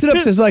 Right. And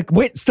sit-ups is like,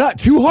 wait, stop.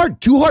 Too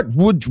hard.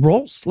 Would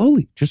roll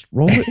slowly. Just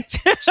roll it.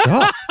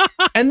 Stop.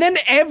 And then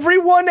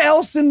everyone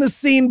else in the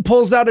scene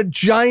pulls out a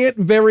giant,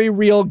 very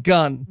real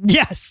gun.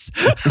 Yes.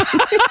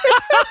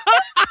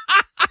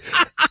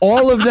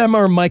 All of them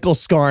are Michael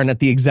Scarn at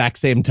the exact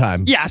same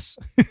time. Yes.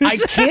 I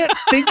can't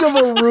think of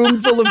a room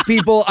full of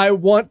people I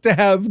want to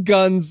have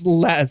guns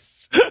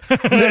less.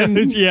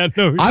 Yeah,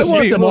 no. I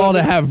want them all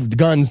to have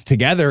guns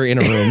together in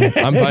a room.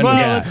 I'm fine with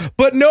that.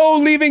 But no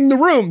leaving the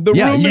room. The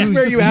room is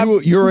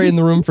where you're in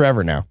the room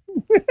forever now.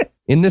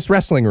 In this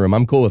wrestling room,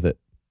 I'm cool with it.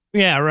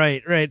 Yeah,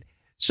 right.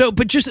 So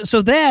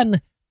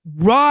then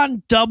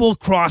Ron double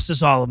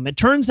crosses all of them. It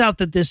turns out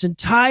that this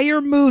entire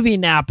movie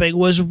napping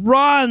was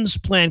Ron's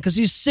plan because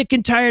he's sick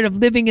and tired of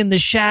living in the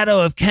shadow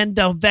of Ken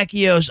Del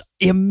Vecchio's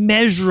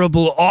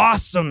immeasurable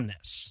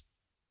awesomeness.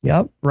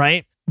 Yep.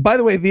 Right? By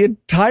the way, the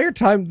entire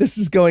time this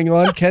is going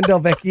on, Ken Del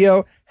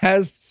Vecchio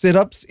has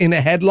sit-ups in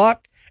a headlock,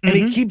 and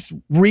he keeps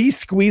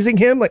re-squeezing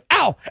him like,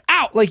 ow,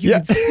 ow. Like you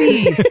can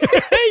see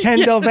Ken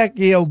Del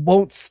Vecchio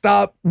won't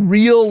stop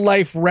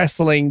real-life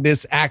wrestling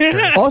this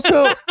actor.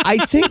 Also,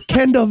 I think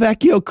Ken Del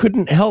Vecchio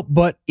couldn't help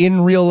but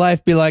in real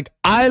life be like,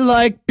 I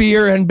like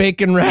beer and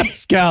bacon-wrapped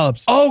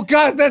scallops. Oh,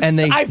 God,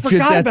 I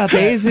forgot about that.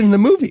 Stays in the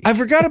movie. I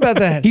forgot about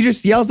that. He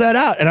just yells that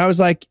out, and I was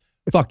like,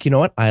 fuck, you know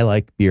what? I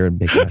like beer and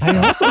bacon.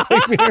 I also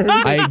like beer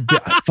and bacon.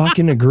 I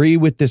fucking agree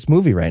with this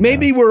movie right now.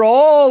 Maybe we're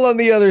all on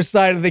the other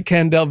side of the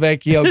Ken Del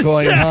Vecchio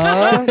going,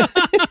 huh?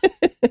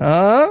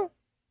 Huh?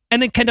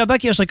 And then Ken Del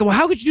Vecchio's like, well,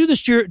 how could you do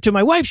this to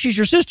my wife? She's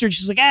your sister. And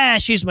she's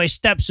like, she's my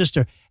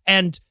stepsister.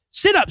 And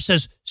Sit-Up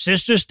says,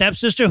 sister,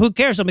 stepsister, who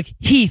cares? I'm like,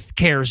 Heath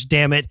cares,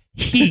 damn it.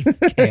 Heath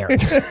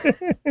cares.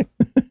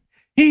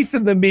 Heath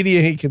in the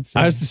media he can see.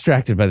 I was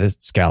distracted by the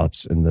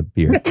scallops and the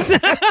beer.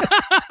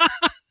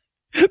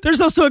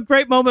 There's also a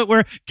great moment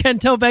where Ken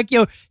Del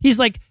Vecchio, he's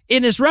like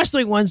in his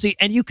wrestling onesie,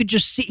 and you could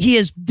just see he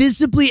is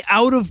visibly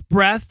out of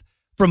breath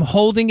from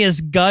holding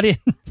his gut in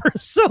for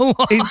so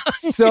long.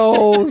 It's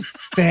so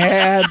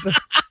sad.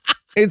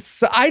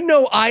 I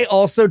know I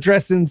also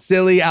dress in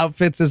silly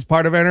outfits as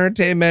part of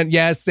entertainment.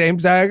 Yes, same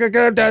side of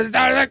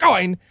the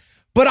coin.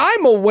 But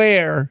I'm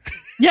aware.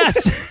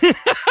 Yes.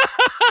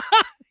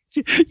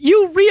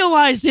 You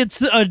realize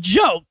it's a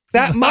joke.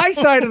 That my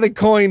side of the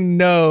coin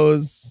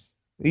knows.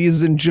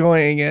 He's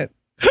enjoying it.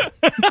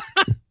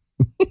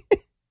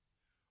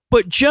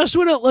 But just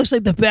when it looks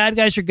like the bad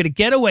guys are going to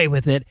get away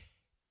with it,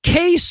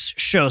 Case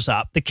shows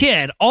up, the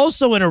kid,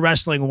 also in a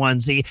wrestling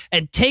onesie,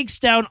 and takes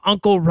down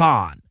Uncle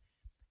Ron.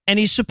 And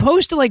he's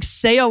supposed to like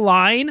say a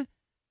line,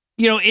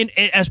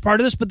 as part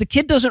of this, but the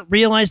kid doesn't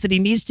realize that he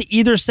needs to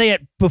either say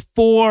it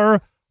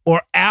before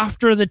or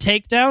after the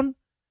takedown.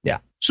 Yeah.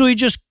 So he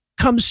just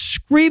comes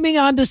screaming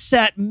onto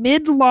set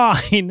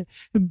mid-line,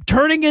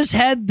 turning his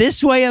head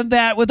this way and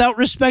that without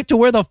respect to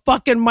where the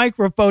fucking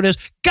microphone is.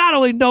 God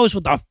only knows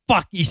what the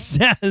fuck he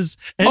says.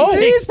 And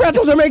these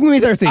pretzels are making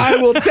me thirsty. I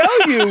will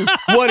tell you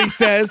what he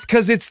says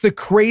because it's the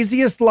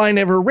craziest line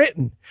ever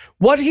written.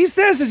 What he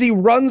says as he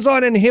runs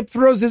on and hip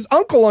throws his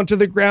uncle onto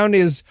the ground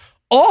is,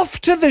 off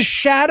to the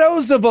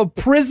shadows of a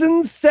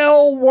prison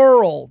cell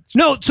world.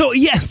 No, so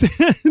yeah,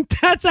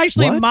 that's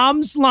actually What?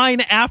 Mom's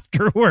line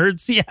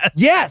afterwards.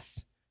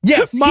 Yes.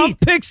 Yes, Mom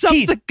picks up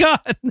the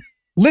gun.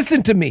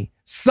 Listen to me.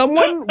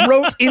 Someone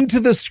wrote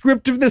into the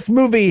script of this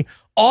movie,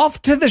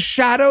 off to the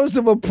shadows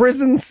of a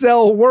prison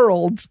cell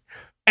world,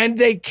 and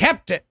they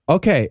kept it.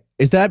 Okay,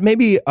 is that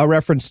maybe a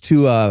reference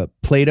to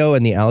Plato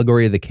and the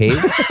allegory of the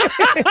cave?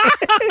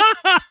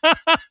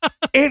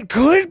 It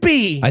could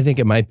be. I think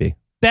it might be.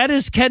 That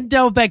is Ken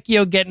Del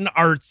Vecchio getting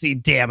artsy,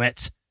 damn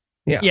it.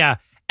 Yeah.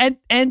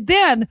 And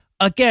then,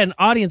 again,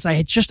 audience,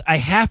 I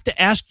have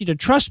to ask you to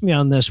trust me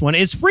on this one.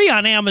 It's free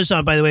on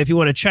Amazon, by the way, if you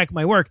want to check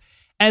my work.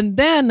 And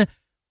then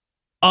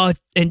an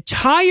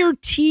entire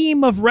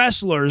team of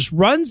wrestlers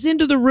runs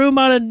into the room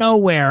out of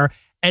nowhere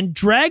and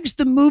drags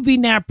the movie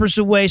nappers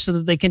away so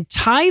that they can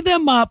tie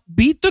them up,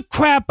 beat the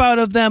crap out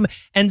of them,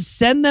 and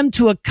send them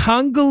to a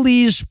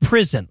Congolese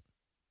prison.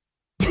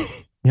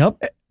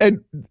 Yep.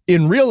 And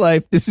in real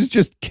life, this is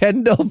just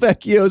Ken Del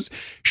Vecchio's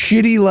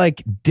shitty,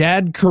 like,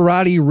 dad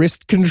karate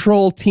wrist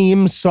control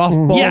team,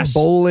 softball,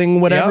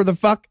 bowling, whatever the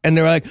fuck. And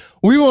they're like,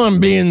 we want to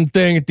be in the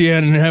thing at the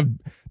end and have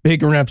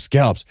bacon wrapped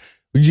scallops.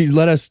 Would you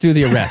let us do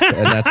the arrest?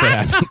 And that's what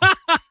happened.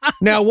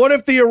 Now, what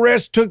if the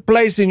arrest took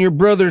place in your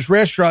brother's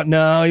restaurant?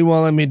 No, he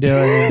won't let me do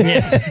it.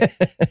 Yes.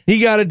 He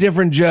got a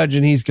different judge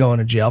and he's going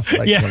to jail for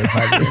like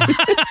 25 years.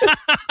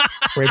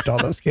 Raped all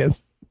those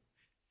kids.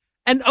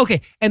 And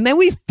okay, and then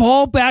we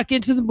fall back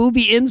into the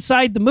movie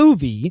inside the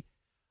movie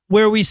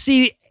where we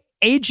see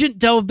Agent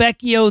Del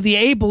Vecchio, the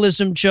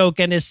ableism joke,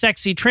 and his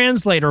sexy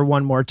translator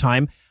one more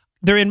time.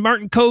 They're in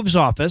Martin Cove's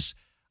office.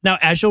 Now,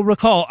 as you'll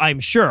recall, I'm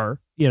sure,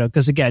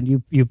 because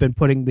again, you've been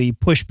putting the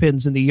push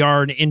pins in the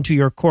yarn into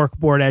your cork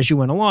board as you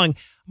went along.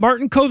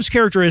 Martin Cove's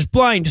character is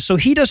blind, so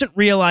he doesn't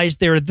realize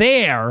they're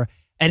there,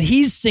 and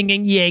he's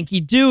singing Yankee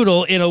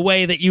Doodle in a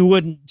way that you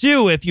wouldn't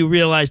do if you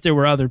realized there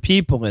were other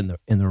people in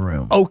the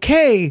room.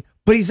 Okay,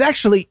 but he's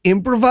actually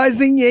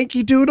improvising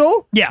Yankee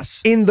Doodle.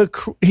 Yes.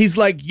 He's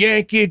like,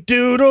 Yankee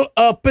Doodle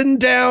up and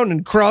down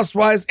and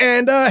crosswise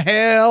and a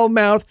hell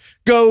mouth.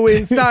 Go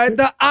inside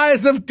the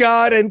eyes of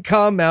God and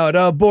come out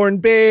a born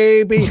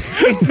baby.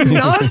 It's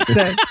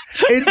nonsense.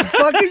 It's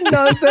fucking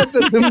nonsense,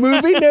 and the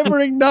movie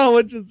never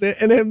acknowledges it,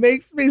 and it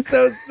makes me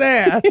so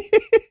sad.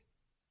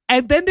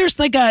 And then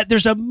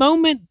there's a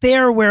moment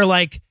there where,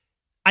 like,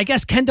 I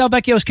guess Ken Del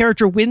Vecchio's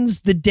character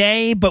wins the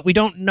day, but we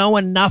don't know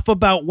enough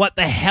about what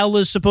the hell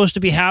is supposed to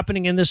be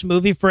happening in this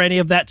movie for any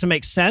of that to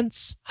make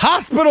sense.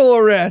 Hospital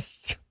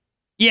arrest.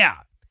 Yeah.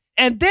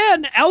 And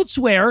then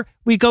elsewhere,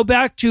 we go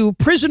back to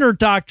prisoner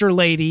doctor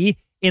lady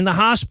in the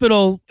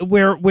hospital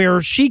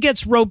where she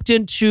gets roped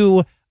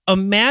into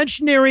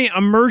imaginary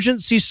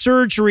emergency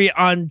surgery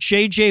on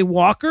J.J.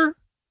 Walker.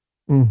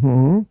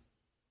 Mm-hmm.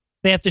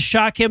 They have to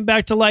shock him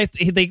back to life.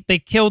 They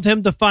killed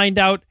him to find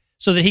out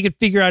so that he could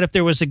figure out if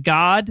there was a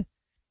God.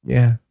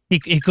 Yeah. He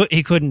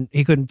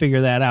couldn't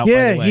figure that out.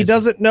 Yeah, by the way. he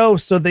doesn't know.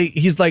 So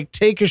he's like,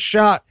 take a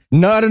shot.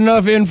 Not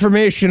enough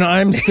information.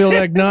 I'm still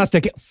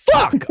agnostic.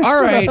 Fuck.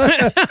 All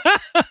right.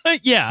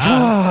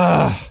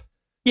 Yeah.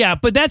 Yeah,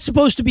 but that's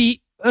supposed to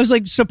be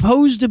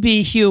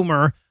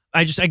humor.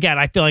 I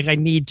feel like I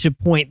need to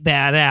point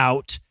that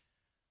out.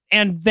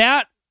 And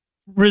that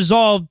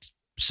resolved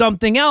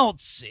something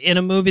else in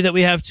a movie that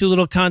we have too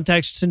little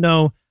context to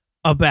know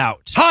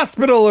about.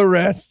 Hospital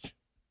arrest.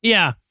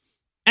 Yeah.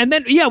 And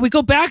then, we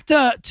go back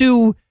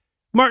to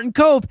Martin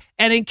Cove.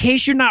 And in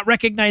case you're not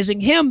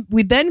recognizing him,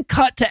 we then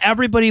cut to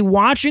everybody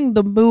watching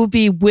the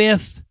movie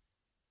with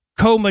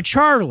Coma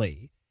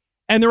Charlie.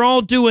 And they're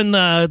all doing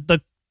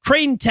the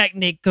crane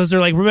technique because they're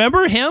like,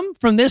 remember him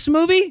from this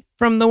movie?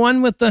 From the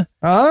one with the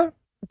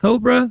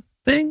cobra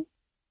thing?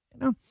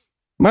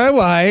 My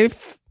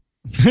wife.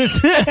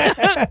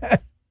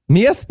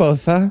 Mi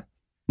esposa.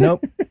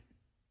 Nope.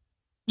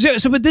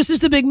 But this is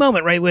the big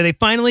moment, right? Where they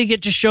finally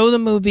get to show the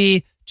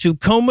movie to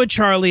Coma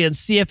Charlie and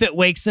see if it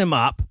wakes him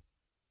up.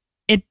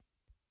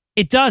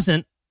 It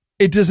doesn't.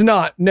 It does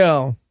not.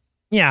 No.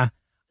 Yeah.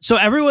 So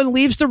everyone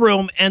leaves the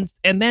room, and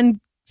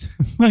then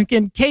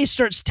fucking Kay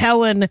starts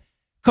telling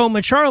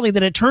Coma Charlie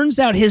that it turns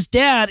out his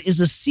dad is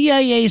a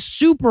CIA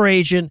super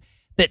agent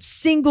that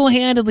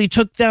single-handedly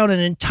took down an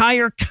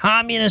entire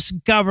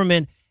communist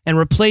government and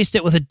replaced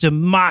it with a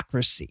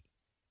democracy.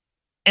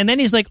 And then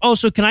he's like, oh,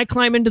 so can I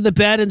climb into the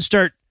bed and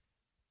start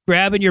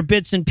grabbing your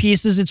bits and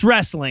pieces? It's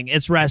wrestling.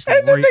 And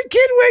then the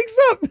kid wakes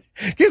up.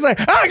 He's like,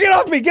 get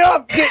off me. Get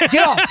off.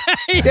 Get off.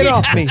 Get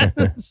off me.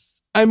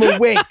 I'm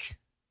awake.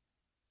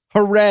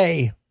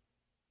 Hooray.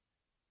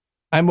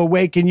 I'm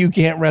awake and you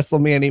can't wrestle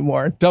me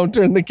anymore. Don't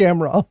turn the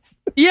camera off.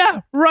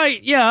 Yeah,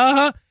 right. Yeah.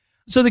 Uh-huh.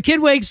 So the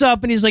kid wakes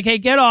up and he's like, hey,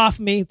 get off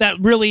me. That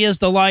really is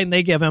the line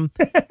they give him.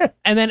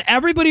 And then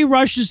everybody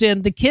rushes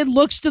in. The kid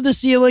looks to the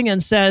ceiling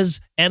and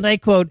says, and I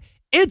quote,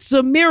 "It's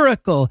a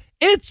miracle.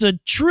 It's a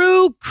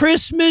true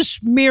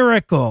Christmas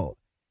miracle."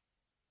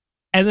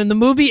 And then the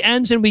movie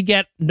ends and we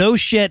get, no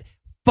shit,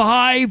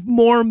 5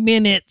 more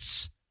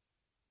minutes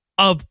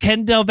of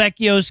Ken Del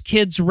Vecchio's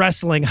kids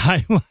wrestling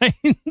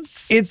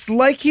highlights. It's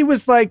like he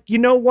was like, you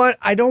know what?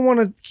 I don't want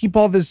to keep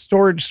all this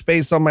storage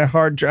space on my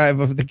hard drive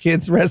of the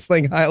kids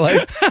wrestling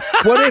highlights.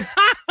 What if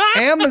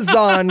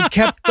Amazon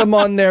kept them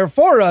on there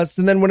for us?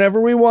 And then whenever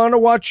we want to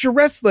watch your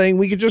wrestling,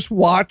 we could just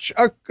watch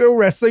a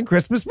wrestling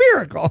Christmas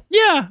miracle.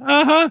 Yeah.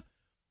 Uh-huh.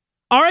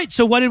 All right.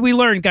 So what did we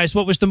learn, guys?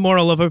 What was the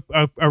moral of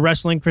a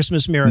wrestling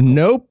Christmas miracle?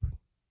 Nope.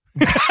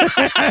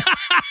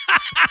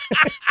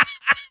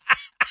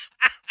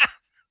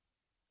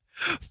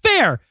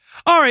 Fair.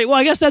 All right. Well,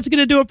 I guess that's going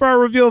to do it for our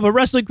review of a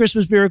wrestling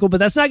Christmas miracle, but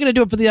that's not going to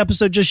do it for the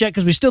episode just yet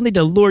because we still need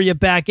to lure you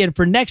back in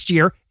for next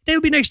year.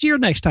 It'll be next year,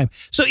 next time.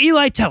 So,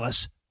 Eli, tell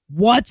us,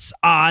 what's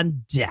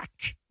on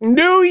deck?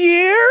 New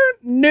year,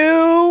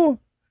 new,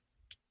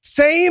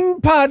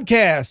 same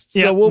podcast.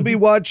 Yep. So we'll be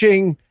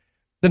watching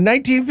the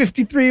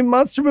 1953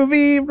 monster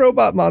movie,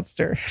 Robot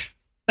Monster.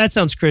 That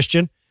sounds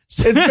Christian.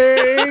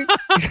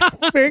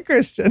 It's very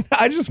Christian.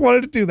 I just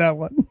wanted to do that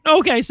one.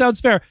 Okay, sounds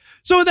fair.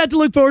 So with that to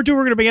look forward to,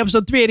 we're going to bring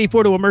episode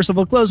 384 to a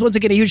merciful close. Once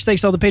again, a huge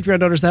thanks to all the Patreon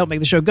donors that help make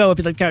the show go. If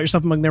you'd like to count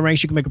yourself among their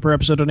ranks, you can make a per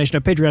episode donation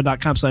at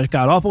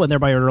patreon.com/godawful and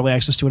thereby earn early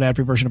access to an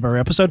ad-free version of every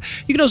episode.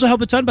 You can also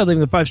help a ton by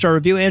leaving a 5-star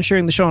review and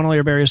sharing the show on all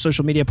your various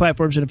social media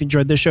platforms. And if you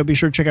enjoyed this show, be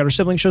sure to check out our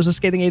sibling shows, The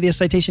Scathing Atheist,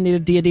 Citation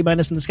Needed, D&D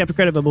Minus, and The Skeptic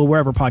Credible,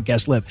 wherever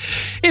podcasts live.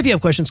 If you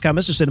have questions,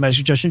 comments, or cinematic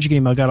suggestions, you can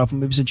email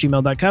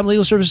godawfulmovies@gmail.com.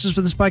 Legal services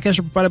for this podcast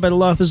are provided by the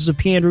law offices of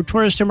P. Andrew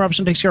Torres. Tim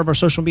Robertson takes care of our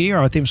social media.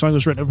 Our theme song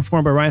was written and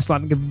performed by Ryan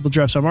Slott and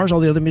Drafts on Mars.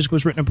 All the other music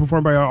music was written and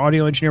performed by our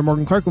audio engineer,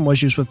 Morgan Clark, and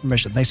was used with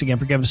permission. Thanks again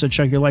for giving us a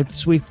chunk of your life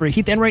this week. For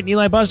Heath Enright and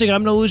Eli Bosnick,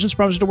 I'm no Lugeons.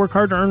 Promise to work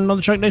hard to earn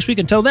another chunk next week.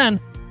 Until then,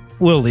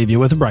 we'll leave you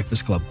with a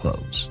Breakfast Club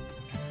close.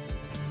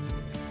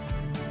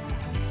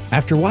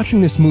 After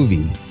watching this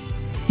movie,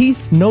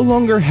 Heath no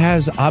longer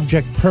has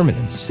object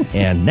permanence.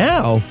 And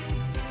now...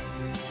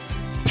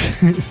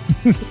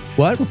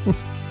 What?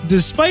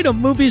 Despite a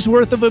movie's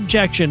worth of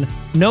objection,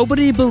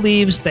 nobody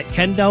believes that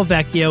Ken Del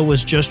Vecchio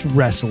was just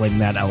wrestling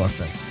that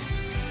elephant.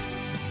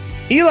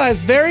 Eli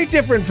is very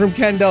different from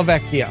Ken Del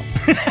Vecchio.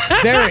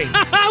 Very.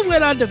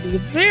 Went on to be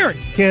very.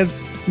 He has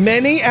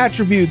many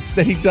attributes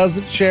that he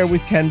doesn't share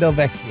with Ken Del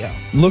Vecchio.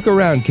 Look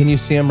around. Can you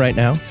see him right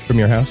now from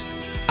your house?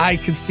 I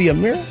can see a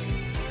mirror.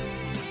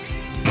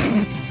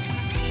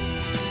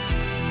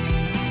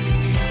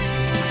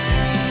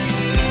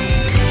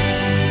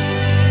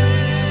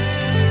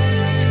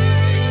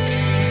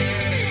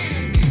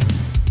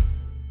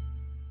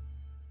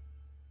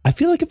 I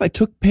feel like if I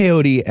took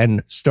peyote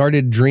and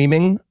started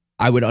dreaming,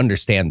 I would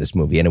understand this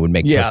movie and it would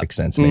make perfect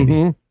sense, maybe.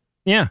 Mm-hmm.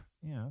 Yeah.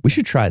 We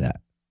should try that.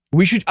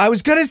 I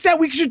was going to say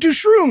we should do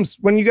shrooms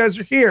when you guys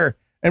are here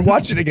and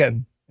watch it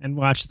again. And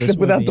watch this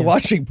Except without movie, the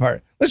watching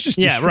part. Let's just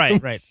do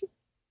shrooms.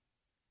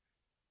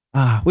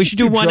 Right. We should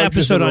do one drugs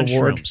as a episode on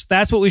reward. shrooms.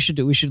 That's what we should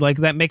do. We should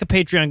make a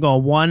Patreon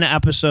goal, one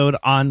episode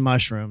on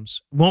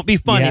mushrooms. Won't be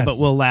funny, Yes. but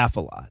we'll laugh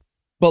a lot.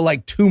 But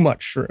like too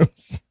much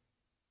shrooms.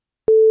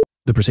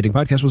 The preceding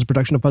podcast was a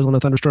production of Puzzle and a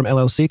Thunderstorm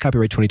LLC,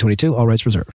 copyright 2022, all rights reserved.